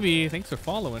baby, thanks for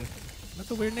following. That's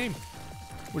a weird name.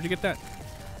 Where'd you get that?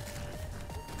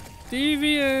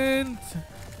 Deviant.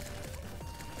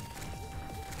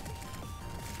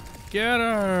 Get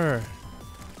her.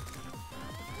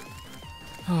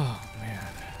 Oh man.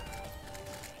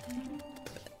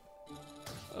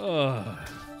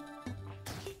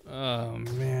 Oh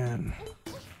man.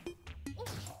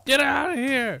 Get out of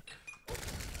here!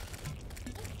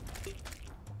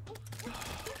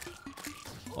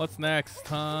 What's next,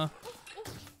 huh?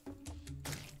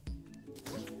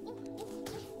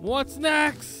 What's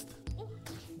next?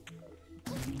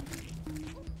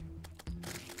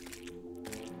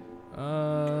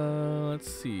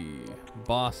 Let's see.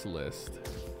 Boss list.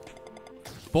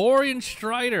 Borean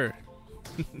Strider.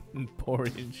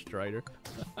 Borean Strider.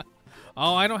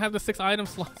 Oh, I don't have the 6 item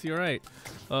slots. You're right.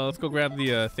 Let's go grab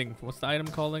the thing. What's the item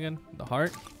called again? The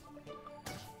heart?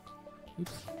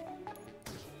 Oops.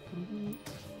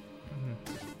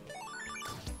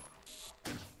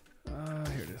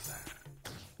 Here it is.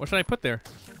 What should I put there?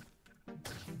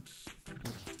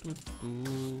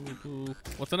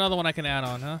 What's another one I can add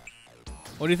on, huh?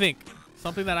 What do you think?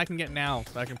 Something that I can get now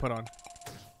that I can put on.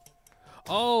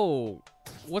 Oh,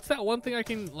 what's that one thing I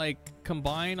can like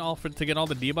combine all to get all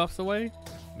the debuffs away?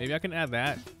 Maybe I can add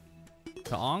that.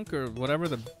 The Ankh or whatever,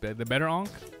 the better Ankh.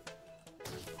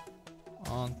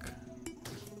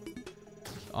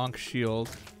 Ankh shield.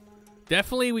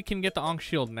 Definitely we can get the Ankh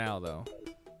shield now though.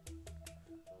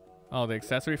 Oh, the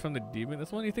accessory from the demon.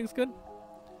 This one you think's good?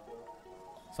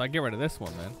 So I get rid of this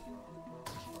one then.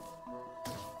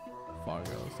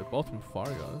 Fargos. They're both from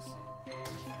Fargos.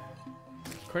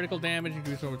 Critical damage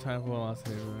increased over time for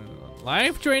velocity.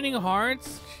 Life draining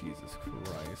hearts? Jesus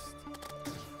Christ.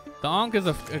 The Ankh is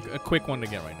a quick one to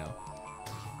get right now.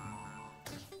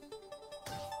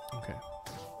 Okay.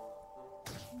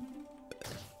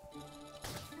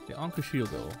 The Ankh shield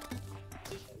though.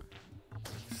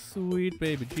 Sweet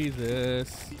baby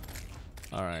Jesus.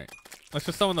 Alright. Let's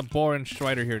just summon the Borean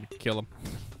Strider here to kill him.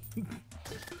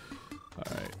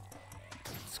 Alright.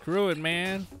 Screw it,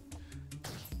 man.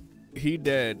 He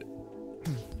dead.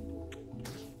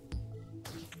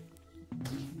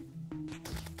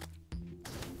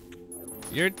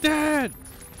 You're dead!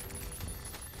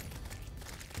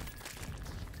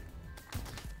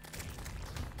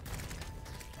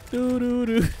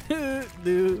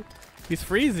 Do. He's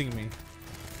freezing me.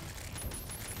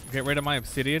 Get rid of my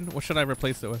obsidian. What should I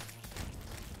replace it with?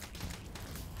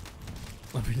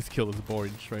 Let me just kill this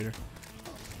Borean Strider.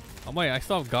 Oh wait, I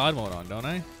still have God mode on, don't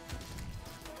I?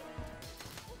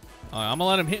 I'm gonna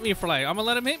let him hit me for like. I'm gonna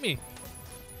let him hit me.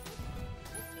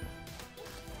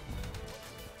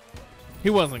 He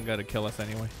wasn't gonna kill us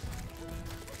anyway.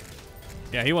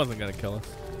 Yeah, he wasn't gonna kill us.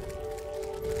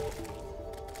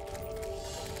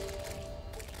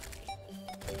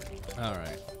 All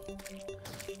right.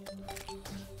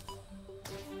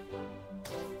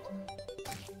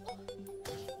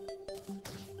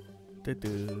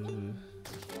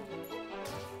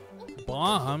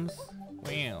 Bombs.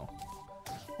 Wow.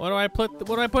 What do I put?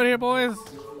 What do I put here, boys?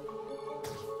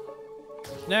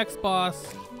 Next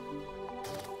boss.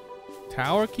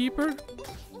 Tower Keeper?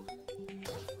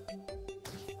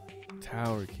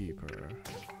 Tower Keeper.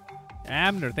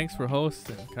 Abner, thanks for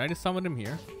hosting. Can I just summon him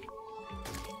here?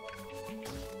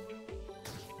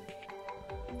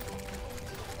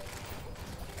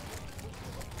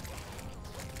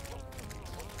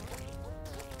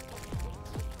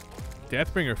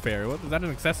 Deathbringer Fairy. What is that,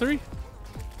 an accessory?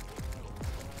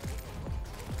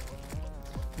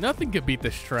 Nothing could beat the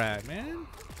strat, man.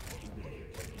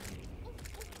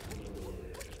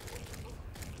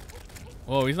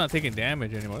 Whoa, he's not taking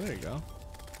damage anymore. There you go.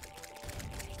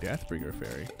 Deathbringer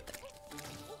Fairy.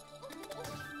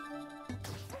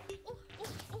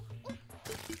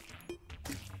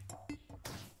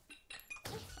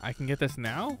 I can get this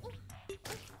now?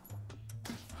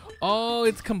 Oh,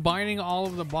 it's combining all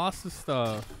of the boss's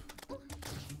stuff.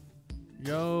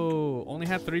 Yo, only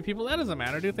had 3 people? That doesn't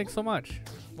matter, dude. Thanks so much.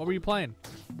 What were you playing?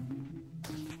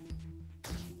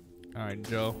 Alright,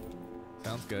 Joe.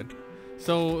 Sounds good.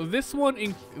 So this one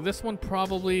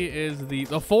probably is the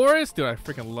forest. Dude, I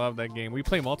freaking love that game. We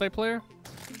play multiplayer.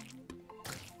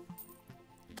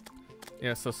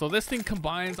 Yeah, so this thing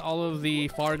combines all of the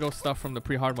Fargo stuff from the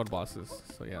pre-hard mode bosses.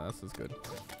 So yeah, this is good.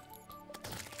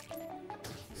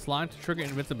 Slime to trigger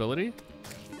invincibility.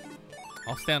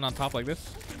 I'll stand on top like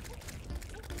this.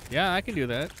 Yeah, I can do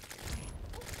that.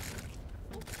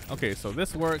 Okay, so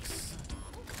this works.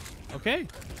 Okay.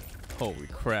 Holy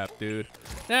crap, dude.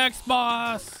 Next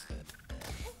boss!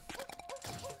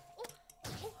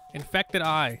 Infected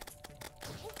Eye.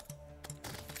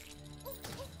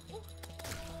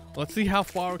 Let's see how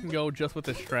far we can go just with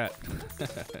this strat.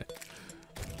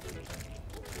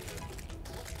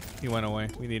 He went away.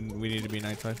 We need to be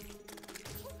nighttime.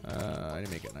 I need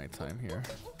to make it nighttime here.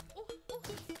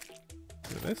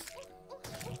 Do this.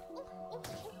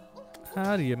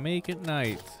 How do you make it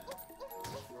night?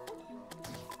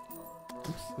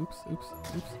 Oops, oops, oops,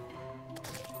 oops.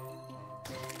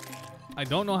 I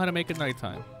don't know how to make it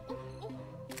nighttime.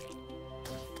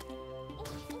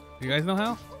 You guys know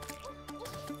how?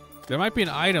 There might be an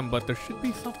item, but there should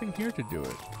be something here to do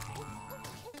it.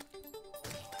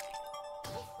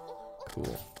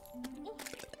 Cool.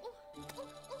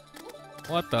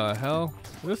 What the hell?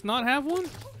 Does this not have one?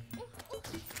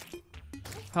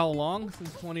 How long?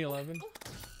 Since 2011?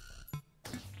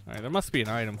 Alright, there must be an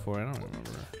item for it. I don't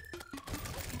remember.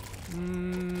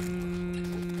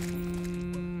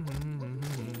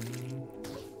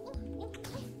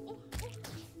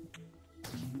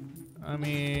 I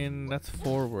mean, that's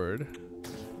forward.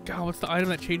 God, what's the item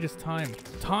that changes time?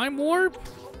 Time warp?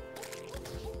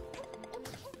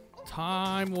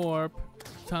 Time warp.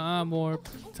 Time warp.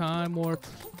 Time warp.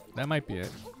 That might be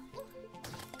it.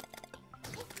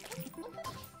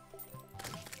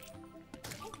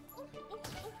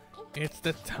 It's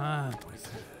the time wizard.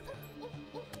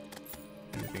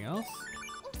 Anything else?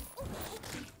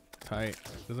 Tight.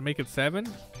 Does it make it 7?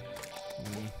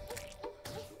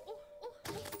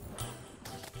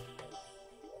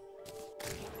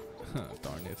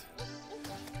 Darn it.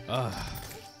 Ugh.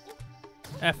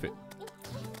 F it.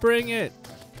 Bring it.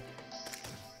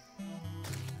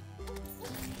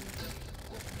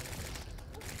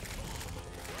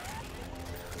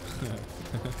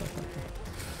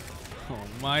 Oh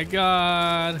my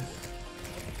god.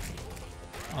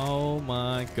 Oh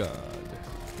my god.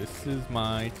 This is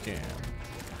my jam.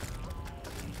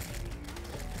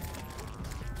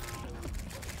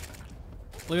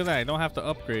 Look at that. I don't have to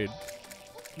upgrade.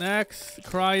 Next.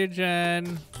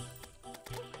 Cryogen.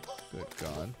 Good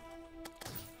god.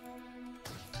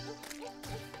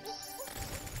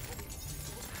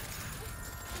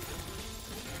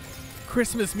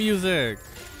 Christmas music.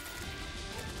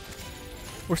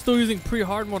 We're still using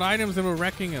pre-hard mode items and we're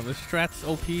wrecking them. This strat's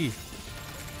OP.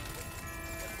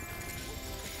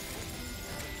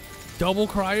 Double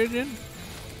cryogen?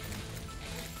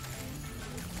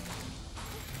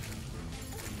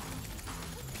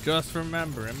 Just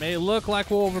remember, it may look like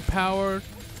we're overpowered,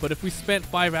 but if we spent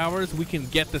 5 hours, we can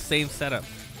get the same setup.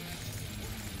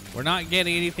 We're not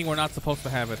getting anything we're not supposed to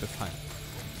have at this time.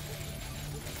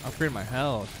 Upgrade my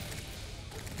health.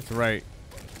 That's right.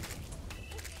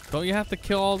 Don't you have to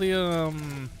kill all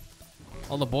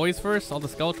the boys first? All the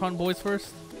Skeletron boys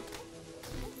first?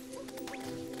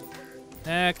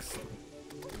 Next.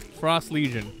 Frost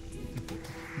Legion.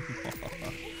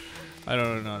 I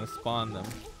don't know how to spawn them.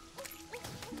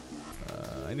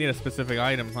 I need a specific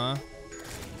item, huh?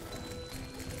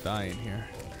 Die in here.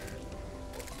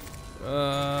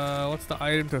 What's the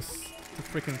item to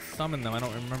freaking summon them? I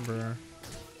don't remember.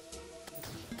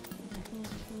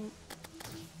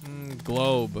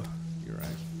 Globe. You're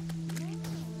right.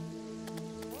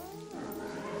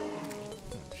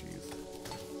 Oh, jeez.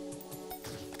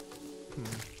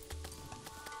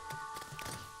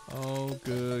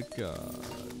 good God.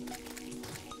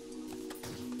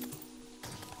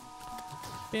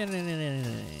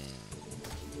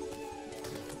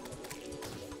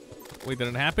 Wait, did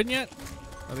it happen yet?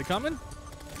 Are they coming?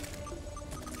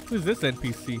 Who's this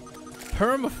NPC?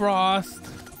 Permafrost.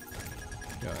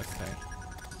 Yeah, that's tight.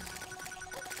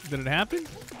 Did it happen?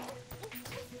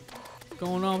 What's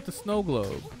going on with the snow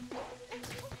globe?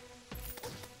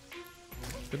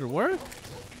 Did it work?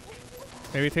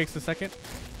 Maybe it takes a second.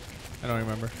 I don't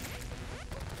remember.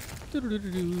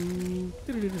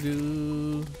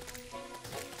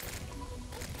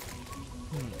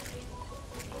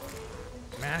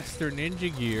 Master Ninja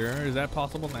Gear. Is that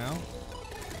possible now?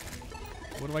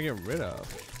 What do I get rid of?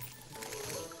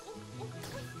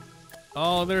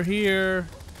 Oh, they're here.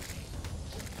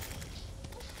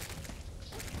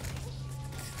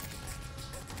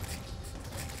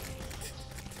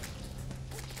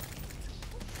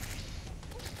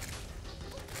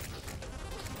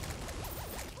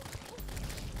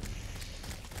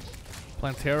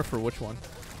 Plantera for which one?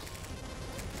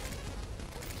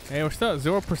 Hey, we're still at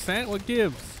 0%? What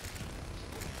gives?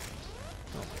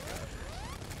 Oh my god.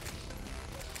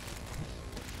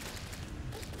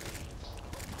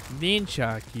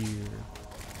 Ninja gear.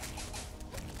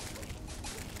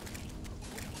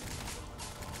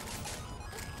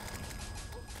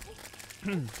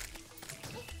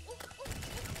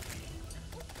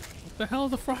 What the hell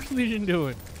is the Frost Legion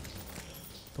doing?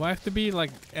 Do I have to be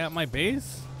like at my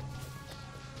base?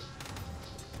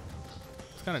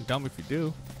 It's kind of dumb if you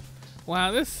do.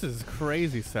 Wow, this is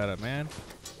crazy setup, man.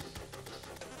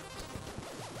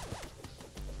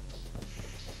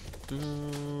 Oh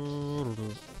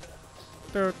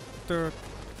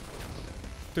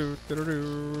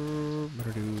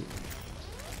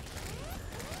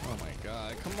my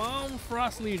god, come on,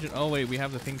 Frost Legion. Oh wait, we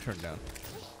have the thing turned down.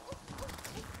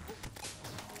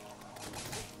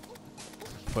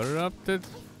 Put it up to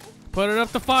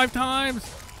 5 times.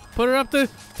 Put it up to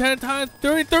 10 times,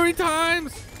 30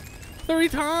 times. 30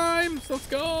 times. Let's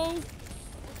go.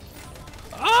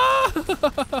 Ah!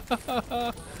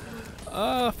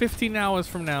 15 hours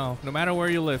from now. No matter where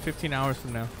you live, 15 hours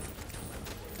from now.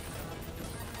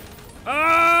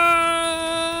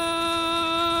 Ah!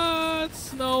 It's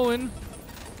snowing.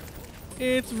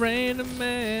 It's raining,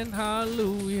 man.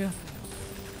 Hallelujah.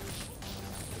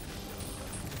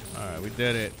 Alright, we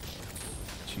did it.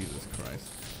 Jesus Christ.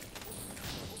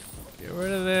 Get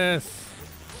rid of this.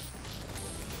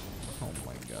 Oh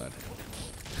my god.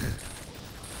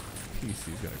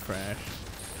 PC's gonna crash.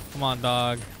 Come on,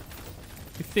 dog.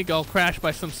 You think I'll crash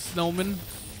by some snowman?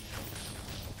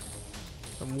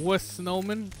 Some wuss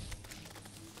snowman?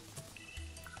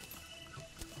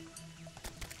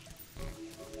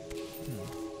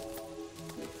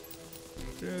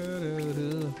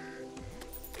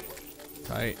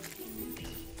 Tight.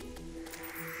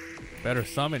 Better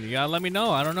summon. You gotta let me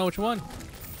know. I don't know which one.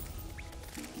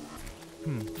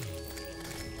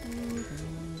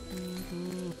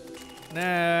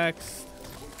 Next.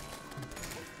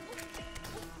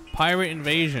 Pirate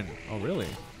Invasion. Oh, really?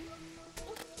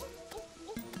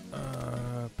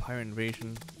 Pirate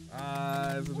Invasion.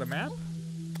 Is this a map?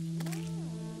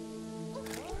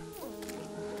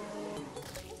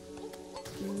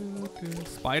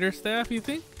 Spider staff, you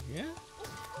think? Yeah.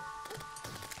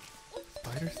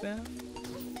 Spider staff?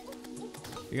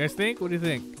 You guys think? What do you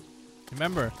think?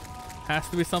 Remember, has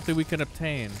to be something we can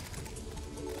obtain.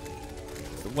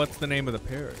 So what's the name of the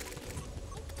parrot?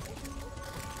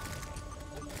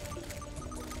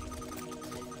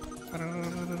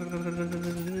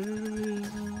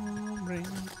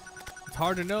 It's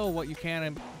hard to know what you can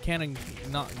and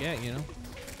not get, you know?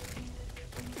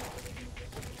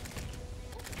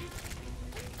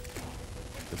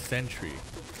 The sentry.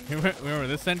 Remember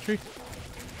this sentry?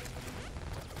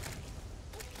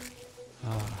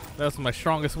 That was my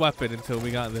strongest weapon until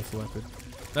we got this weapon.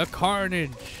 The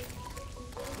Carnage.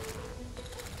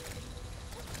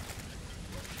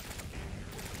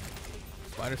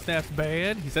 Spider staff's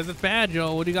bad. He says it's bad,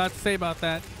 Joe. What do you got to say about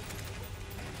that?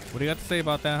 What do you got to say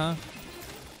about that, huh?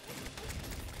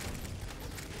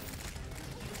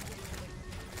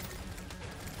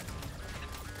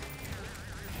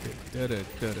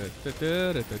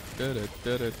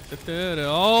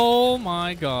 Oh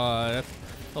my god. That's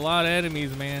a lot of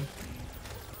enemies, man.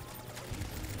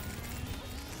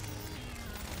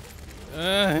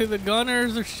 The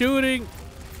gunners are shooting.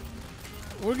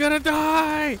 We're gonna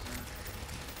die.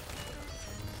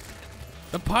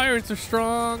 The pirates are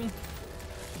strong.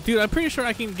 Dude, I'm pretty sure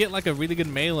I can get like a really good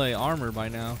melee armor by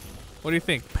now. What do you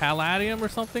think? Palladium or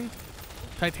something?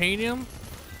 Titanium?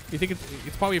 You think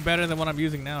it's probably better than what I'm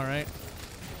using now, right?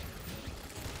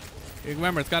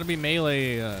 Remember, it's got to be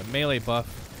melee, melee buff.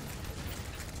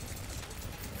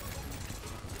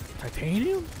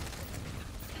 Titanium?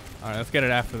 All right, let's get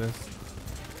it after this.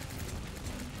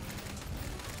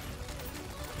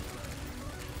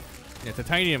 Yeah,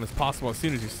 titanium is possible as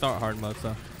soon as you start hard mode,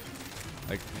 so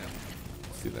like, yeah,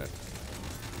 let's do that.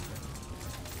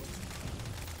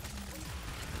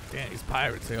 Damn, these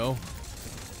pirates, yo.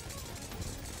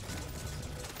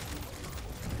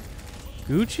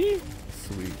 Gucci?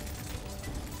 Sweet.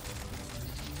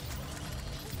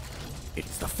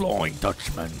 It's the Flying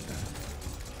Dutchman.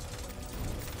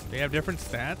 They have different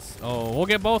stats? Oh, we'll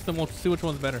get both and we'll see which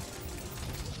one's better.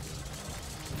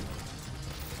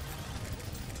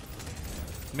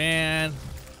 Man.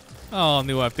 Oh,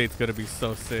 new update's gonna be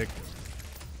so sick.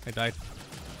 I died.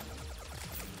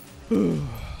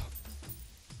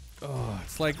 Oh,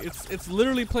 it's like it's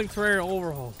literally playing Terraria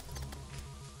Overhaul.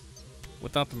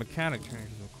 Without the mechanic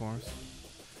changes, of course.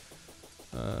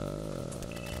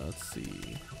 Let's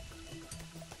see.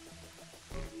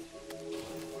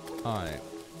 Alright.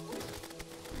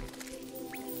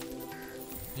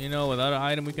 You know what other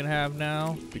item we can have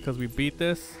now? Because we beat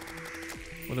this?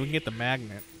 Well, then we can get the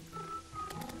magnet.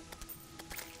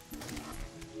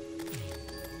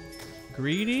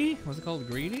 Greedy? What's it called?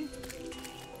 Greedy?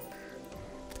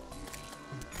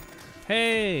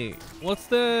 Hey, what's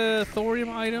the thorium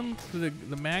item for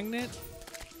the magnet?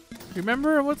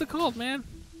 Remember? What's it called, man?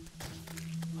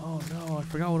 Oh no, I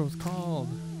forgot what it was called.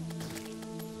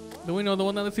 Do we know the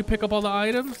one that lets you pick up all the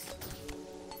items?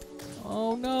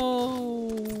 Oh no.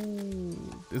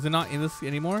 Is it not in this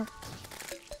anymore?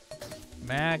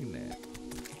 Magnet.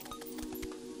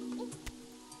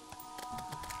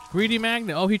 Greedy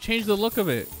magnet. Oh, he changed the look of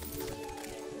it.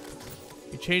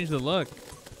 He changed the look.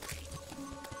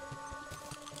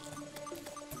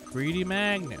 Greedy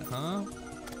magnet, huh?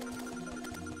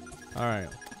 Alright.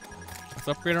 Let's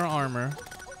upgrade our armor.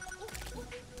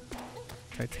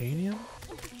 Titanium?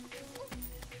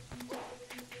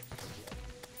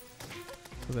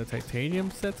 So the titanium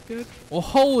set's good? Oh,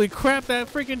 holy crap, that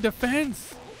freaking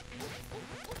defense!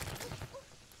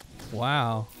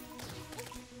 Wow.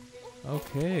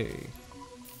 Okay.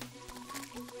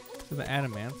 So the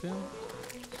adamantium?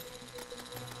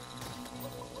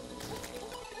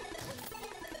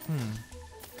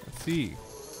 Let's see.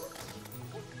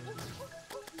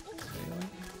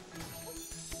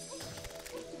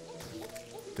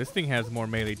 This thing has more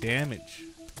melee damage.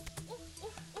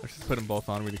 Let's just put them both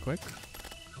on really quick.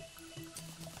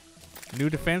 New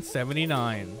defense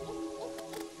 79.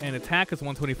 And attack is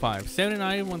 125.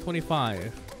 79,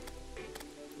 125.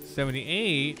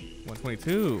 78,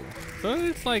 122. So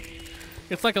it's like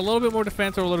a little bit more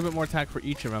defense or a little bit more attack for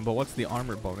each of them. But what's the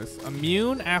armor bonus?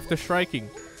 Immune after striking.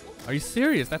 Are you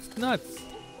serious? That's nuts.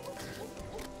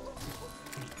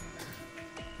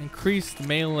 Increased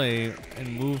melee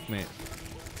and movement.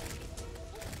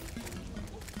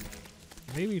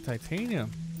 Maybe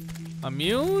titanium.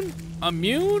 Immune?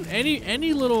 Immune?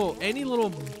 Any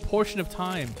little portion of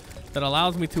time that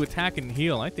allows me to attack and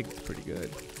heal. I think it's pretty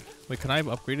good. Wait, can I have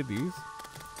upgraded these?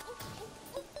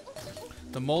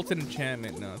 The molten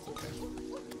enchantment. No, it's okay.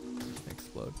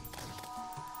 Explode.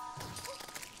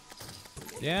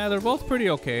 Yeah, they're both pretty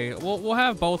okay. We'll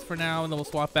have both for now, and then we'll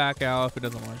swap back out if it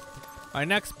doesn't work. Our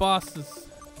next boss is.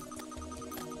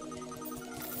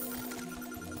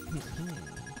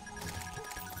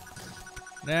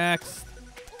 Next,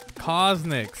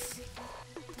 Cosmix.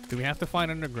 Do we have to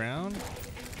find underground?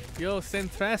 Yo,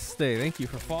 Centreste, thank you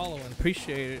for following.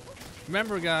 Appreciate it.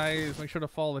 Remember, guys, make sure to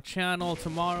follow the channel.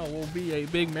 Tomorrow will be a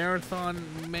big marathon.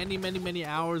 Many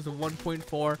hours of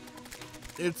 1.4.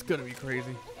 It's gonna be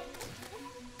crazy.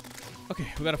 Okay,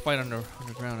 we gotta fight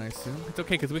underground, I assume. It's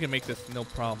okay, because we can make this no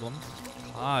problem.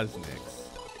 Cosmix.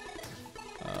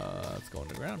 Let's go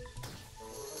underground.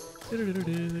 Can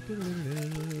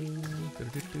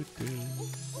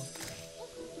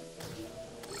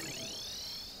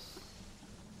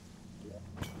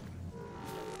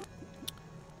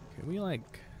we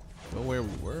like go where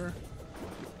we were?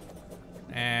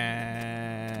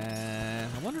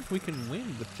 And I wonder if we can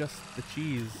win with just the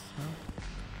cheese, huh?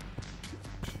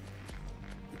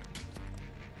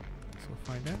 So we'll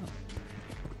find out.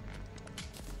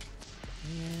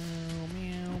 Meow,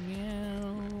 meow,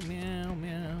 meow, meow,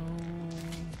 meow.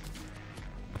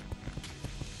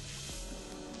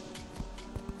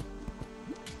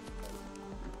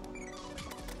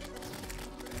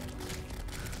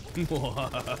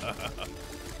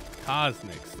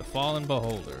 Cosmix, the fallen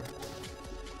beholder.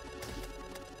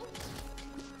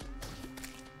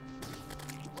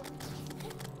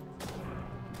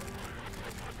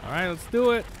 All right, let's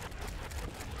do it.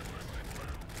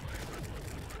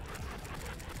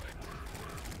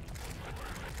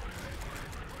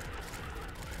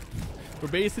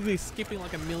 basically skipping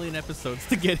like a million episodes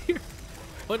to get here.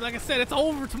 But like I said, it's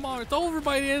over tomorrow. It's over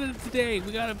by the end of today.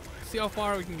 We gotta see how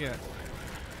far we can get.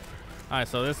 Alright,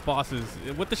 so this boss is,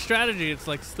 with the strategy, it's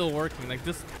like still working. Like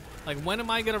this, like when am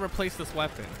I gonna replace this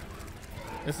weapon?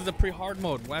 This is a pre-hard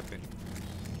mode weapon.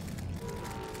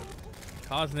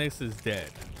 Cosnix is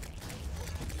dead.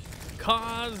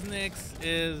 Cosnix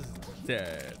is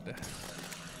dead.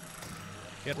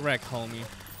 Get wrecked, homie.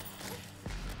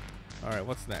 Alright,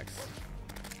 what's next?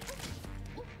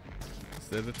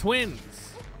 They're the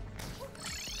twins.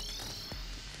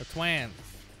 The twins.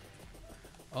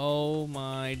 Oh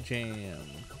my jam.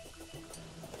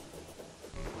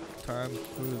 Time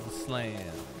for the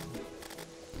slam.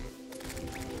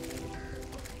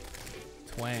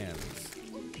 Twins.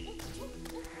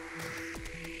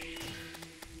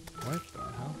 What the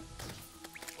hell?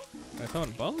 Can I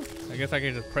summon both? I guess I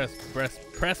can just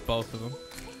press both of them.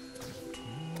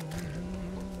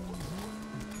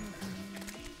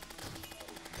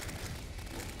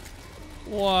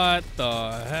 What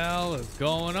the hell is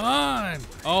going on?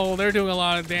 Oh, they're doing a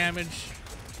lot of damage.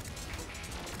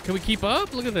 Can we keep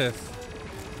up? Look at this.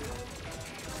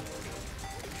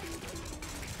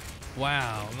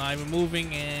 Wow, not even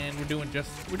moving, and we're doing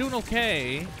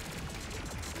okay.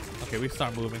 Okay, we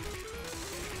start moving.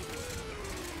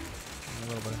 A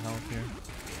little bit of health here.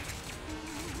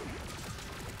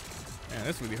 Man,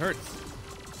 this really hurts.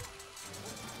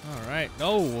 All right.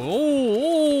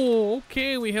 Oh,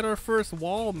 okay. We hit our first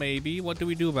wall, maybe. What do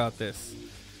we do about this?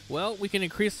 Well, we can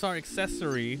increase our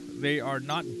accessory. They are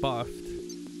not buffed.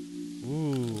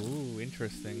 Ooh,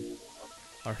 interesting.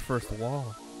 Our first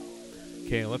wall.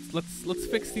 Okay, let's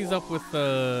fix these up with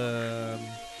I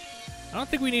don't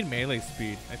think we need melee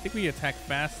speed. I think we attack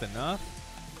fast enough.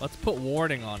 Let's put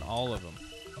warding on all of them.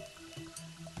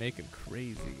 Make him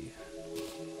crazy.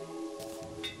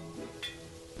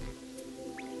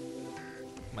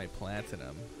 My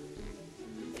platinum.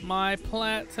 My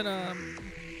platinum.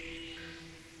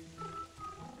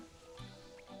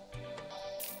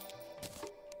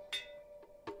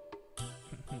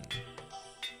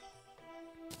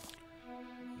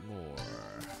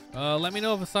 More. Let me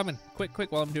know of a summon.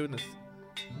 Quick, while I'm doing this.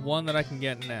 One that I can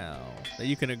get now. That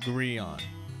you can agree on.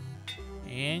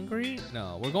 Angry?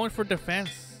 No, we're going for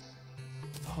defense.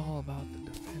 It's all about the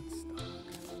defense, dog.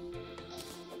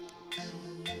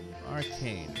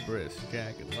 Arcane, Brisk,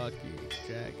 Jagged, Lucky,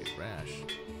 Jagged, Rash.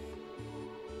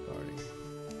 Guarding.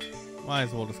 Might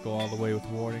as well just go all the way with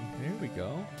warding. Here we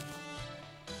go.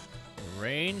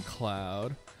 Rain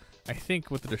Cloud. I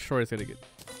think with the destroy is gonna get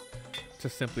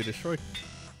just simply destroyed.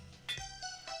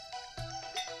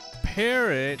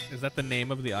 Parrot. Is that the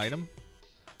name of the item?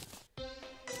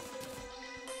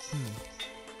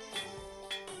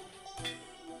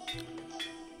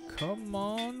 Come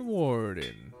on,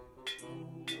 Warden.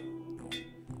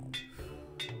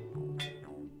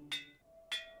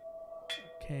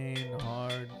 Cane,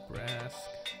 hard, brass,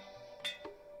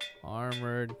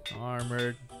 armored.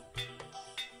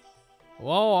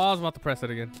 Whoa, I was about to press it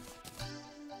again.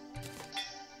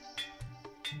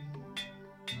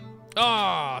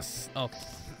 Oh,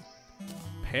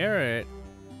 Parrot.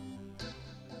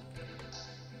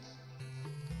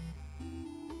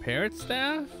 Parrot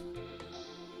staff?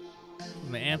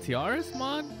 From the Antiaris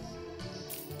mod?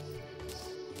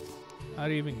 How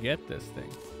do you even get this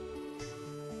thing?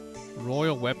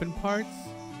 Royal weapon parts?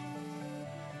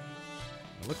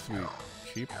 It looks sweet.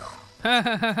 Cheap.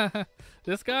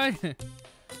 This guy?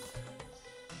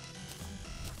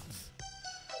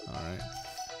 Alright.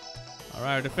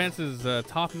 Alright, our defense is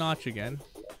top notch again.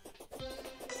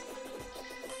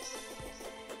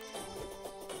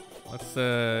 Let's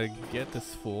get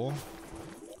this fool.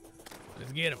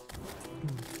 Let's get him.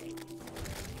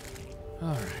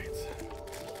 Alright.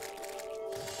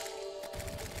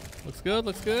 Looks good,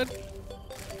 looks good.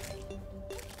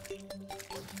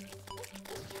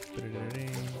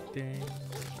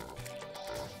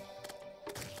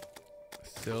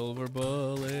 Silver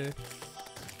bullets.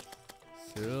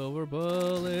 Silver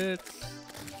bullets.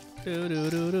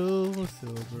 Do.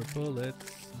 Silver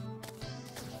bullets.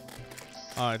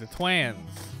 Alright, the twins.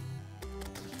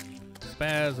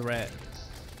 Spaz rat.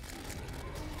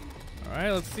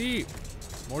 Alright, let's see.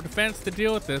 More defense to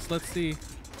deal with this. Let's see.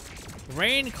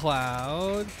 Rain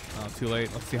cloud. Oh, too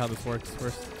late. Let's see how this works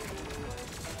first.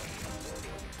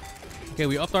 Okay,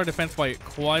 we upped our defense by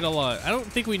quite a lot. I don't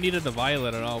think we needed the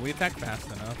violet at all. We attacked fast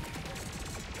enough.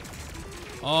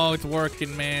 Oh, it's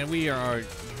working, man. We are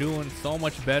doing so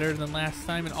much better than last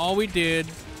time. And all we did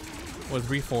was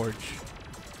reforge.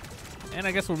 And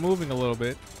I guess we're moving a little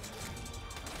bit.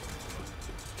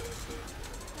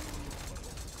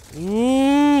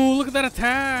 Ooh. Ooh, look at that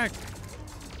attack!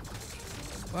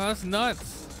 Wow, that's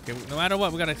nuts. Okay, no matter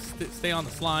what, we gotta stay on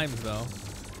the slimes, though.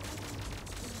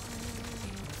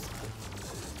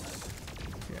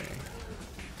 Okay.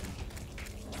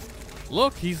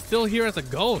 Look, he's still here as a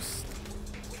ghost.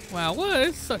 Wow, what?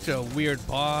 It's such a weird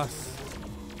boss.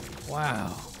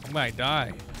 Wow, I might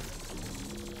die.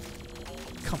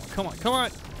 Come on, come on, come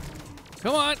on!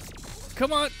 Come on!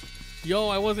 Come on! Yo,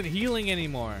 I wasn't healing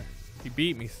anymore. He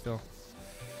beat me still.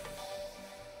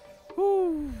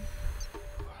 Whew.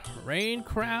 Rain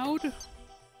crowd?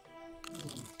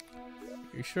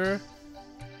 You sure?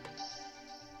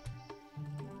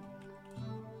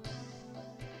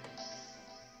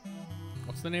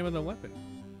 What's the name of the weapon?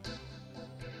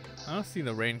 I don't see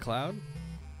the rain cloud.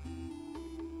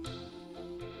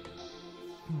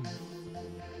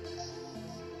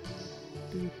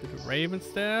 The Raven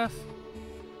staff?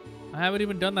 I haven't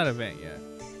even done that event yet.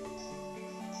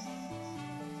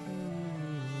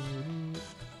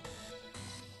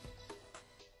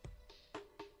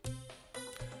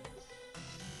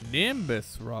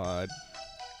 Nimbus rod.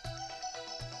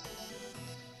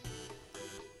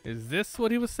 Is this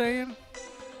what he was saying?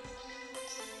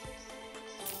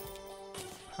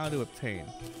 How to obtain?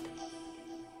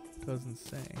 Doesn't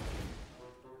say.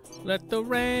 Let the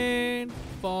rain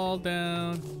fall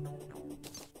down.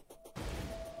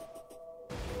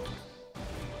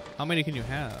 How many can you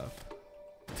have?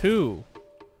 2.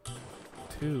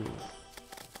 2.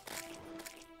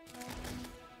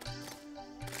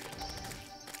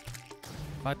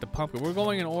 Fight the pumpkin. We're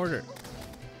going in order.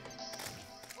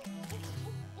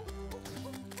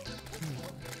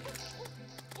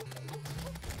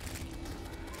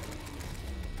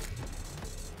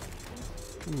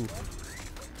 Ooh.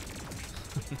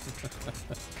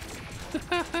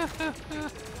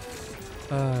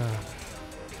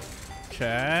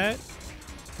 Chat.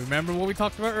 Remember what we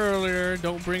talked about earlier.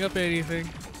 Don't bring up anything.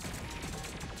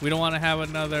 We don't want to have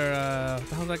another. What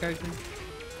the hell's that guy's name?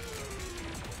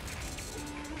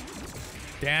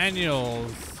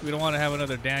 Daniels. We don't want to have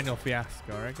another Daniel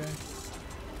fiasco, right, guys?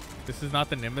 This is not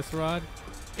the Nimbus rod.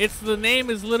 It's the name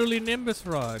is literally Nimbus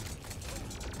rod.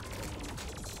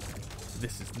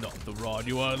 This is not the rod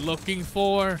you are looking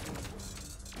for.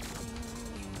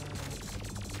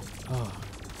 Oh,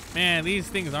 man, these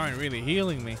things aren't really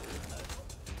healing me.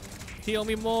 Heal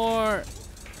me more.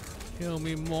 Heal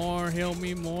me more. Heal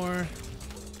me more.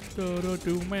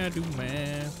 Do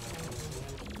man.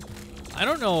 I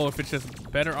don't know if it's just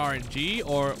better RNG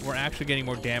or we're actually getting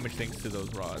more damage thanks to those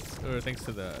rods or thanks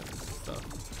to the stuff.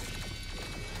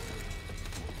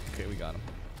 Okay, we got them.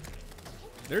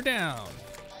 They're down.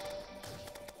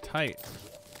 Tight.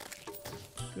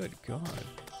 Good God.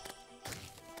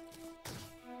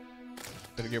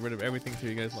 Better get rid of everything so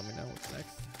you guys let me know what's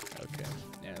next. Okay.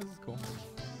 Yeah, this is cool.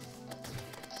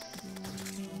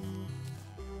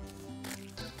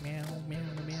 Meow, meow,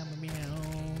 meow, meow.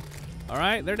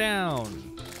 Alright, they're down.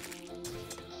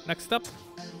 Next up.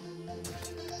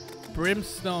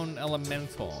 Brimstone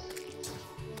Elemental.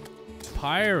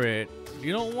 Pirate.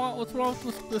 You don't want what's wrong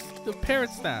with the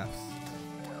parrot staffs?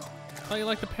 How you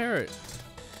like the parrot?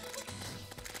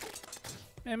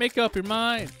 Man, make up your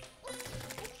mind.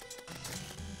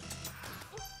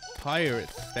 Pirate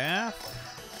staff?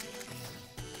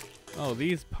 Oh,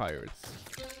 these pirates.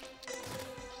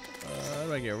 How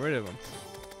do I get rid of them?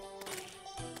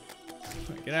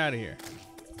 Get out of here.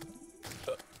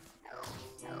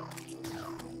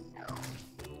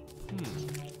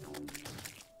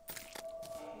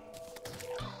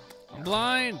 I'm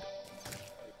blind.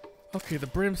 Okay, the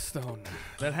brimstone.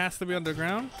 That has to be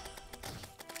underground.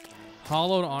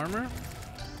 Hollowed armor.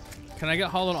 Can I get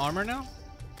hollowed armor now?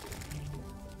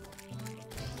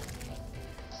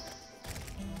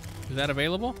 Is that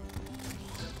available?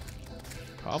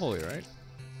 Probably, right?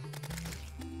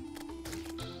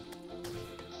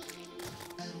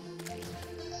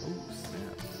 Oh,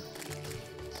 snap.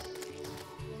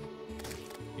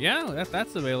 Yeah,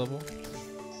 that's available.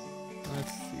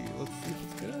 Let's see if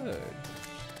it's good.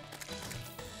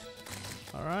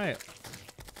 All right.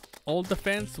 Old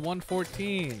defense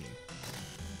 114.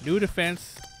 New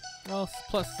defense, well,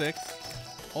 +6.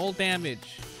 Old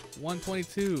damage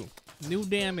 122. New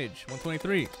damage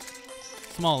 123.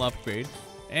 Small upgrade.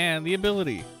 And the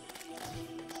ability.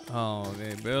 Oh,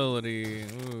 the ability.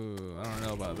 Ooh, I don't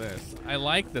know about this. I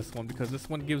like this one because this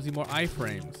one gives you more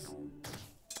iframes.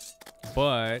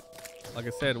 But, like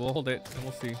I said, we'll hold it and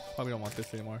we'll see. Probably don't want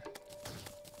this anymore.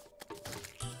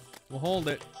 We'll hold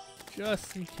it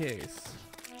just in case.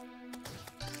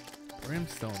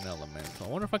 Brimstone Elemental. I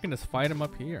wonder if I can just fight him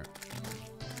up here.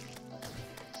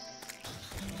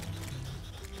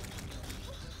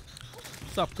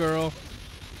 What's up, girl?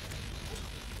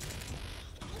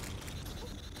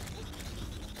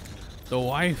 The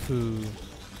waifu.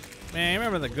 Man, I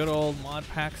remember the good old mod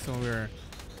packs when we were,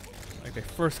 like, they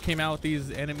first came out with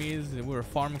these enemies and we were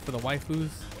farming for the waifus.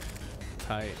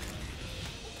 Tight.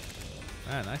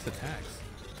 Ah, nice attacks.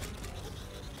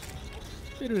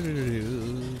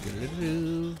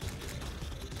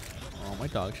 Oh, my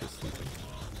dog's just sleeping.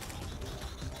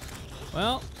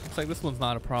 Well, looks like this one's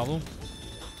not a problem.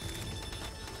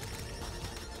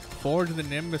 Forge the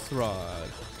Nimbus Rod.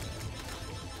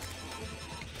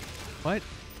 What?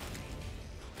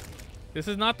 This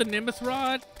is not the Nimbus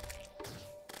Rod?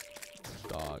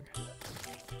 Dog.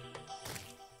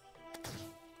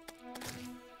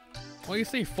 Well, you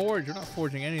say forge, you're not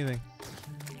forging anything.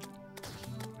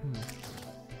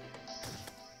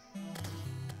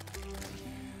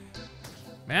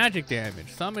 Magic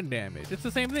damage, summon damage. It's the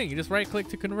same thing. You just right click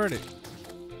to convert it.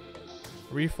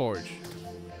 Reforge.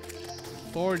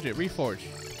 Forge it, reforge.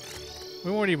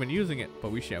 We weren't even using it,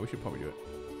 but we should probably do it.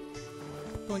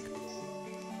 Doink.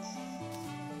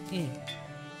 Yeah.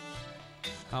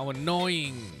 How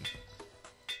annoying.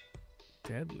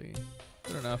 Deadly.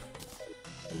 Good enough.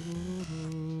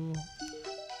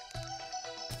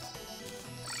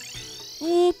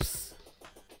 Oops.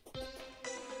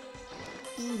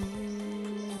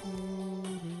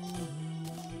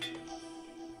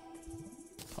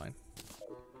 Fine.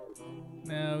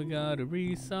 Now we gotta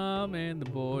resummon the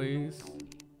boys.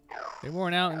 They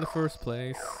weren't out in the first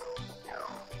place.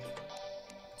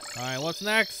 Alright, what's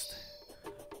next?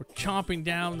 We're chomping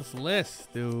down this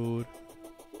list, dude.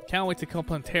 Can't wait to come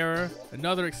on Terra.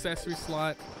 Another accessory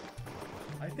slot.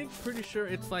 I think pretty sure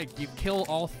it's like you kill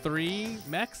all 3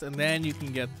 mechs and then you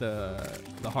can get the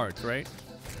hearts, right?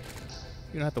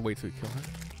 You don't have to wait till you kill her.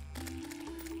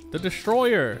 The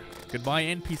Destroyer. Goodbye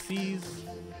NPCs.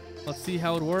 Let's see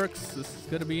how it works. This is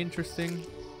gonna be interesting.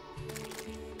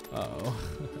 Uh-oh.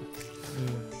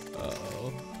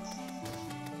 Uh-oh.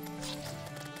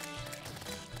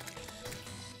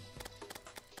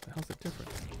 The hell's the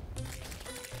difference?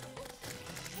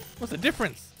 What's the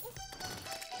difference?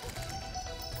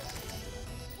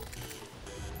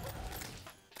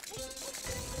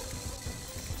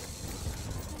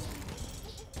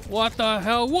 What the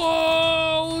hell?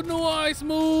 Whoa! Nice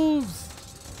moves!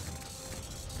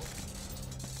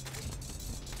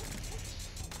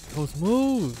 Those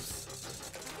moves!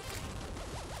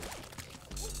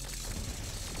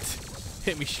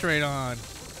 Hit me straight on.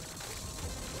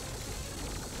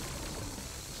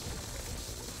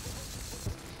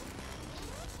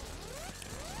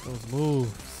 Those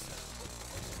moves.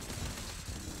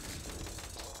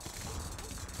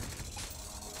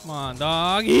 Come on,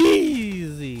 dog.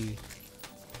 Easy.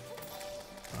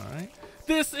 Alright.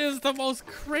 This is the most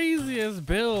craziest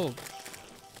build.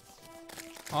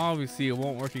 Obviously, it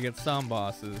won't work against some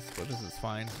bosses, but this is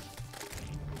fine.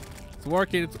 It's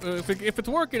working. If it's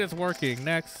working, it's working.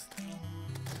 Next.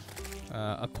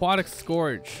 Aquatic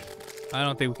Scourge. I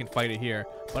don't think we can fight it here,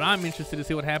 but I'm interested to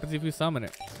see what happens if you summon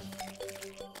it.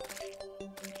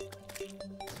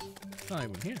 It's not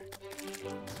even here.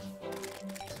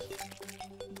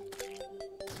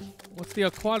 What's the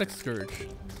Aquatic Scourge?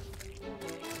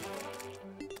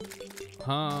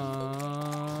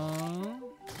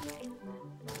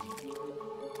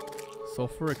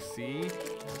 Sulfuric Sea?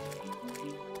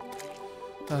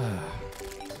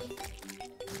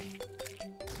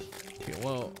 Okay,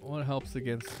 well, what helps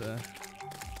against the...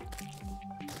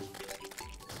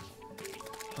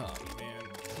 Oh,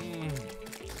 man.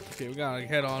 Okay, we gotta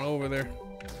head on over there.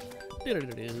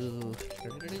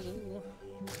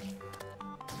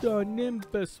 The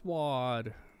Nimbus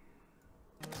Wad.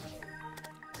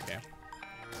 Okay.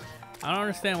 I don't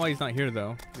understand why he's not here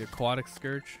though. The Aquatic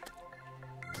Scourge.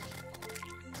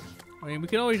 I mean, we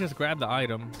can always just grab the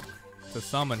item to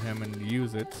summon him and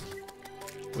use it,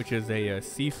 which is a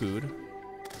seafood.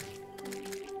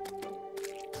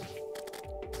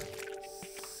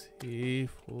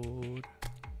 Seafood.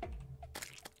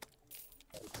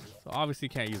 So obviously you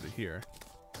can't use it here.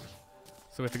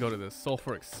 So we have to go to the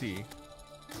Sulfuric Sea.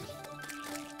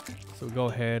 So go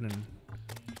ahead and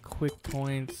quick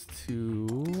points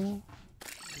to...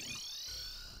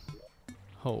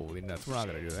 Holy nuts, we're not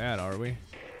gonna do that, are we?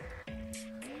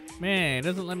 Man, it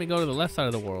doesn't let me go to the left side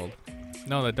of the world.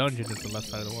 No, the dungeon is the left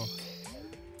side of the world.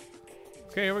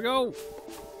 Okay, here we go.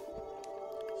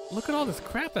 Look at all this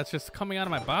crap that's just coming out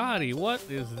of my body. What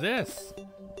is this?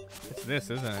 It's this,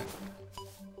 isn't it?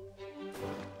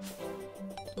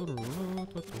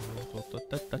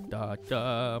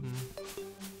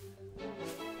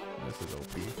 This is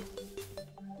OP.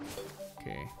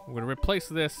 Okay, we're gonna replace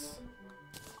this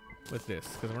with this,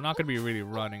 because we're not going to be really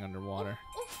running underwater.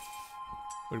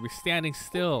 We're going to be standing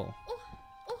still.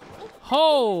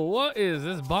 Oh, what is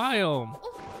this biome?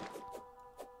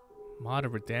 Mod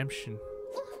of Redemption.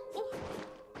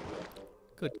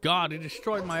 Good God, he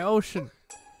destroyed my ocean.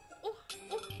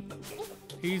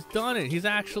 He's done it. He's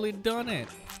actually done it.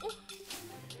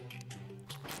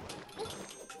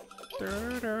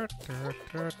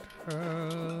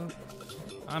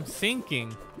 I'm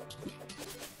sinking.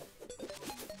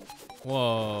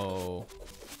 Whoa.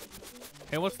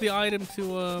 Hey, what's the item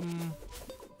to,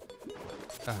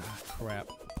 ah, crap.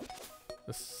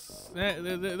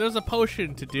 There's a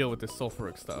potion to deal with this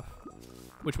sulfuric stuff,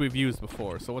 which we've used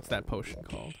before. So what's that potion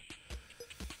called?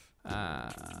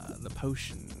 The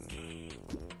potion.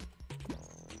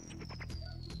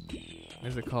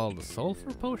 Is it called the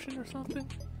sulfur potion or something?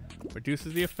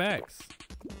 Reduces the effects.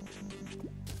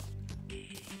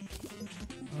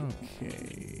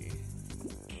 Okay.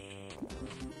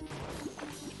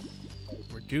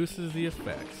 Reduces the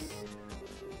effects.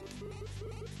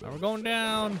 Now we're going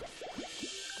down.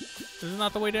 This is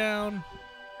not the way down.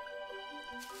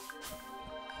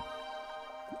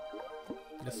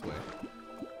 This way.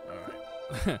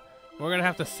 Alright. We're gonna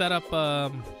have to set up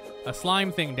a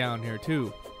slime thing down here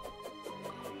too.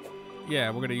 Yeah,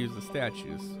 we're gonna use the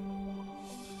statues.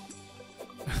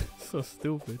 So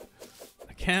stupid.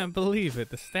 I can't believe it.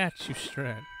 The statue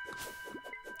strand.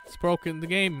 It's broken the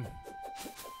game.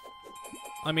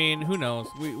 I mean, who knows?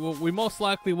 We most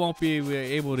likely won't be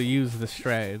able to use the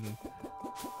strand,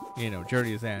 you know,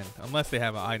 Journey's End, unless they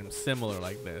have an item similar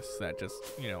like this that just,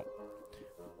 you know,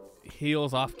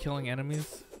 heals off killing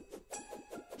enemies.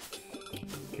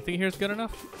 You think here's good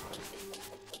enough?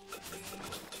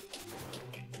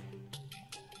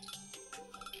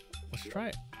 Let's try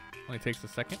it. Only takes a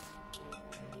second.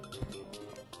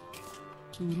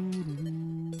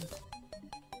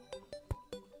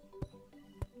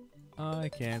 I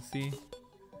can't see.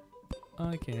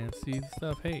 I can't see the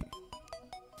stuff. Hey.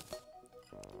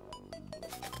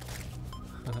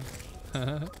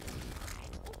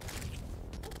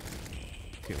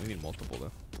 Okay, we need multiple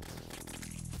though.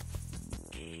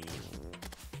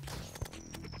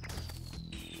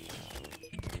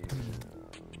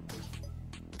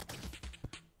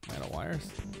 Metal wires.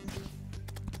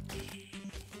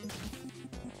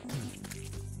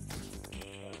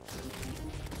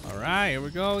 Alright, here we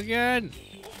go again.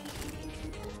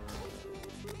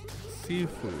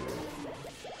 Seafood.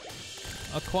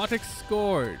 Aquatic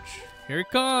Scourge. Here he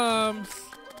comes.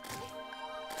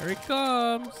 Here he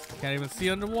comes. Can't even see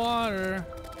underwater.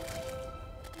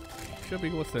 Should be,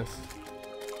 what's this?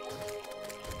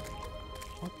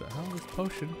 What the hell is this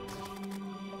potion?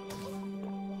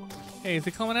 Hey, is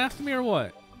he coming after me or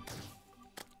what?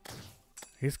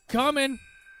 He's coming.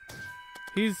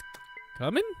 He's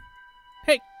coming?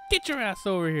 Hey, get your ass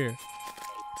over here.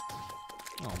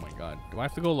 Oh my God. Do I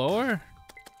have to go lower?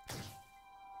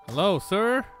 Hello,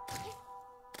 sir?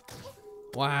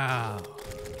 Wow.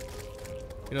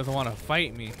 He doesn't want to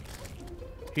fight me.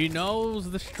 He knows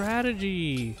the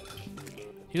strategy.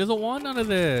 He doesn't want none of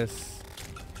this.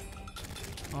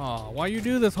 Oh, why you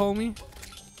do this, homie?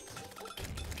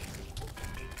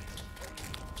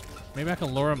 Maybe I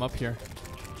can lure him up here.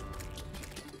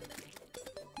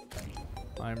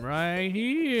 I'm right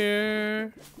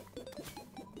here.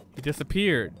 He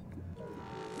disappeared.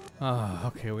 Ah,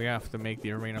 okay, we have to make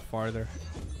the arena farther.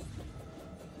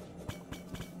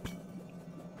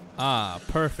 Ah,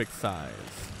 perfect size.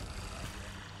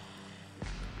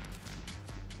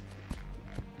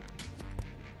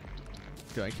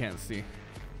 Dude, I can't see.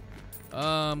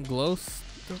 Glowstones.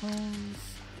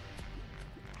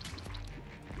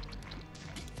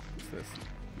 What's this?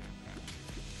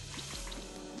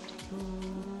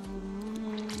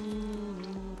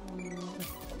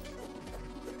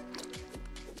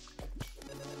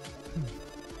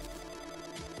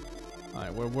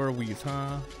 Alright, where were we,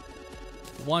 huh?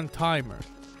 One timer.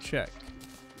 Check.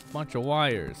 Bunch of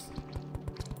wires.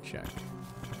 Check.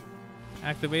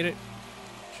 Activate it.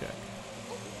 Check.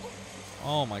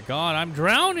 Oh my God, I'm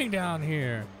drowning down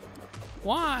here.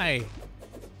 Why?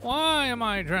 Why am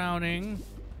I drowning?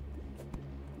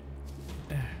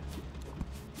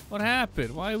 What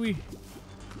happened? Why are we...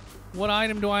 What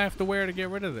item do I have to wear to get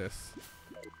rid of this?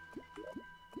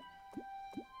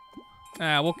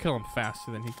 Ah, we'll kill him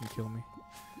faster than he can kill me.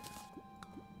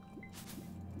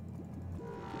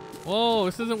 Whoa,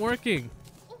 this isn't working.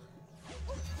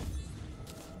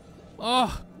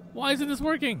 Oh, why isn't this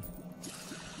working?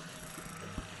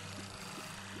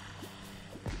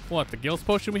 What, the Gills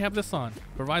potion we have this on?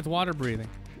 Provides water breathing.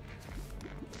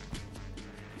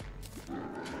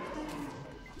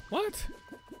 What?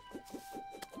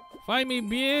 Fight me,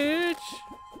 bitch!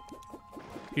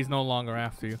 He's no longer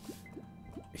after you.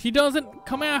 He doesn't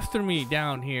come after me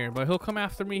down here, but he'll come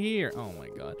after me here. Oh my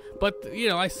god. But, you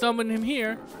know, I summoned him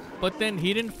here, but then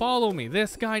he didn't follow me.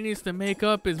 This guy needs to make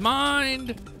up his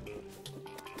mind.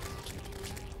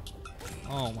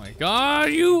 Oh my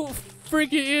god, you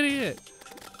freaking idiot.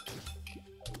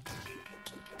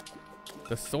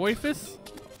 The surface?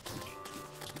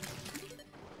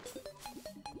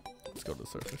 Let's go to the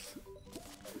surface.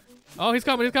 Oh, he's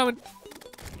coming, he's coming.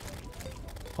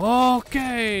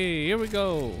 Okay, here we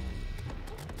go.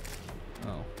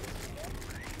 Oh.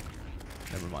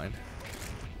 Never mind.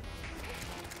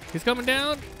 He's coming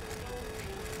down.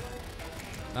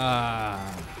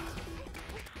 Ah.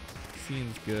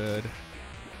 Seems good.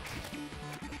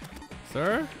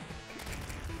 Sir?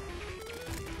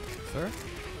 Sir?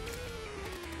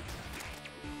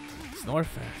 Snore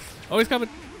fast. Oh, he's coming.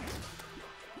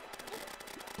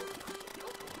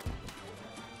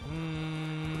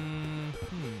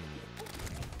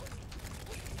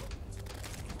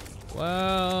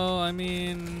 Well, I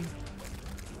mean,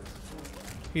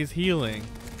 he's healing.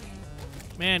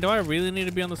 Man, do I really need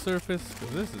to be on the surface?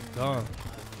 Because this is dumb.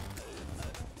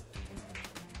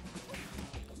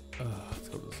 Let's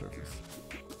go to the surface.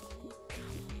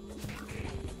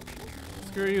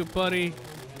 Screw you, buddy.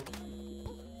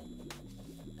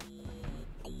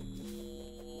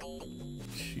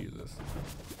 Jesus.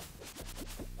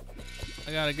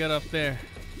 I gotta get up there.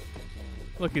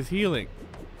 Look, he's healing.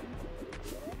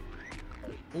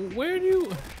 Where do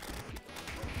you...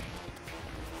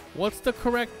 What's the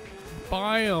correct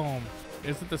biome?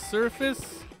 Is it the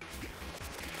surface?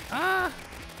 Ah!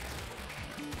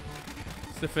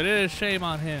 So if it is, shame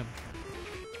on him.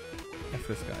 F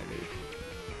this guy,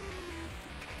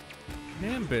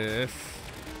 dude. Nimbus.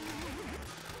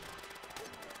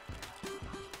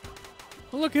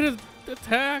 Look at his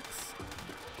attacks.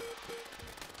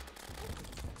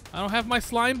 I don't have my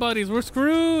slime buddies. We're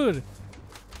screwed.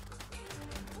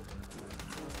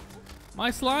 My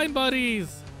slime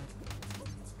buddies.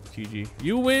 GG.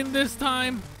 You win this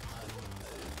time.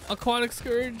 Aquatic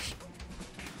Scourge.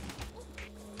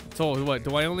 So what?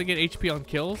 Do I only get HP on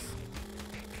kills?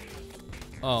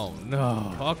 Oh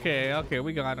no. Okay, okay,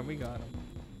 we got him. We got him.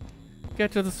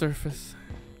 Get to the surface.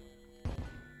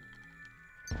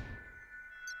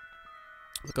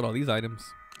 Look at all these items.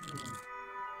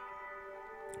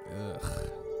 Ugh.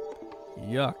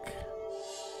 Yuck.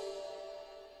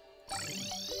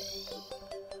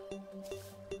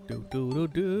 Do do do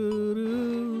do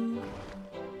do.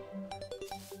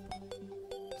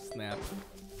 Snap.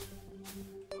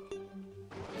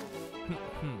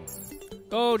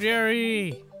 Go,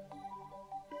 Jerry.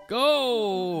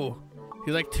 Go.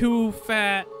 He's like too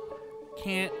fat.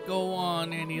 Can't go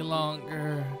on any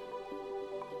longer.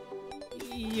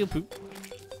 You poop.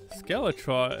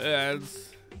 Skeletron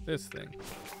adds this thing.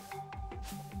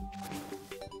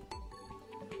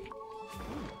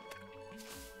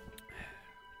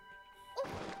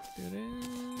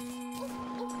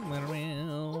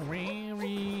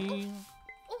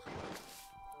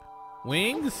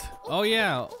 Wings? Oh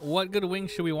yeah, what good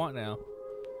wings should we want now?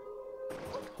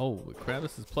 Holy crap,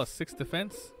 this is +6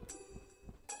 defense?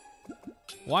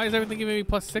 Why is everything giving me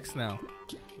 +6 now?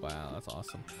 Wow, that's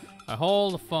awesome. I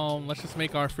hold the phone, let's just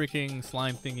make our freaking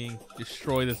slime thingy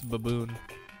destroy this baboon.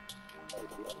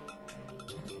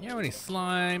 You know how many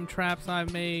slime traps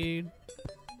I've made?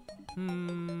 A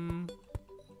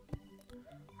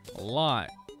lot.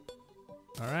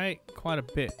 Alright, quite a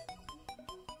bit.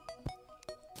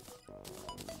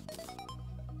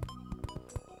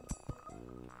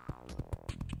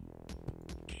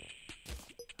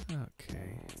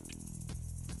 Okay.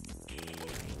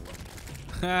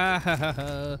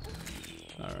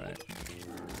 Alright.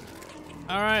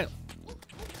 Alright.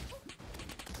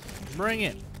 Bring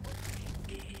it.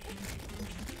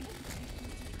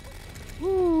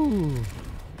 Woo.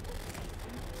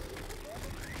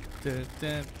 Dun,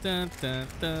 dun, dun, dun,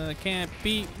 dun. Can't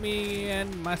beat me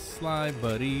and my slime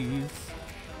buddies.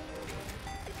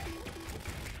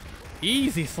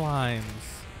 Easy slimes.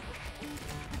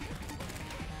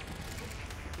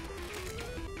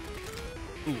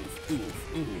 Oof,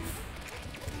 oof,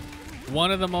 oof.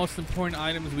 One of the most important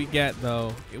items we get,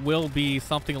 though, it will be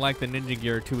something like the ninja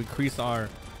gear to increase our,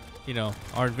 you know,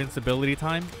 our invincibility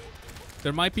time.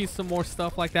 There might be some more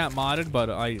stuff like that modded, but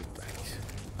I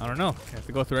don't know. I have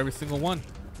to go through every single one.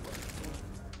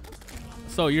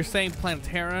 So you're saying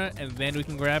Plantera and then we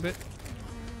can grab it?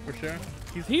 For sure.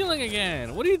 He's healing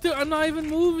again. What are you doing? I'm not even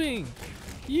moving.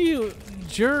 You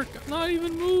jerk. I'm not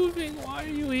even moving. Why are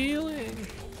you healing?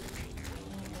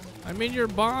 I'm in your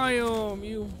biome,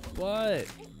 you butt.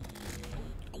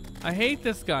 I hate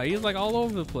this guy. He's like all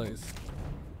over the place.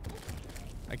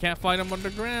 I can't fight him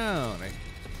underground.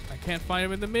 I can't fight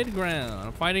him in the mid ground.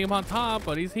 I'm fighting him on top,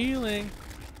 but he's healing.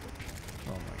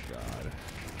 Oh my god.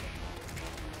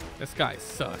 This guy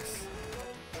sucks.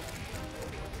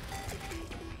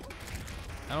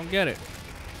 I don't get it.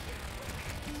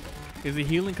 Is he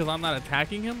healing because I'm not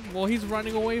attacking him? Well, he's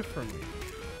running away from me.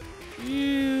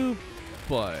 You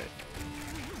butt.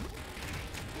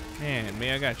 Man,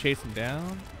 maybe I gotta chase him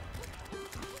down.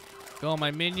 Go,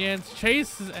 my minions.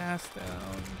 Chase his ass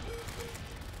down.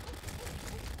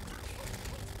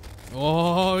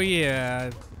 Oh, yeah.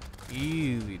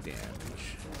 Easy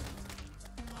damage.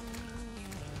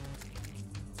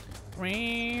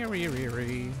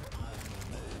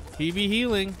 He be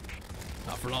healing.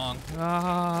 Not for long.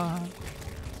 Ah.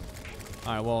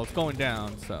 Alright, well, it's going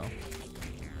down, so.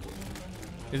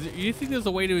 You think there's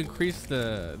a way to increase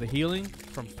the healing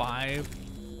from 5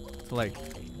 to like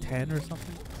 10 or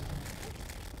something?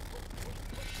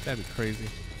 That'd be crazy.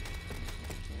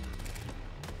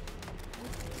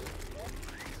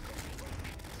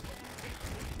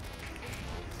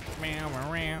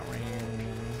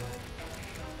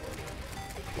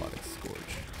 Aquatic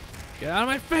Scorch. Get out of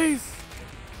my face!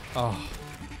 Oh.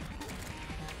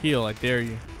 Heal, I dare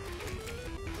you.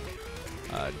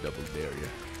 I double dare you.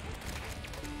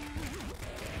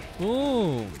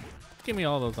 Boom! Give me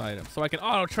all those items so I can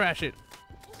auto trash it.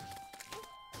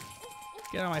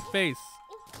 Get out of my face.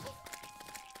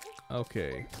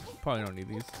 Okay. Probably don't need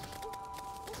these.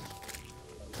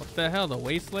 What the hell? The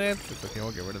wasteland? It's okay,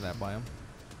 we'll get rid of that biome.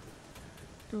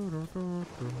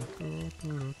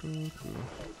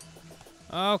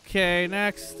 Okay,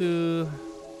 next to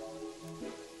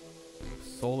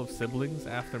Soul of Siblings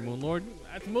after Moonlord.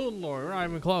 That's Moonlord, we're not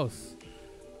even close.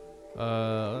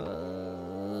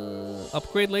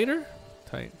 Upgrade later?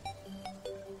 Tight.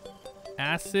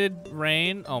 Acid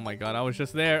Rain. Oh my god, I was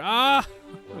just there. Ah!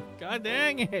 God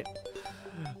dang it.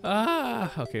 Ah!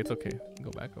 Okay, it's okay.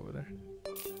 Go back over there.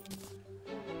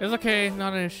 It's okay,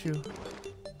 not an issue.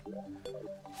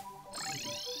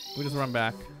 We just run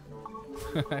back.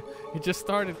 It just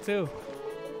started too.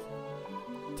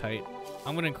 Tight.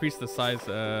 I'm gonna increase the size,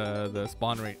 the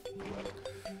spawn rate.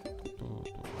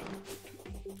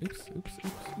 Oops, oops,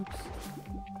 oops, oops.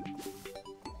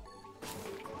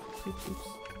 Oops, oops.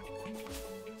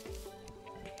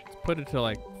 Let's put it to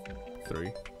like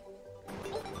 3.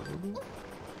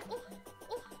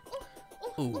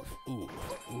 Oof, oof,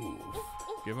 oof.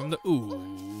 Give him the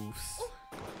oofs.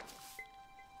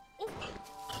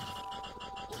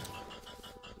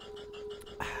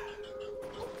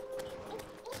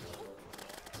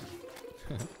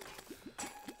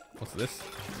 What's this?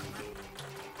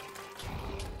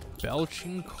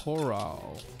 Belching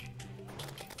Coral.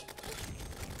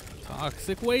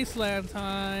 Toxic Wasteland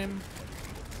time.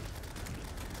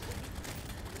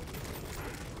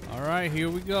 Alright, here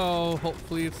we go.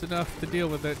 Hopefully it's enough to deal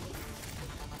with it.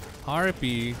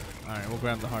 Harpy. Alright, we'll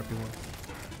grab the Harpy one.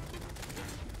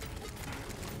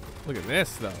 Look at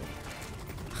this though.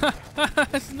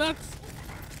 It's nuts.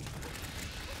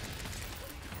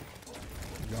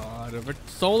 God of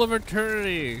Soul of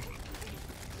Eternity.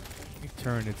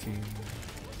 Eternity.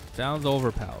 Sounds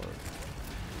overpowered.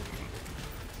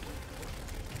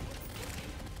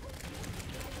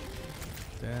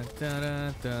 Dun, dun,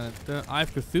 dun, dun, dun. Eye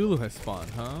of Cthulhu has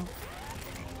spawned, huh?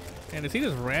 And does he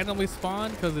just randomly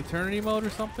spawn because Eternity mode or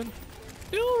something?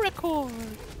 New record.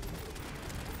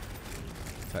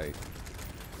 Tight.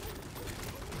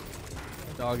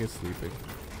 My dog is sleeping.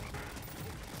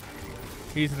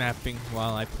 He's napping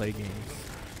while I play games.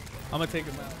 I'm gonna take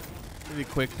him out really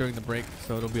quick during the break,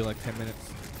 so it'll be like 10 minutes.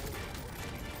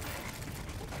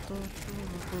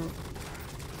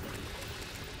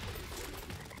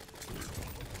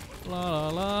 La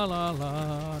la la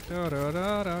la da da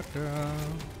da da da.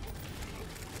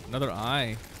 Another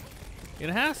eye. It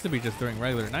has to be just during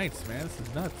regular nights, man. This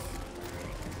is nuts.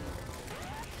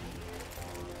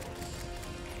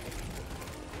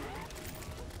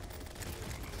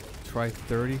 Try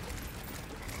 30.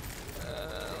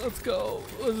 Let's go.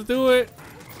 Let's do it.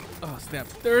 Oh, snap.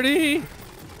 30.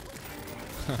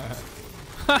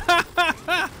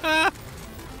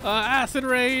 Acid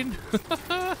rain. This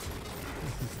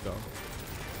is dumb.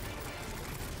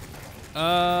 I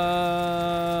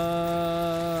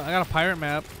got a pirate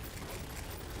map.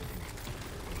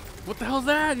 What the hell's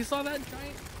that? You saw that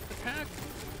giant attack?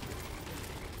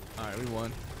 Alright, we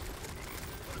won.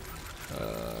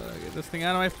 Get this thing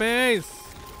out of my face.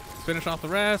 Let's finish off the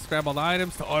rest. Grab all the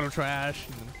items to auto trash.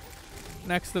 And then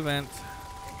next event.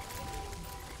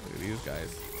 Look at these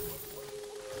guys.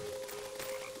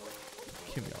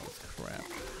 Give me all this crap.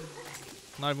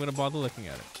 Not even gonna bother looking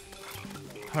at it.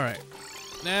 All right,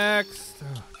 next.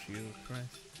 Oh, Jesus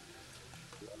Christ.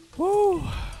 Woo.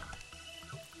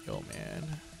 Yo,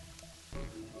 man.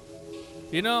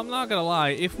 You know, I'm not gonna lie.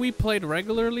 If we played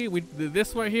regularly,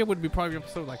 this right here would be probably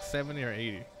episode like 70 or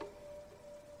 80.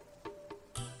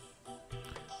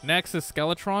 Next is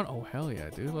Skeletron. Oh, hell yeah,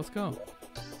 dude. Let's go.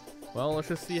 Well, let's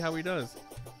just see how he does.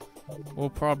 We'll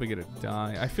probably get a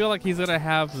die. I feel like he's gonna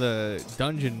have the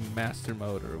Dungeon Master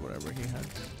mode or whatever he has.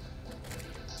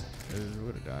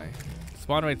 We're gonna die.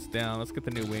 Spawn rate's down. Let's get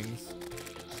the new wings.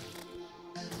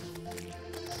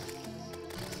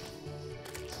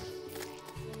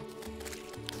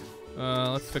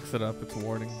 Let's fix it up. It's a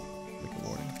warning. Make a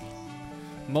warning.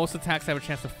 Most attacks have a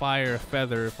chance to fire a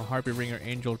feather if a Harpy Ring or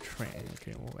Angel Train.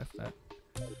 Okay, we'll F that.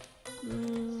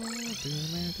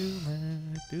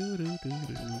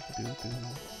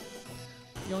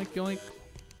 Yoink, yoink.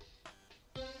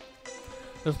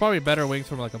 There's probably better wings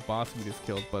from like a boss we just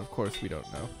killed, but of course we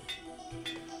don't know.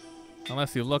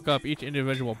 Unless you look up each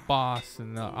individual boss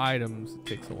and the items, it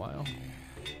takes a while.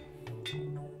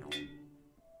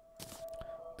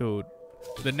 Dude,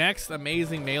 the next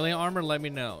amazing melee armor, let me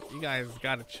know. You guys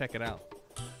gotta check it out.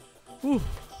 Whew.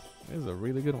 This is a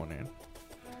really good one, man.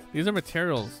 These are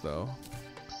materials, though.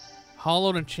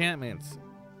 Hollowed enchantments.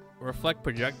 Reflect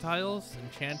projectiles.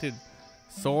 Enchanted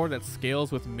sword that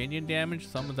scales with minion damage.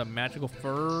 Summons a magical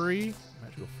furry.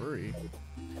 Magical furry.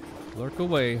 Lurk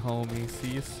away, homie. See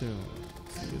you soon.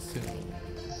 See you soon.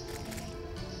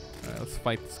 Alright, let's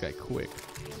fight this guy quick.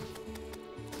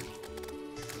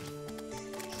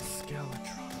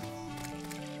 Skeletron.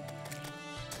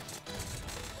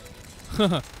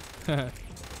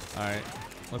 Alright.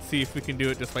 Let's see if we can do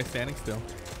it just by standing still.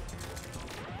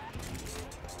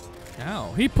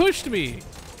 Ow, he pushed me!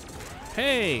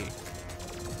 Hey!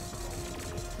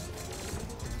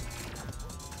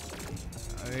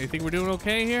 You think we're doing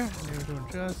okay here? We're doing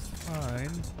just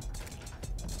fine.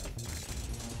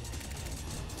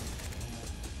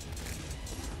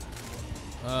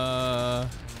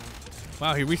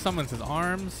 Wow, he resummons his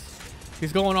arms.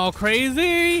 He's going all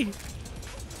crazy!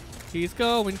 He's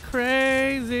going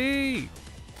crazy!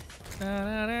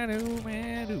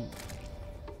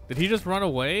 Did he just run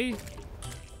away?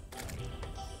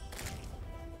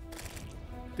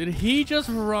 Did he just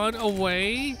run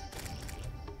away?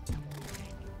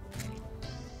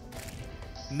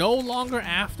 No longer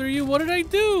after you? What did I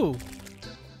do?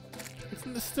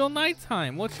 It's still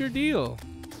nighttime. What's your deal?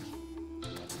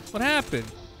 What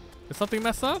happened? Did something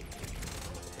mess up?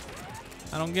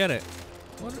 I don't get it.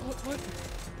 What?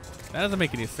 That doesn't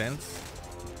make any sense.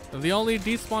 The only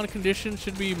despawn condition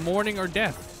should be morning or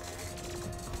death.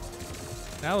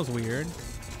 That was weird.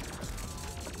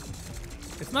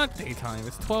 It's not daytime.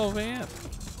 It's 12 a.m.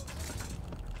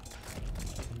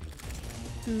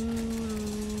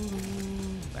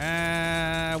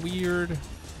 Ah, weird.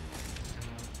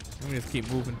 Let me just keep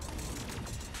moving.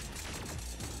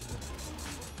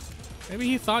 Maybe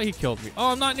he thought he killed me.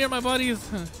 Oh, I'm not near my buddies.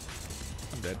 I'm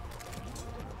dead.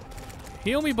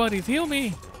 Heal me, buddies. Heal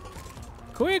me.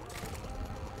 Quick.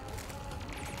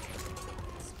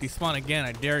 Despawn again.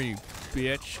 I dare you,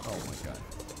 bitch. Oh, my God.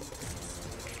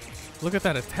 Look at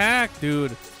that attack,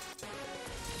 dude.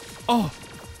 Oh.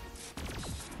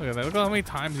 Look at that. Look at how many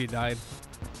times he died.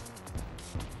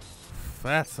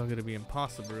 That's going to be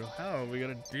impossible. How are we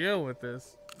going to deal with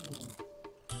this?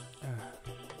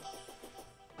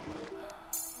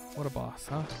 What a boss,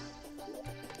 huh?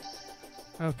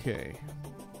 Okay.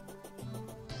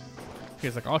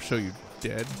 He's like, I'll show you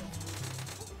dead.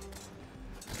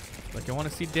 Like, you want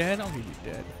to see dead? I'll give you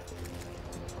dead.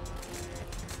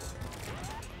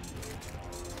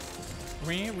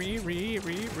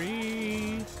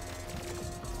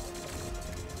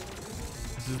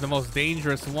 This is the most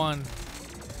dangerous one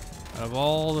out of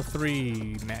all the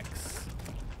 3 mechs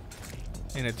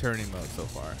in a turning mode so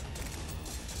far.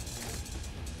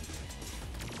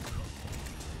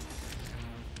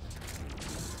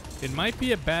 It might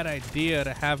be a bad idea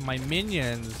to have my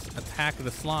minions attack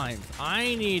the slimes.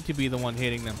 I need to be the one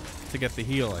hitting them to get the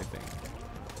heal, I think.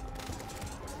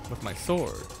 With my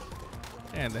sword.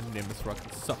 And then Nimbus Rock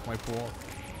can suck my ball.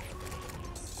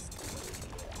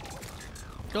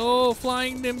 Go,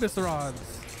 flying Nimbus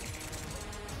rods.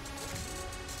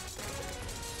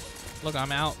 Look,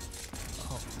 I'm out.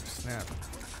 Oh, snap.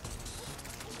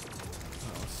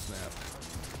 Oh, snap.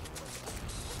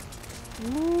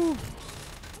 Woo.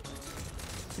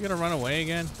 You gonna run away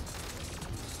again?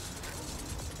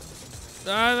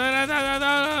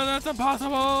 That's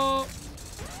impossible!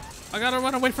 I gotta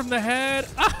run away from the head!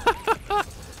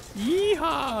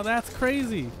 Yeehaw! That's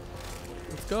crazy!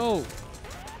 Let's go!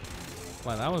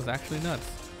 Wow, that was actually nuts.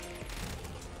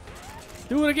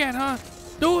 Do it again, huh?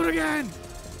 Do it again!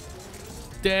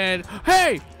 Dead.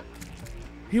 Hey!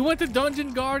 He went to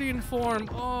Dungeon Guardian form.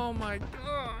 Oh my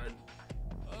god.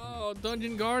 Oh,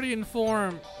 Dungeon Guardian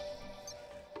form.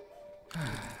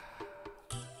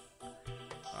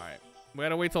 Alright. We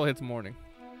gotta wait till it hits morning.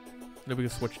 Then we can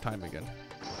switch time again.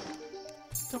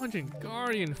 Dungeon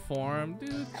Guardian form?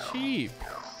 Dude, cheap.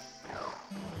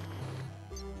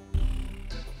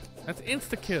 That's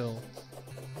insta-kill.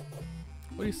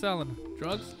 What are you selling?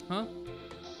 Drugs? Huh?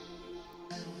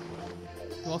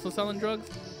 You also selling drugs?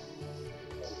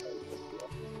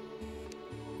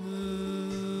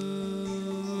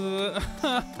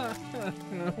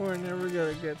 We're never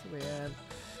gonna get to the end.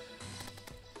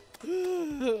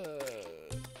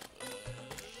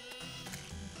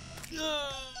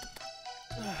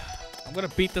 I'm gonna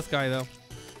beat this guy though.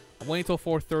 I'm waiting until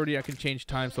 4:30. I can change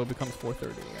time so it becomes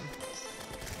 4:30 again.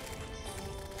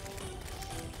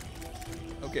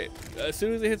 Okay, as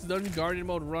soon as it hits Dungeon Guardian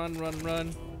mode, run,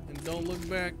 and don't look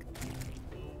back.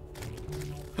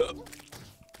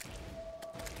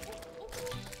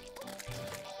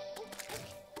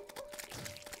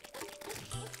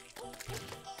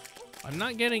 I'm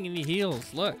not getting any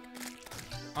heals. Look,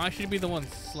 I should be the one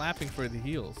slapping for the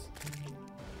heals.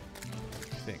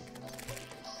 I think.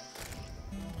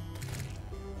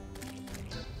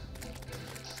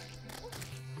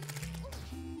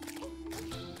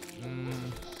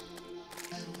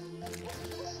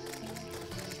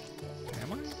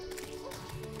 Am I?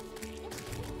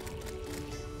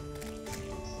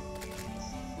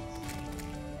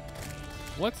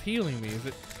 What's healing me? Is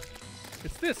it?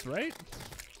 It's this, right?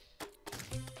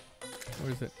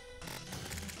 Where is it?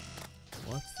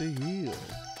 What's the heal?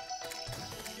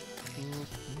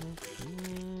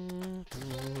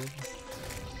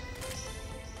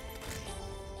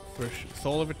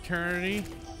 Soul of Eternity.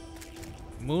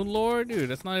 Moonlord? Dude,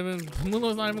 that's not even...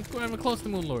 Moonlord's not even close to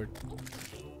Moonlord.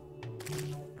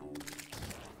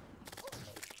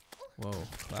 Whoa,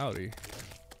 cloudy.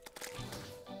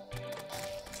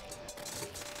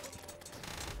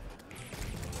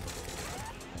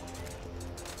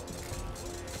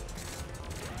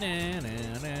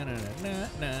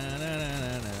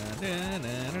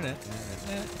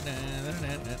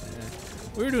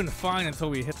 We were doing fine until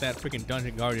we hit that freaking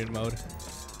Dungeon Guardian mode.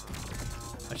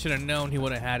 I should have known he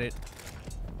would have had it.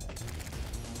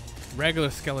 Regular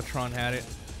Skeletron had it.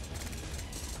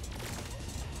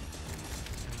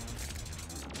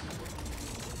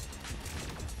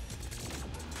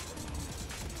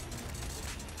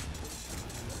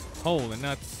 Holy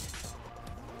nuts.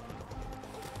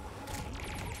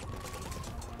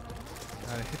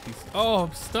 Gotta hit these. Oh,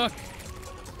 I'm stuck.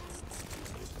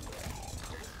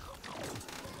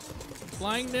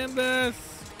 Flying Nimbus.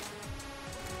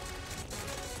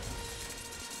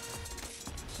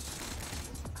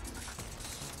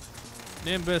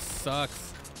 Nimbus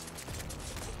sucks.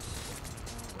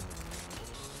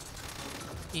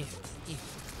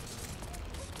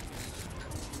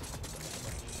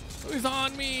 Who's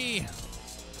on me?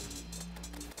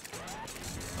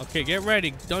 Okay, get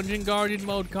ready. Dungeon Guardian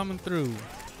mode coming through.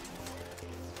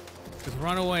 Just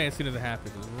run away as soon as it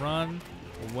happens. Just run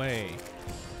away.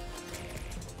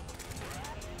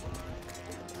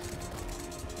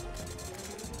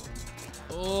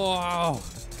 Oh,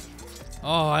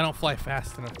 oh, I don't fly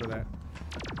fast enough for that.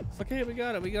 It's okay, we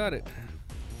got it, we got it.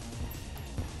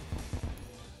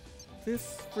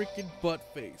 This freaking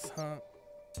butt face, huh?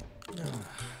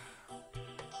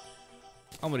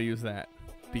 I'm gonna use that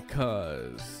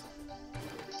because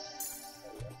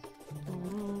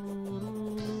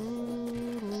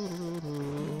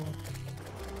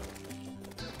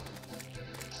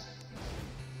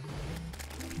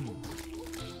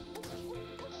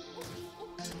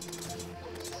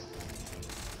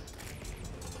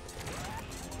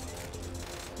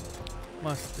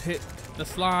must hit the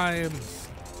slimes.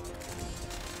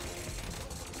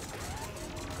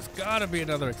 There's gotta be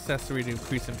another accessory to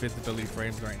increase invincibility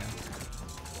frames right now.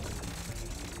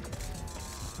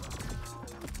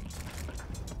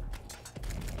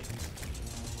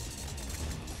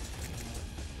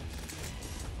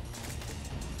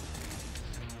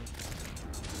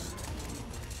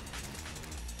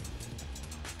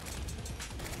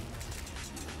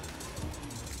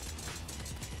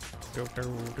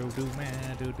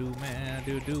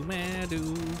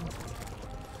 Do.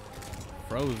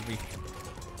 Froze me.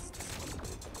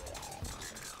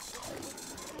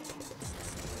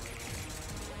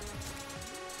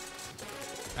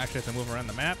 Actually, I have to move around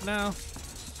the map now.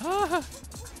 Ah!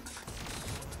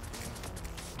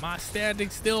 My standing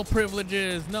still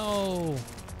privileges. No.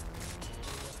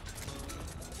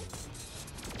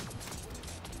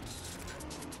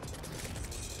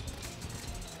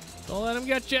 Don't let him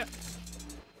get you.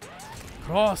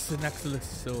 Cross the Nexus.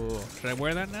 So, should I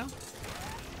wear that now?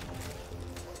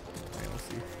 Okay, we'll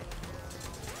see.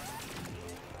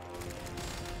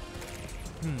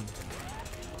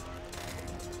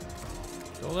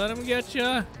 Don't let him get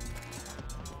you.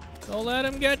 Don't let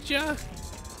him get you.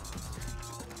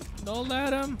 Don't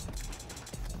let him.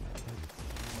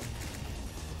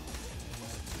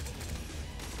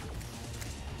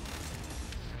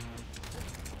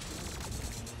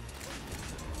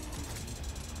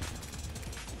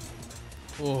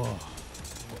 Oh.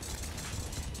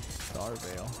 Star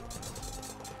Veil.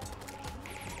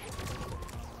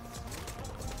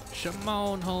 Come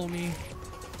on, homie.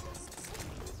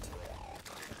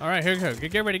 All right, here we go.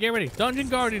 Get ready, get ready. Dungeon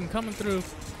Guardian coming through.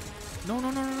 No, no,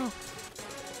 no, no, no.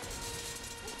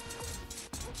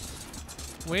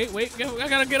 Wait, wait. I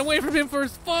gotta get away from him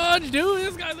first. Fudge, dude.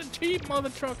 This guy's a cheap mother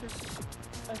trucker.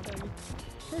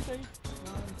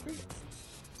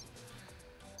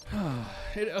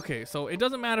 Okay, so it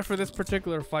doesn't matter for this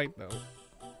particular fight, though.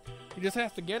 You just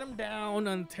have to get him down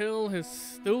until his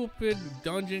stupid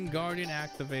Dungeon Guardian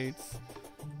activates.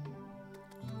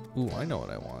 Ooh, I know what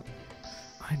I want.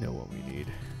 I know what we need.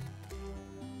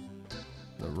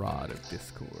 The Rod of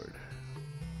Discord.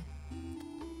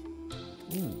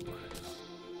 Ooh.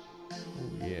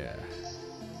 Oh, yeah.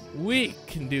 We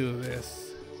can do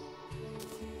this.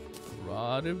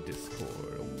 Rod of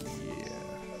Discord. Oh,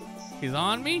 yeah. He's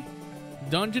on me?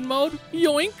 Dungeon mode?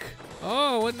 Yoink!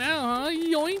 Oh, what now, huh?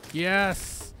 Yoink!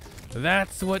 Yes!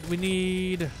 That's what we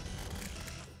need.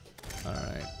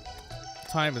 Alright. What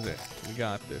time is it? We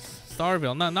got this.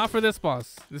 Starville. Not for this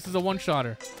boss. This is a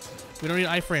one-shotter. We don't need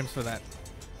iframes for that.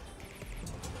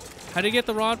 How do you get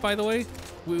the rod, by the way?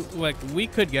 We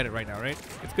could get it right now, right?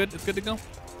 It's good. It's good to go. I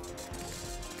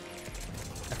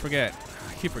forget.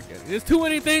 I keep forgetting. There's too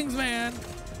many things, man.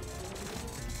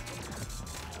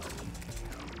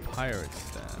 Pirate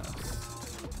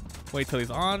staffs. Wait till he's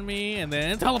on me and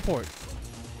then teleport.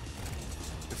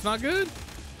 It's not good.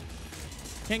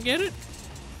 Can't get it.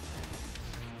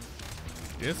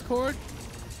 Discord?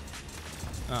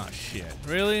 Oh shit.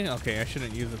 Really? Okay, I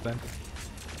shouldn't use it then.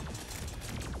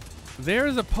 There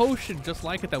is a potion just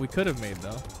like it that we could have made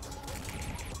though.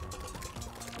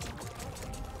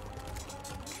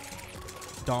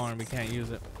 Darn, we can't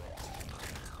use it.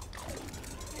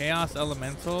 Chaos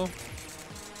Elemental.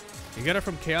 You get it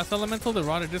from Chaos Elemental, the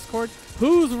Rod of Discord?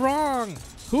 Who's wrong?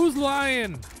 Who's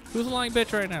lying? Who's a lying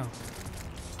bitch right now?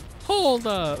 Hold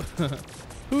up.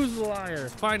 Who's the liar?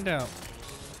 Find out.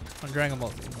 On Dragon Ball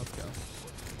Z. Let's go.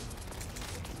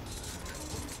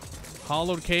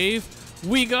 Hollowed Cave.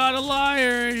 We got a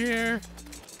liar here.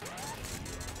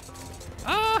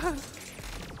 Ah!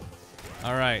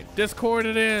 Alright. Discord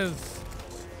it is.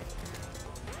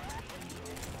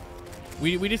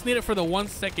 We just need it for the 1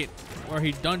 second where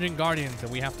he Dungeon Guardians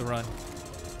and we have to run.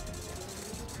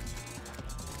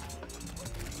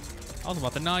 I was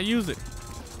about to not use it.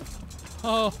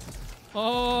 Oh.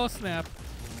 Oh, snap.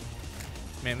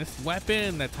 Man, this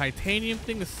weapon, that titanium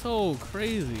thing is so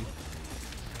crazy.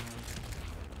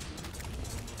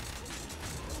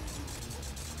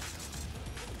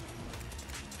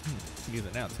 Use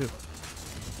it now, too.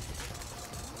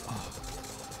 Oh.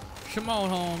 Come on,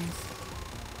 Holmes.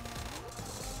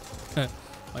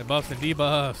 My buffs and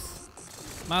debuffs.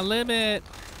 My limit.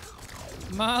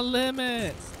 My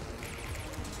limit.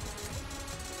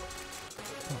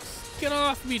 Get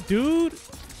off me, dude.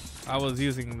 I was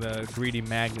using the greedy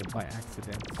magnet by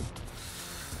accident.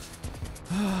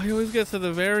 He always gets to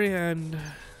the very end.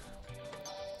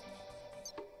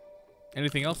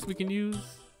 Anything else we can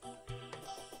use?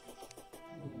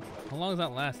 How long does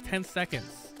that last? 10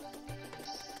 seconds.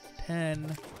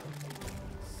 10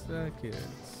 seconds.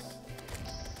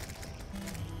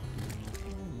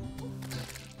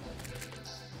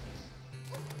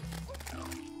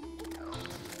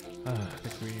 The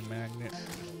green magnet.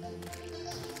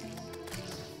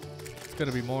 It's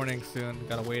gonna be morning soon.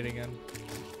 Gotta wait again.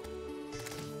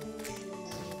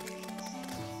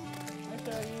 Hi,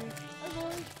 Daddy. Hi,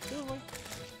 boy. Good boy.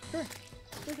 Come here.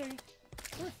 Good Daddy.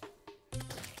 Come here.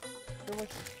 Good boy.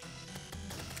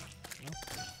 No.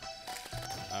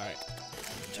 All right.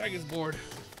 Tiger's bored.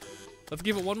 Let's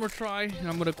give it one more try, and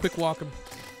I'm gonna quick walk him,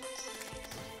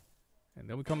 and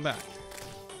then we come back.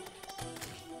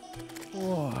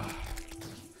 Whoa.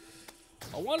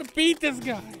 I want to beat this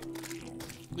guy.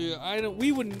 Yeah,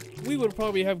 we would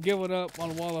probably have given up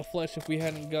on Wall of Flesh if we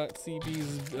hadn't got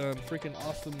CB's freaking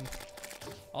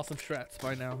awesome strats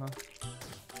by now, huh?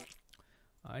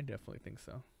 I definitely think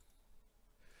so.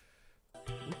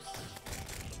 Oops.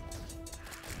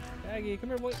 Aggie, come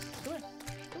here, boy. Come here.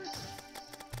 Come here.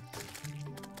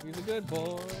 He's a good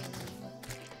boy.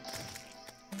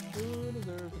 Who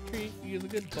deserves a treat? He's a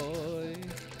good boy.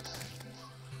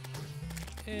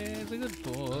 He's a good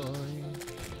boy.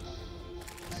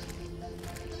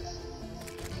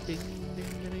 Ding, ding,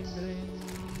 ding, ding.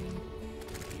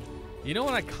 You know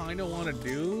what I kind of want to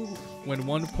do when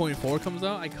 1.4 comes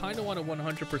out? I kind of want to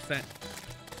 100%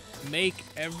 make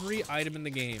every item in the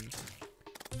game.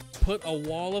 Put a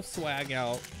wall of swag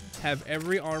out. Have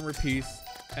every armor piece.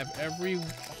 Have every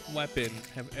weapon.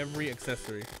 Have every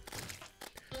accessory.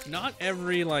 Not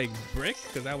every like brick,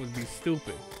 because that would be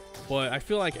stupid. But I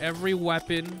feel like every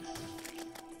weapon,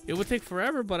 it would take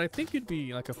forever, but I think it'd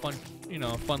be like a fun, you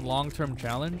know, fun long-term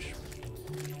challenge.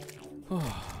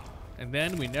 And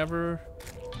then we never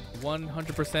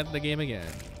 100% the game again.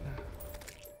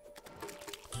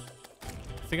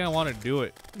 I think I want to do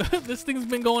it. This thing's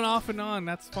been going off and on.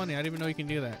 That's funny. I didn't even know you can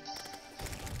do that.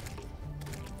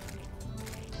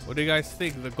 What do you guys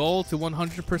think? The goal to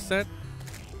 100%?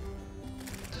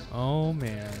 Oh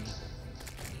man.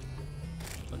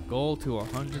 The goal to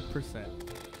 100%.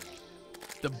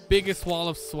 The biggest wall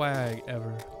of swag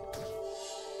ever.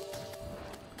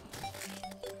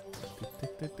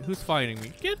 Who's fighting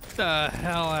me? Get the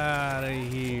hell out of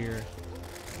here.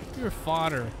 You're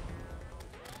fodder.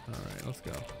 Alright, let's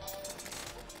go.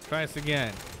 Try this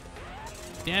again.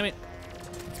 Damn it.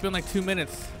 It's been like 2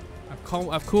 minutes. I'm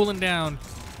cooling down.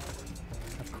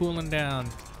 I'm cooling down.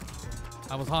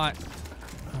 I was hot.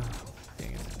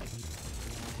 Dang it.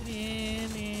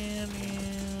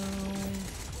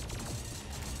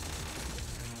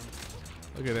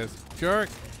 Look at this. Jerk.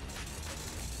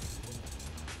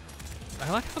 I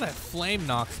like how that flame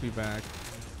knocks me back.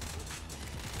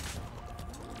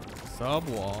 Sub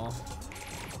wall.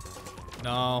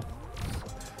 No.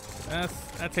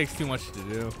 That takes too much to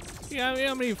do. Yeah, I mean,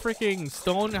 how many freaking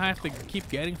stone I have to keep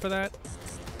getting for that?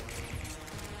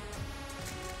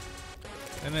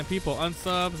 And then people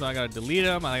unsub, so I gotta delete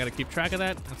them. I gotta keep track of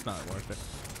that. That's not worth it.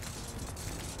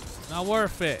 Not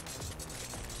worth it.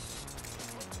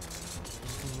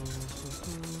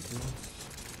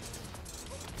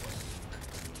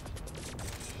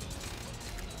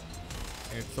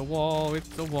 It's a wall,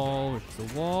 it's a wall, it's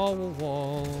a wall, a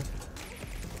wall.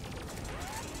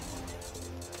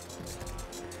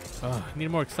 I need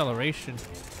more acceleration.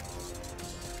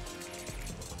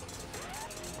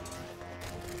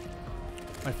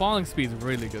 My falling speed's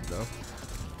really good though.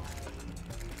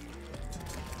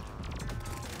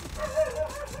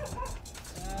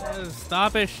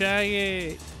 Stop it,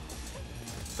 Shaggy.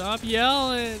 Stop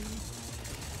yelling.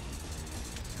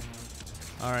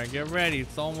 Alright, get ready.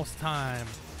 It's almost time.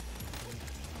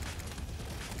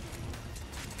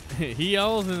 He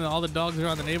yells and all the dogs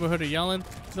around the neighborhood are yelling.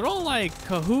 They're all like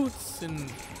cahoots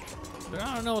and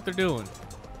I don't know what they're doing.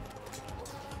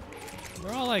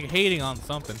 They're all like hating on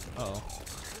something. Uh-oh.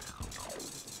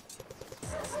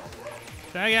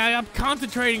 Shaggy, I'm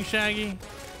concentrating, Shaggy.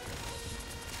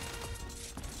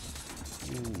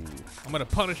 Ooh. I'm gonna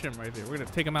punish him right there. We're gonna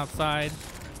take him outside.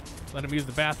 Let him use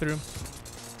the bathroom.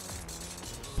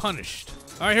 Punished.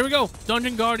 All right, here we go.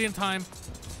 Dungeon Guardian time.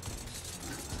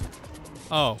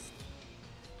 Oh.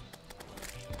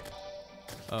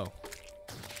 Oh.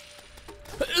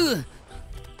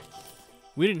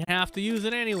 We didn't have to use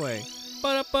it anyway.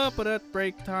 But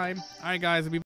break time. All right, guys. We'll be